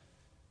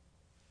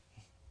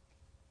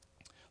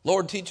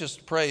 Lord, teach us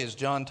to pray as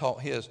John taught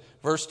his.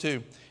 Verse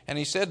 2, and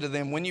He said to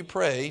them, when you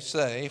pray,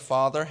 say,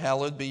 Father,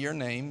 hallowed be your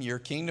name, your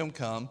kingdom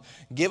come.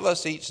 Give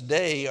us each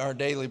day our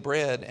daily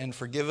bread, and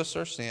forgive us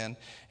our sin,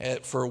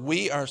 for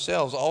we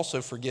ourselves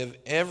also forgive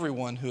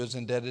everyone who is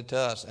indebted to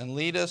us. And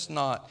lead us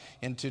not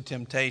into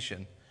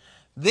temptation.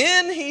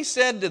 Then He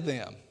said to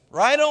them,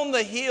 right on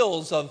the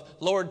heels of,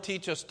 Lord,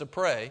 teach us to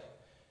pray,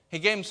 He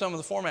gave them some of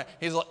the format.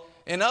 He's like,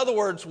 in other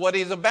words, what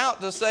He's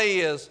about to say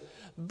is,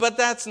 but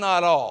that's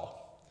not all.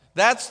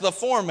 That's the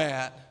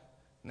format.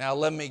 Now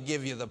let me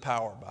give you the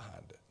power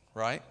behind it,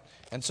 right?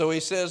 And so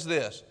He says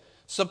this,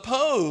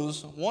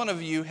 suppose one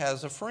of you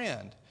has a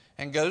friend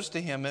and goes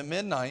to him at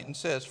midnight and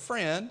says,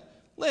 friend,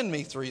 lend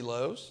me 3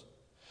 loaves.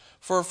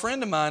 For a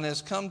friend of mine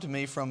has come to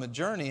me from a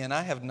journey, and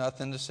I have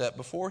nothing to set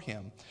before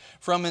him.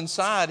 From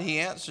inside he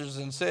answers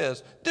and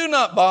says, do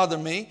not bother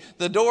me.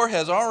 The door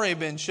has already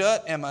been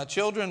shut, and my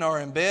children are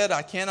in bed.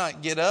 I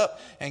cannot get up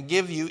and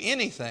give you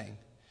anything.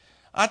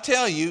 I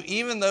tell you,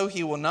 even though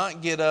he will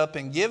not get up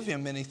and give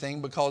him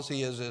anything because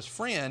he is his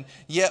friend,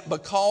 yet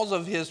because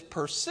of his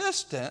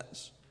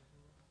persistence,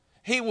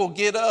 he will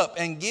get up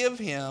and give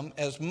him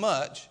as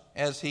much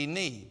as he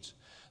needs.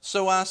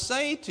 So I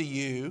say to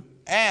you,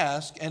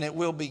 ask and it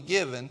will be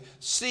given,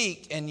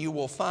 seek and you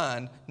will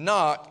find,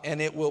 knock and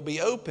it will be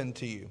opened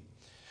to you.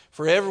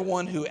 For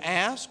everyone who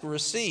asks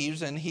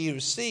receives, and he who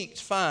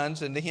seeks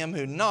finds, and to him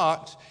who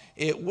knocks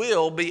it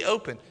will be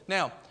opened.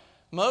 Now,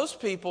 most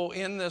people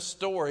in this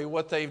story,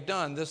 what they've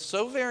done, this is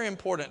so very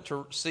important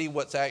to see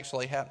what's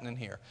actually happening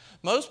here.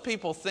 Most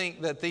people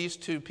think that these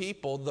two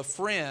people, the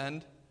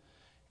friend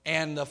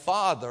and the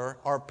father,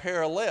 are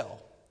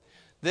parallel.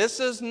 This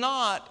is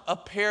not a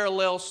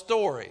parallel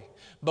story,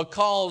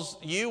 because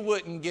you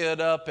wouldn't get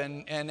up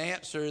and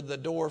answer the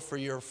door for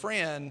your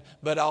friend,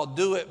 but I'll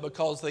do it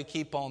because they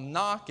keep on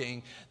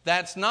knocking.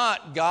 That's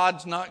not,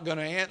 God's not going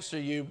to answer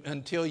you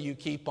until you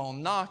keep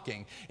on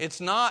knocking.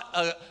 It's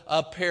not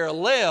a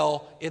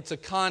parallel, it's a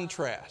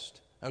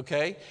contrast,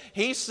 okay?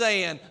 He's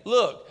saying,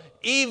 look,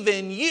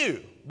 even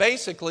you,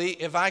 basically,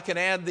 if I could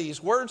add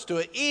these words to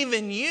it,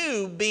 even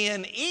you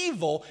being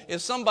evil,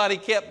 if somebody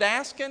kept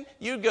asking,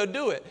 you'd go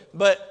do it.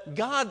 But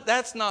God,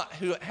 that's not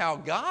how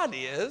God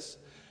is.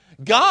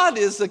 God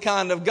is the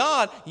kind of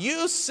God,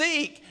 you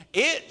seek,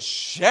 it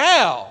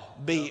shall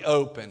be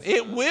open.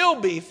 It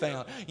will be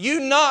found.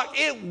 You knock,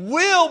 it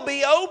will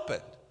be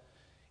opened.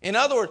 In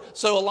other words,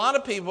 so a lot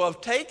of people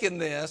have taken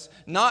this,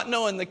 not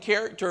knowing the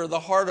character or the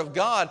heart of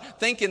God,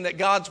 thinking that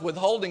God's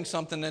withholding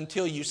something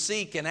until you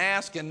seek and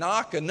ask and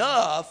knock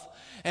enough.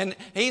 And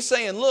he's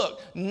saying, look,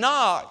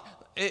 knock.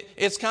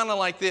 It's kind of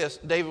like this.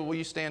 David, will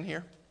you stand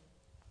here?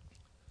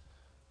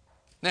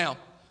 Now,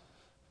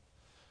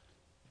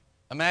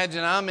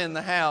 imagine I'm in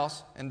the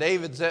house and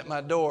David's at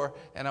my door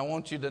and I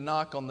want you to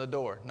knock on the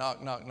door.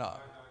 Knock, knock,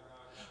 knock.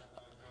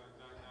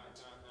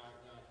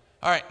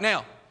 All right,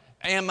 now,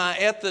 am I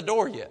at the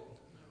door yet?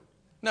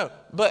 No,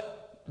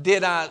 but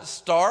did I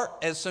start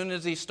as soon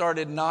as he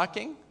started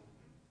knocking?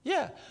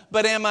 Yeah,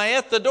 but am I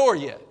at the door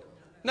yet?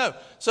 No.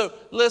 So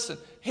listen,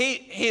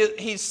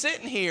 he's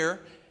sitting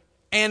here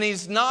and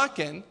he's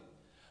knocking,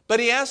 but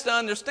he has to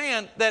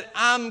understand that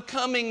I'm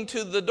coming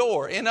to the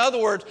door. In other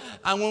words,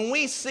 when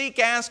we seek,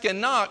 ask,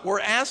 and knock, we're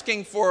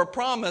asking for a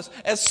promise.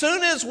 As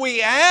soon as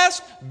we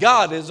ask,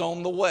 God is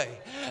on the way.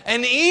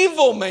 An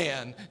evil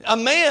man, a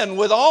man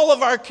with all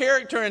of our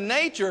character and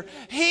nature,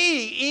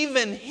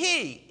 even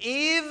he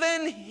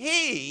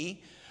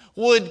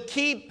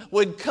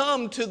would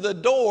come to the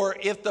door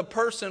if the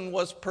person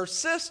was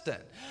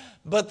persistent.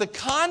 But the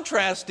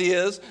contrast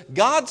is,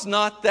 God's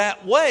not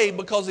that way,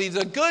 because He's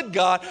a good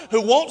God who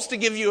wants to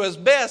give you His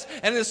best.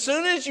 And as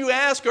soon as you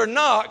ask or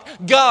knock,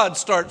 God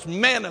starts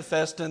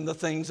manifesting the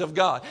things of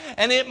God.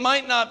 And it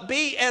might not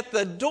be at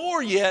the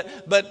door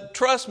yet, but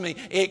trust me,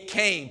 it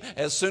came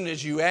as soon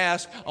as you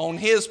ask on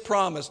His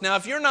promise. Now,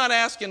 if you're not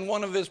asking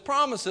one of His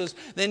promises,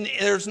 then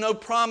there's no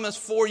promise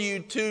for you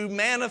to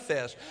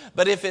manifest.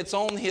 But if it's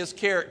on His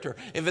character,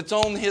 if it's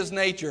on His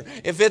nature,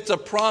 if it's a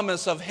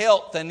promise of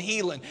health and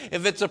healing,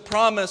 if it's a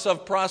promise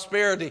of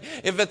prosperity,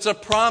 if it's a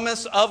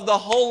promise of the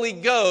Holy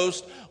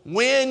Ghost,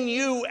 when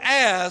you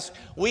ask,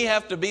 we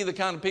have to be the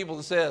kind of people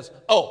that says,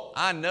 oh,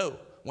 I know.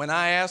 When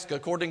I ask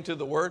according to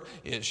the word,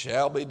 it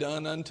shall be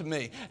done unto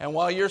me. And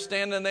while you're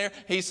standing there,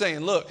 He's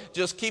saying, look,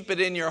 just keep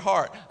it in your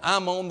heart.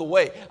 I'm on the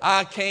way.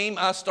 I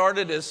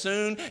started as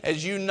soon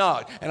as you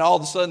knocked. And all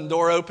of a sudden, the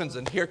door opens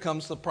and here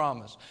comes the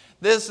promise.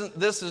 This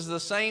is the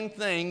same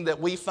thing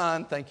that we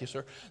find, thank you,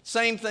 sir,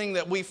 same thing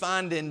that we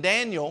find in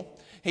Daniel.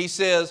 He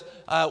says,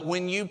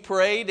 when you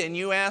prayed and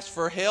you asked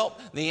for help,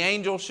 the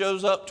angel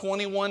shows up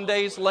 21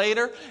 days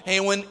later.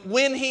 And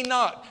when he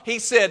knocked, he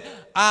said,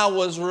 I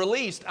was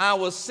released. I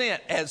was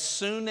sent as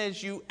soon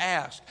as you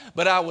asked.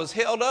 But I was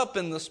held up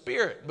in the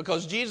Spirit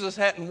because Jesus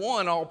hadn't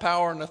won all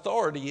power and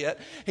authority yet.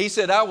 He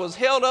said, I was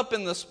held up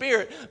in the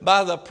Spirit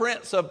by the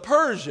prince of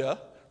Persia.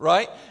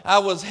 Right? I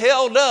was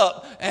held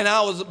up,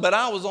 but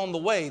I was on the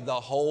way the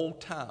whole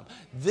time.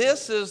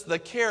 This is the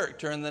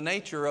character and the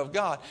nature of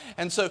God.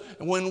 And so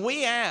when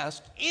we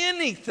ask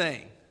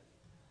anything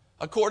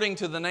according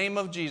to the name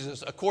of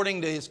Jesus,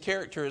 according to His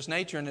character, His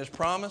nature, and His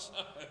promise,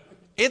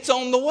 it's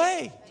on the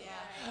way.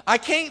 I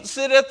can't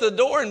sit at the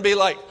door and be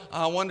like,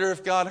 I wonder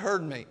if God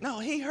heard me. No,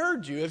 He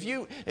heard you.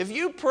 If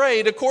you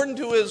prayed according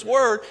to His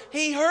word,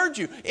 He heard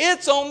you.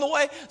 It's on the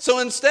way. So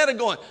instead of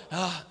going,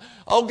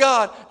 oh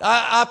God,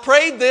 I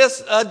prayed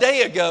this a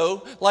day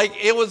ago, like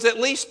it was at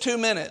least 2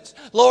 minutes.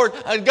 Lord,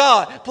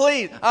 God,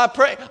 please, I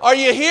pray. Are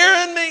you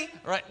hearing me?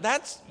 Right?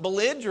 That's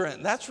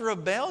belligerent. That's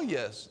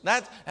rebellious.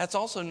 That's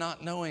also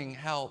not knowing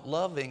how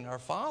loving our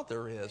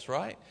Father is,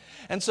 right?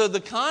 And so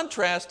the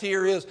contrast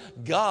here is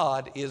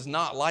God is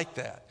not like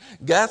that.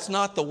 That's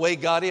not the way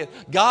God is.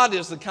 God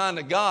is the kind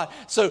of God.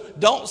 So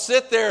don't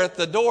sit there at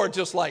the door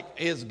just like,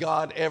 is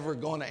God ever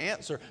going to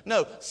answer?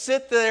 No,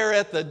 sit there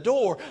at the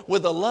door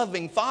with a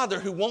loving Father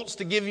who wants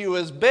to give you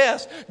His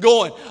best,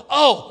 going,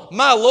 oh,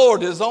 my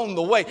Lord is on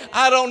the way.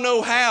 I don't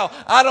know how.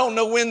 I don't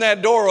know when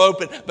that door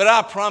opened, but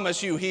I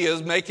promise you He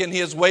is making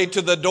his way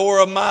to the door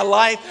of my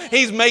life.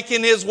 He's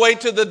making his way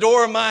to the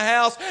door of my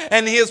house,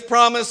 and his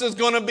promise is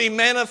going to be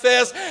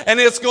manifest, and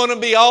it's going to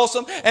be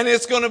awesome, and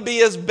it's going to be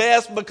his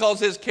best because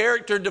his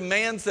character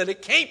demands that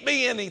it can't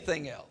be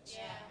anything else.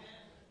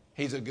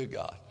 He's a good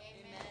God.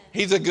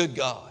 He's a good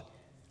God.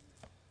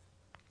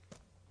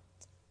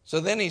 So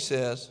then he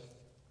says,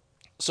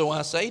 so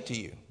I say to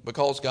you,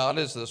 because God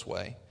is this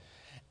way,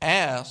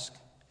 ask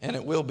and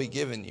it will be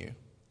given you.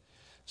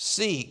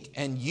 Seek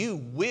and you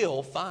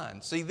will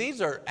find. See,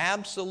 these are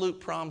absolute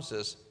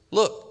promises.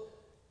 Look,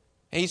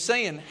 he's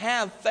saying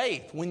have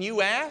faith. When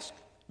you ask,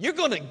 you're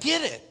going to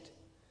get it.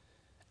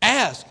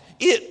 Ask,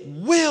 it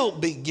will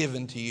be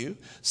given to you.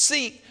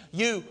 Seek,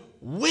 you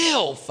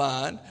will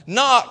find.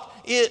 Knock,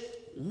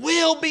 it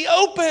will be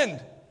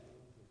opened.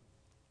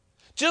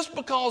 Just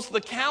because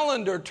the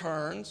calendar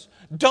turns,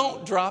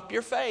 don't drop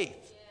your faith.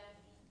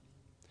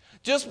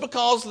 Just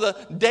because the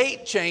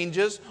date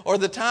changes or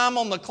the time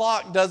on the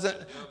clock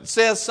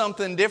says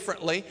something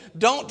differently,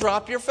 don't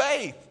drop your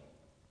faith.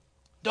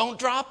 Don't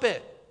drop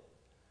it.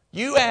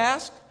 You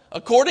ask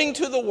according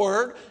to the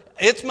word.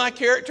 It's my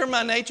character,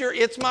 my nature,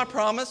 it's my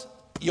promise.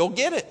 You'll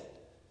get it.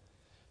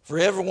 For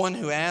everyone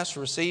who asks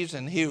receives,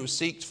 and he who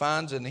seeks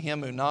finds, and to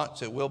him who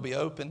knocks it will be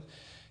open.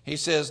 He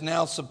says,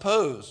 now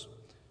suppose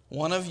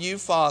one of you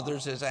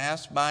fathers is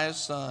asked by his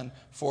son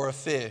for a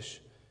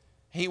fish.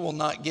 He will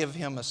not give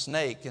him a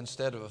snake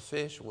instead of a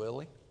fish, will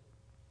he?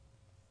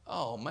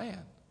 Oh,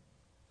 man.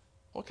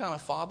 What kind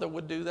of father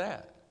would do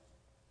that?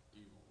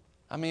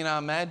 I mean, I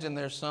imagine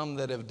there's some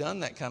that have done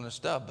that kind of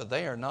stuff, but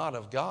they are not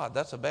of God.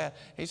 That's a bad.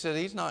 He said,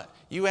 he's not.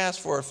 You ask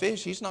for a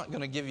fish, he's not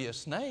going to give you a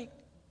snake.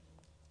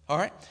 All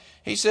right?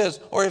 He says,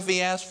 or if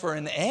he asks for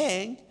an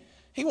egg,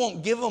 he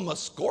won't give him a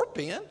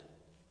scorpion.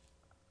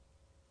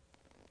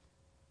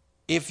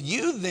 If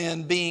you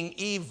then, being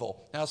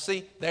evil. Now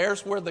see,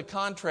 there's where the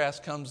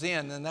contrast comes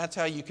in, and that's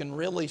how you can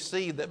really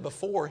see that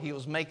before he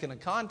was making a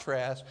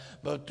contrast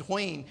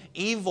between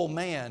evil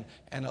man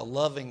and a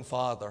loving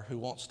father who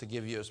wants to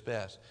give you his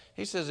best.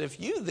 He says,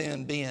 if you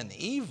then, being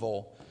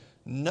evil,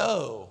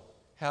 know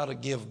how to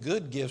give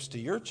good gifts to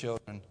your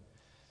children,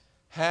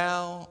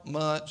 how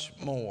much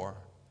more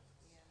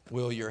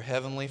will your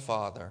heavenly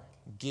Father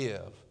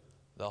give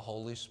the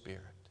Holy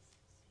Spirit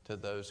to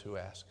those who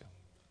ask him?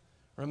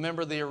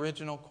 Remember the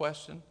original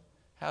question?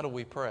 How do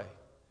we pray?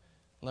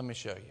 Let me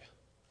show you.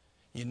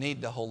 You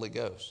need the Holy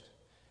Ghost.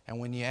 And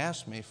when you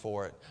ask me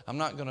for it, I'm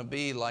not going to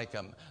be like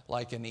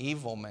an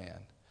evil man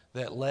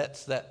that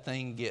lets that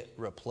thing get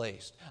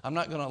replaced. I'm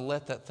not going to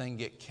let that thing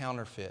get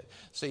counterfeit.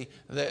 See,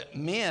 that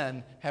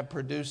men have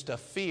produced a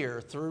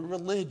fear through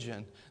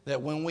religion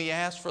that when we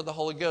ask for the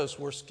Holy Ghost,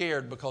 we're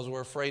scared because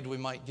we're afraid we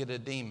might get a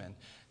demon.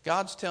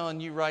 God's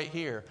telling you right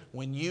here,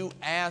 when you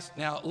ask,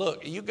 now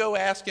look, you go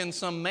asking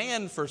some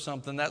man for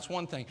something, that's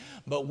one thing.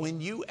 But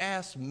when you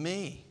ask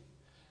me,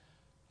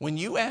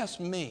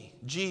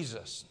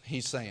 Jesus,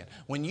 he's saying,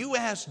 when you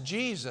ask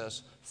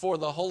Jesus for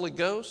the Holy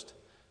Ghost,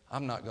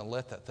 I'm not going to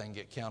let that thing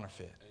get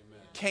counterfeit. Amen.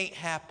 Can't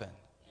happen.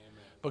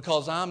 Amen.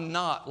 Because I'm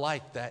not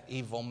like that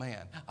evil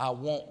man. I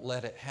won't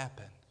let it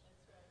happen.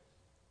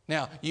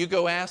 Now, you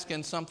go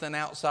asking something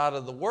outside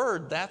of the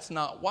Word, that's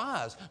not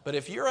wise. But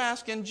if you're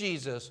asking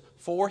Jesus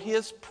for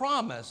His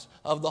promise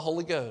of the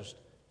Holy Ghost,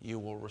 you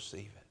will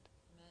receive it.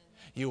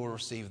 You will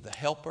receive the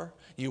helper.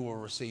 You will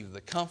receive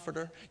the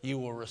comforter. You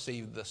will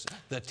receive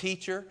the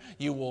teacher.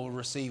 You will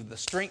receive the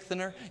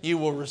strengthener. You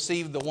will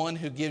receive the one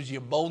who gives you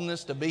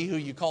boldness to be who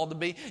you're called to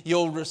be.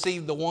 You'll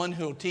receive the one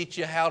who will teach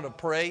you how to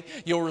pray.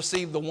 You'll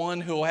receive the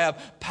one who will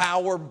have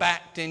power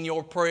backed in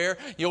your prayer.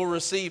 You'll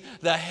receive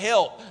the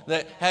help.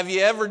 Have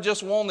you ever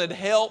just wanted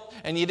help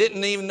and you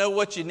didn't even know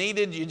what you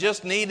needed? You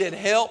just needed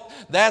help?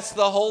 That's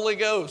the Holy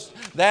Ghost.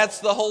 That's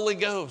the Holy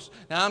Ghost.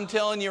 Now I'm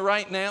telling you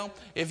right now,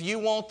 if you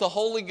want the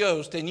Holy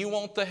Ghost and you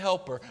want the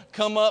helper,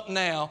 come up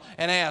now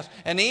and ask.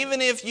 And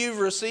even if you've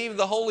received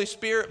the Holy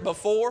Spirit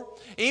before,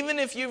 even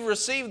if you've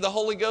received the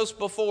Holy Ghost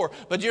before,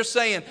 but you're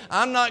saying,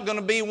 I'm not going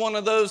to be one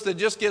of those that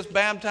just gets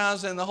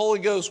baptized in the Holy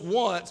Ghost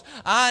once.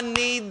 I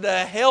need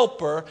the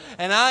helper,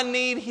 and I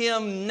need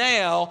Him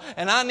now,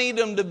 and I need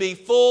Him to be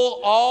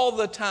full all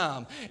the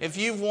time. If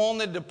you've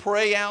wanted to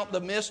pray out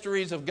the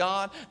mysteries of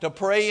God, to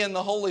pray in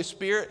the Holy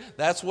Spirit,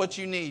 that's what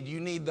you need. You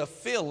need the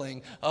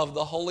filling of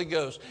the Holy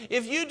Ghost.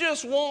 If you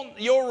just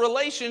want your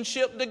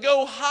relationship to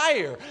go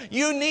higher,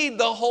 you need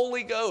the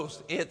Holy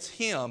Ghost. It's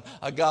Him,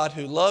 a God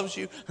who loves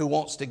you, who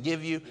wants to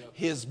give you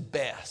His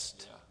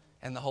best.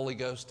 And the Holy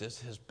Ghost is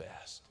His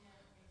best.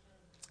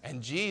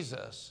 And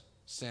Jesus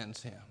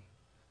sends Him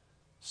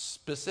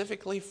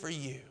specifically for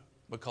you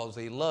because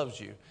He loves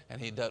you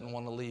and He doesn't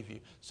want to leave you.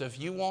 So if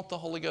you want the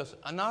Holy Ghost,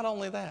 not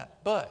only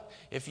that, but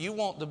if you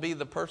want to be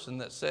the person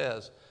that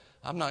says,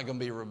 I'm not going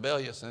to be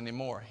rebellious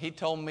anymore. He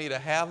told me to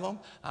have them.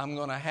 I'm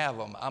going to have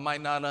them. I might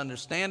not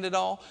understand it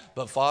all,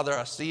 but Father,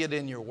 I see it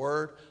in your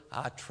word.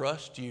 I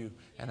trust you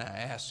and I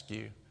ask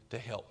you to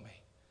help me.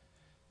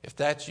 If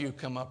that's you,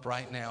 come up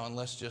right now and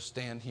let's just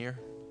stand here.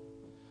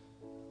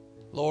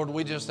 Lord,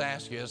 we just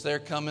ask you, as they're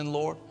coming,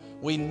 Lord,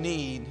 we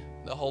need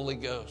the Holy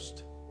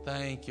Ghost.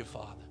 Thank you,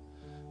 Father.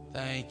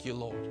 Thank you,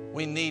 Lord.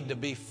 We need to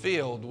be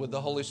filled with the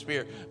Holy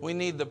Spirit. We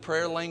need the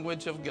prayer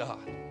language of God.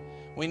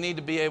 We need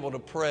to be able to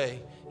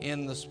pray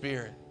in the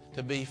Spirit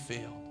to be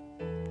filled.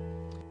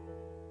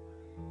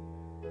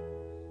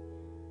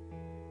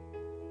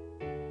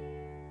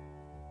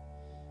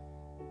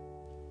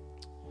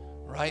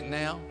 Right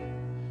now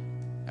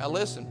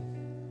listen,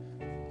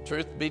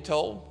 truth be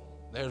told,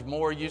 there's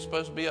more you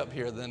supposed to be up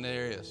here than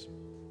there is.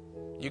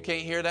 You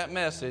can't hear that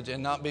message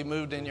and not be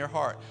moved in your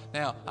heart.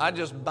 Now, I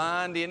just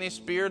bind any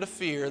spirit of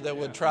fear that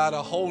would try to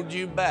hold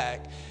you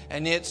back.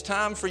 And it's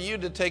time for you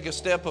to take a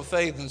step of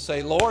faith and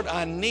say, Lord,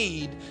 I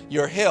need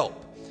your help.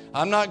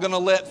 I'm not going to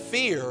let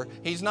fear,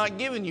 He's not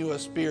giving you a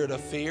spirit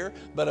of fear,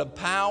 but of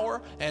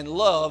power and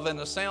love and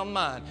a sound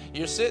mind.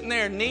 You're sitting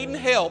there needing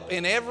help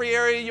in every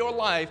area of your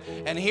life,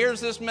 and here's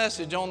this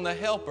message on the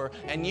helper,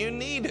 and you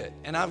need it.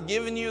 And I've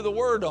given you the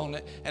word on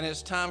it, and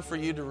it's time for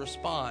you to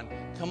respond.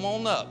 Come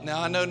on up.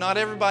 Now, I know not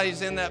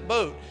everybody's in that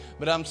boat,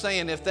 but I'm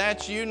saying if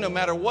that's you, no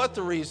matter what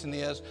the reason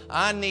is,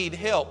 I need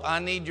help. I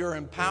need your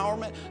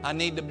empowerment. I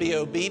need to be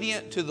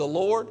obedient to the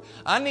Lord.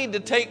 I need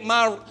to take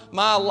my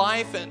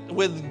life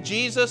with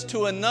Jesus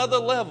to another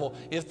level.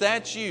 If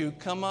that's you,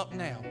 come up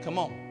now. Come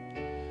on.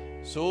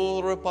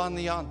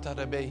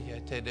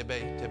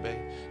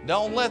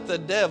 Don't let the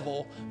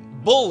devil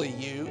bully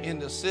you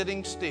into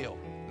sitting still.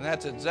 And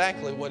that's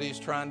exactly what he's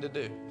trying to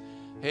do.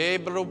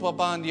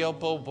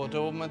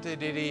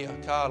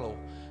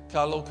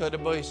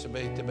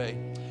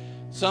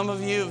 Some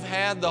of you have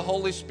had the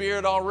Holy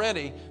Spirit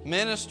already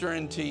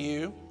ministering to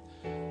you.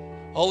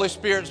 Holy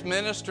Spirit's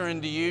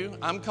ministering to you.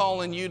 I'm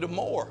calling you to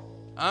more.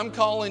 I'm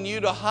calling you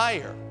to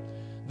higher.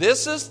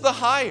 This is the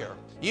higher.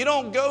 You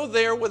don't go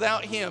there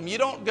without Him. You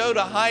don't go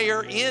to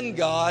higher in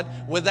God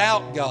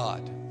without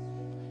God.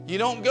 You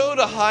don't go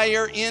to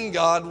higher in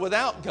God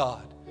without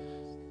God.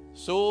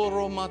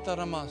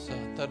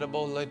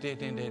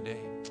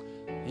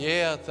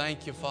 Yeah,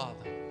 thank you, Father.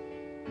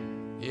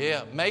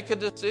 Yeah, make a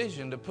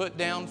decision to put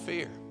down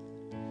fear.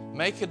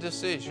 Make a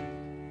decision.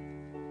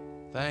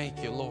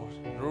 Thank you, Lord.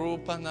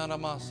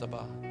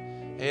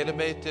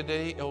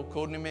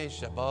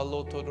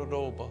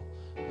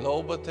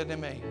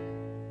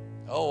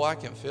 Oh, I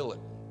can feel it.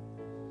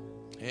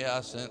 Yeah,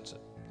 I sense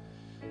it.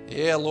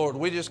 Yeah, Lord,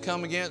 we just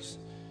come against,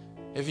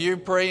 if you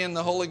pray in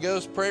the Holy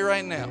Ghost, pray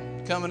right now,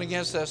 coming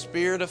against that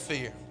spirit of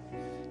fear.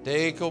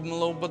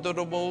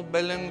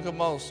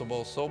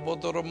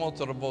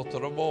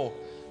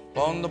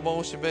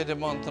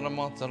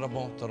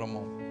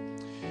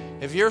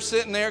 If you're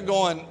sitting there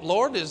going,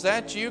 Lord, is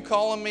that you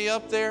calling me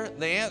up there?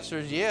 The answer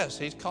is yes,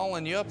 He's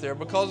calling you up there,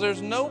 because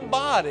there's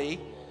nobody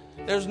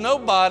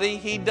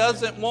He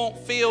doesn't want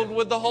filled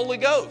with the Holy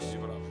Ghost.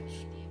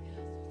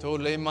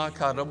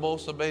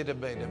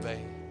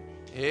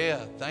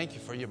 Yeah, thank you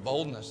for your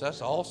boldness.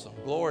 That's awesome.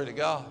 Glory to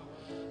God.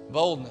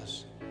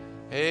 Boldness.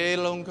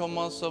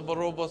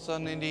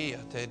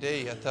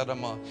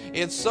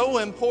 It's so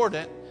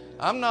important.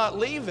 I'm not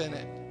leaving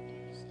it.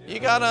 You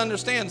got to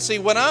understand. See,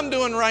 what I'm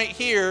doing right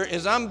here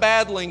is I'm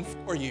battling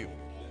for you.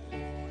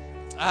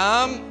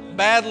 I'm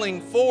battling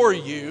for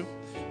you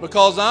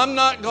because I'm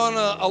not going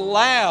to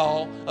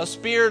allow a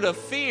spirit of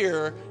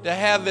fear to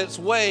have its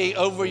way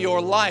over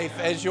your life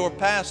as your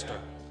pastor.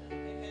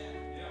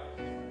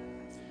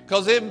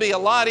 Because it'd be a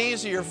lot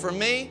easier for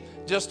me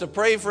just to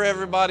pray for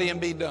everybody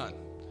and be done.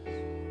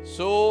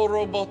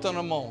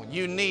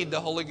 You need the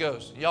Holy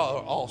Ghost. Y'all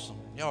are awesome.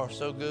 Y'all are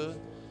so good.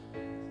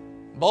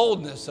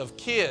 Boldness of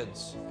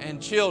kids and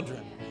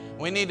children.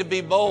 We need to be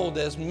bold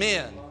as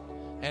men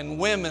and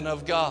women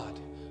of God.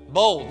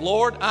 Bold.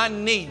 Lord, I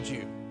need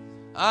you.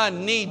 I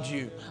need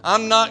you.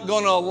 I'm not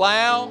going to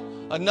allow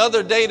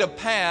another day to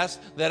pass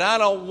that I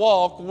don't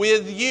walk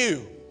with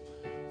you.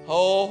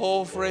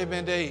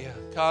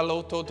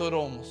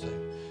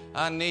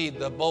 I need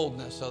the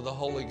boldness of the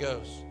Holy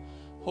Ghost.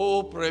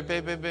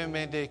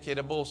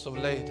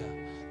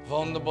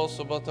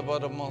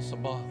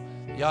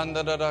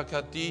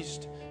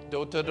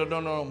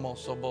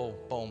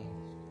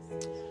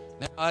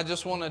 Now, I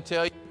just want to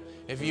tell you,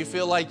 if you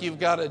feel like you've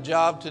got a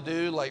job to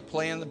do, like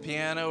playing the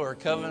piano or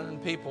covering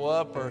people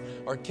up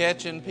or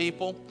catching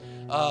people,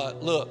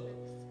 look,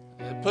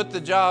 put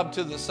the job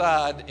to the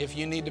side if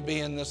you need to be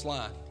in this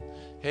line.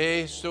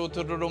 You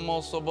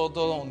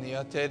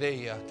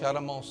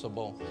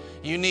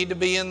need to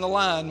be in the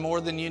line more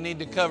than you need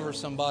to cover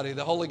somebody.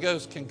 The Holy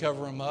Ghost can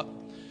cover them up.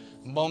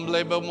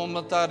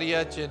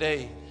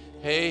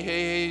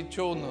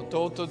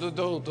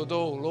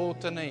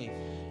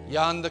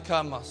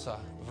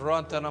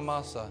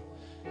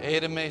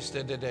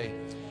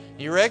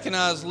 You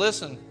recognize,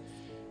 listen,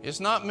 it's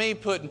not me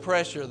putting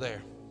pressure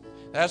there.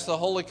 That's the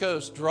Holy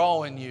Ghost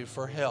drawing you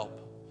for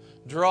help,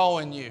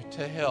 drawing you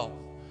to help,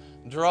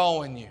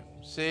 drawing you.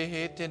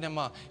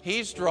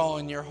 He's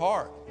drawing your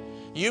heart.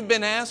 You've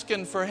been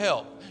asking for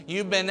help.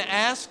 You've been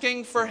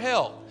asking for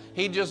help.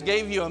 He just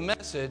gave you a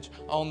message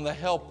on the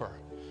helper.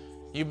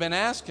 You've been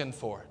asking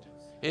for it.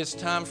 It's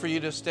time for you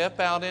to step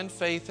out in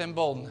faith and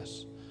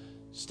boldness.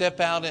 Step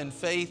out in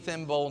faith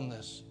and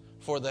boldness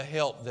for the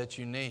help that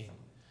you need.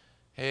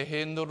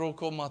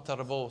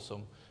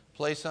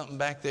 Play something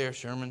back there,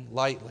 Sherman,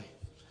 lightly.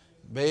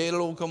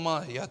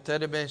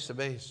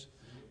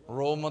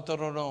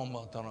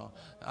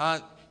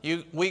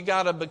 We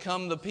got to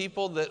become the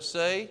people that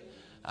say,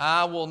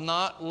 I will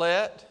not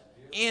let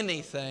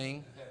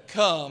anything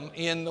come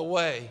in the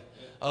way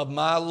of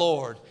my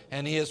Lord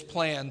and His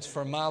plans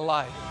for my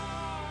life.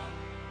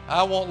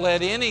 I won't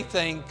let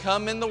anything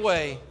come in the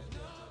way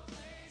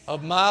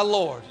of my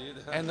Lord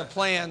and the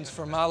plans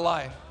for my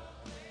life.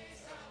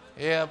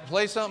 Yeah,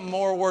 play something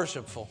more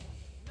worshipful.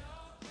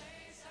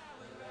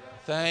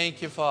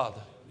 Thank you,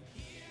 Father.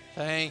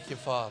 Thank you,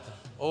 Father.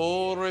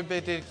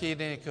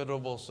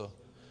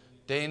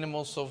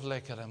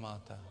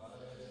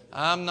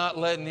 I'm not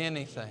letting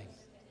anything.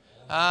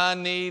 I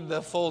need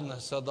the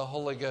fullness of the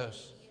Holy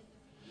Ghost.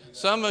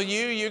 Some of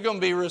you, you're going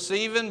to be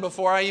receiving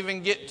before I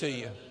even get to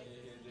you.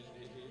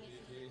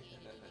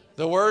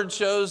 The Word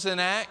shows in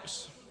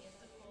Acts.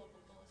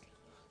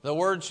 The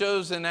Word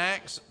shows in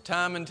Acts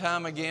time and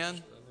time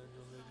again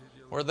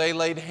where they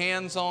laid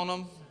hands on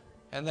them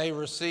and they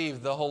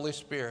received the Holy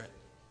Spirit.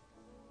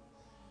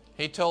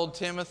 He told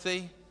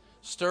Timothy,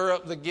 stir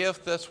up the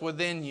gift that's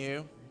within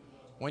you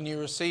when you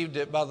received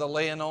it by the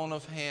laying on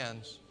of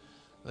hands.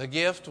 The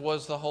gift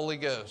was the Holy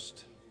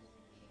Ghost.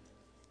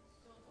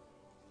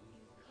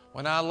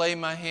 When I lay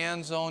my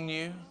hands on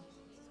you,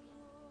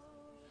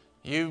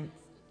 you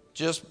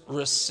just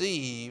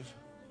receive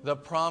the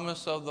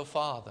promise of the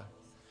Father.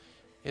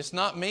 It's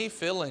not me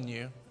filling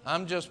you.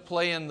 I'm just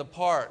playing the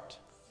part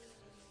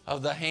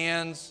of the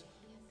hands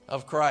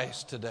of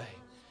Christ today.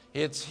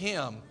 It's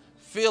Him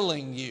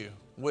filling you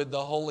with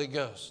the Holy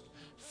Ghost.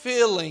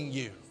 Filling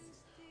you.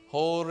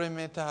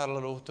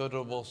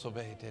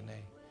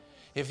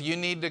 If you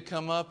need to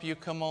come up, you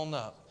come on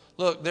up.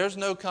 Look, there's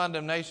no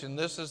condemnation.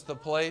 This is the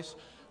place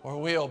where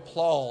we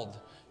applaud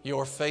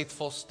your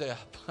faithful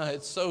step.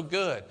 It's so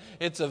good.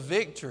 It's a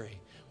victory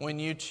when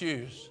you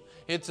choose.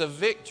 It's a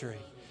victory.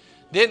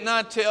 Didn't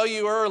I tell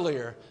you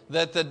earlier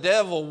that the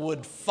devil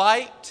would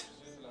fight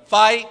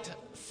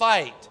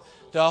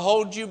to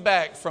hold you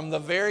back from the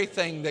very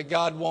thing that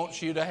God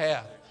wants you to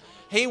have?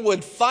 He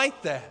would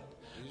fight that.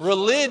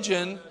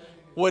 Religion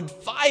would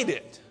fight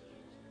it.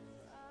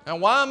 Now,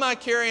 why am I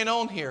carrying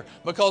on here?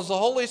 Because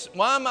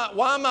why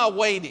am I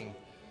waiting?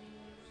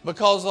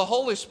 Because the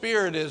Holy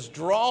Spirit is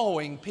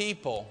drawing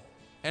people.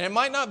 And it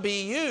might not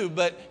be you,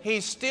 but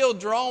He's still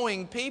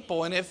drawing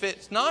people. And if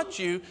it's not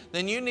you,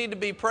 then you need to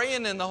be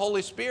praying in the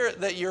Holy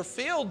Spirit that you're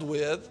filled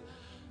with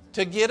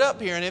to get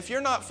up here. And if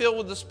you're not filled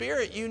with the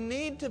Spirit, you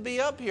need to be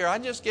up here. I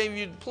just gave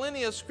you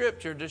plenty of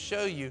scripture to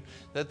show you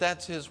that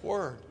that's His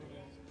Word.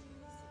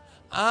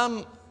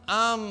 I'm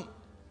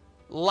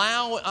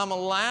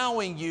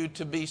allowing you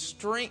to be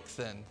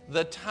strengthened,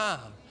 the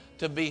time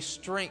to be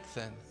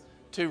strengthened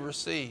to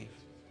receive.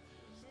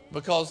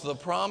 Because the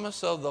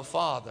promise of the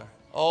Father,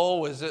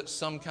 oh, is it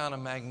some kind of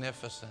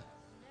magnificent?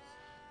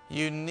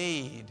 You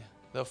need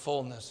the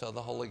fullness of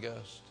the Holy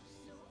Ghost.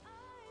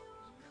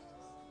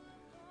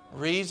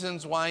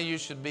 Reasons why you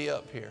should be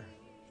up here.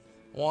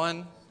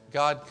 One,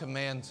 God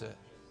commands it.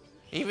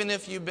 Even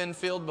if you've been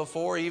filled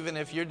before, even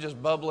if you're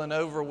just bubbling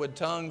over with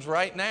tongues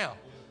right now,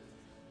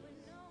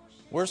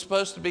 we're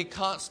supposed to be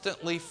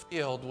constantly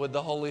filled with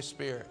the Holy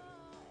Spirit.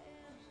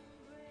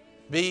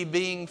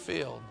 Being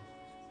filled.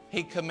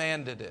 He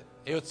commanded it.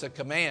 It's a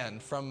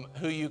command from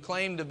who you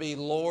claim to be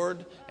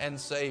Lord and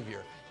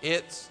Savior.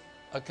 It's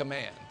a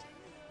command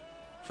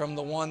from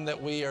the one that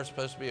we are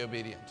supposed to be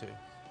obedient to.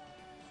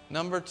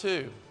 Number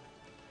two,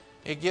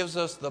 it gives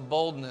us the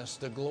boldness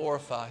to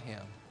glorify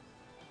Him.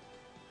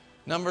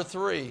 Number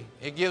three,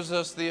 it gives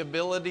us the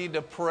ability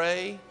to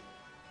pray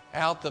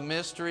out the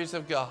mysteries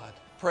of God.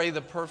 Pray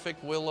the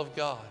perfect will of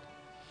God.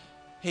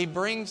 He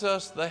brings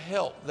us the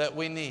help that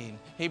we need.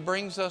 He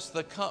brings us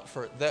the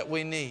comfort that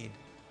we need.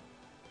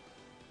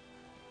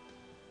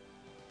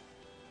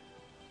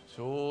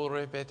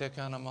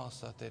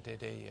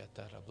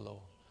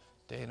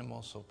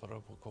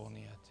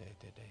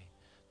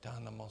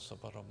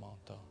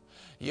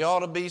 You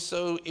ought to be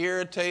so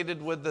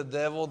irritated with the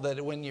devil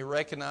that when you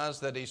recognize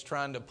that he's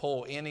trying to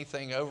pull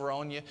anything over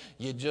on you,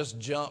 you just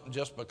jump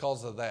just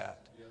because of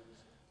that.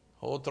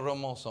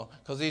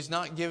 Because He's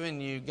not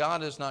giving you,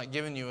 God has not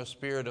given you a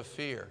spirit of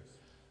fear.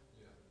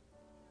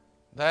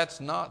 That's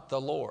not the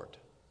Lord.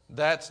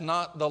 That's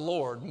not the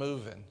Lord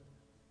moving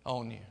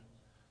on you.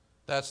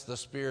 That's the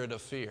spirit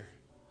of fear.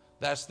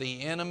 That's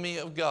the enemy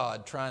of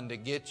God trying to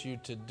get you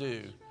to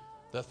do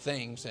the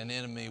things an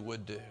enemy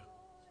would do.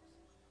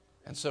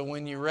 And so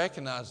when you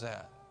recognize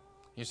that,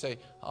 you say,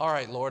 all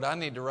right, Lord, I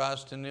need to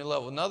rise to a new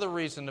level. Another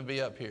reason to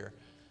be up here,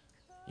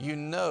 you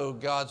know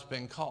God's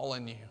been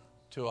calling you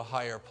to a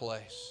higher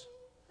place.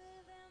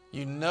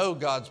 You know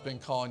God's been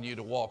calling you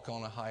to walk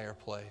on a higher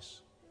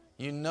place.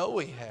 You know He has.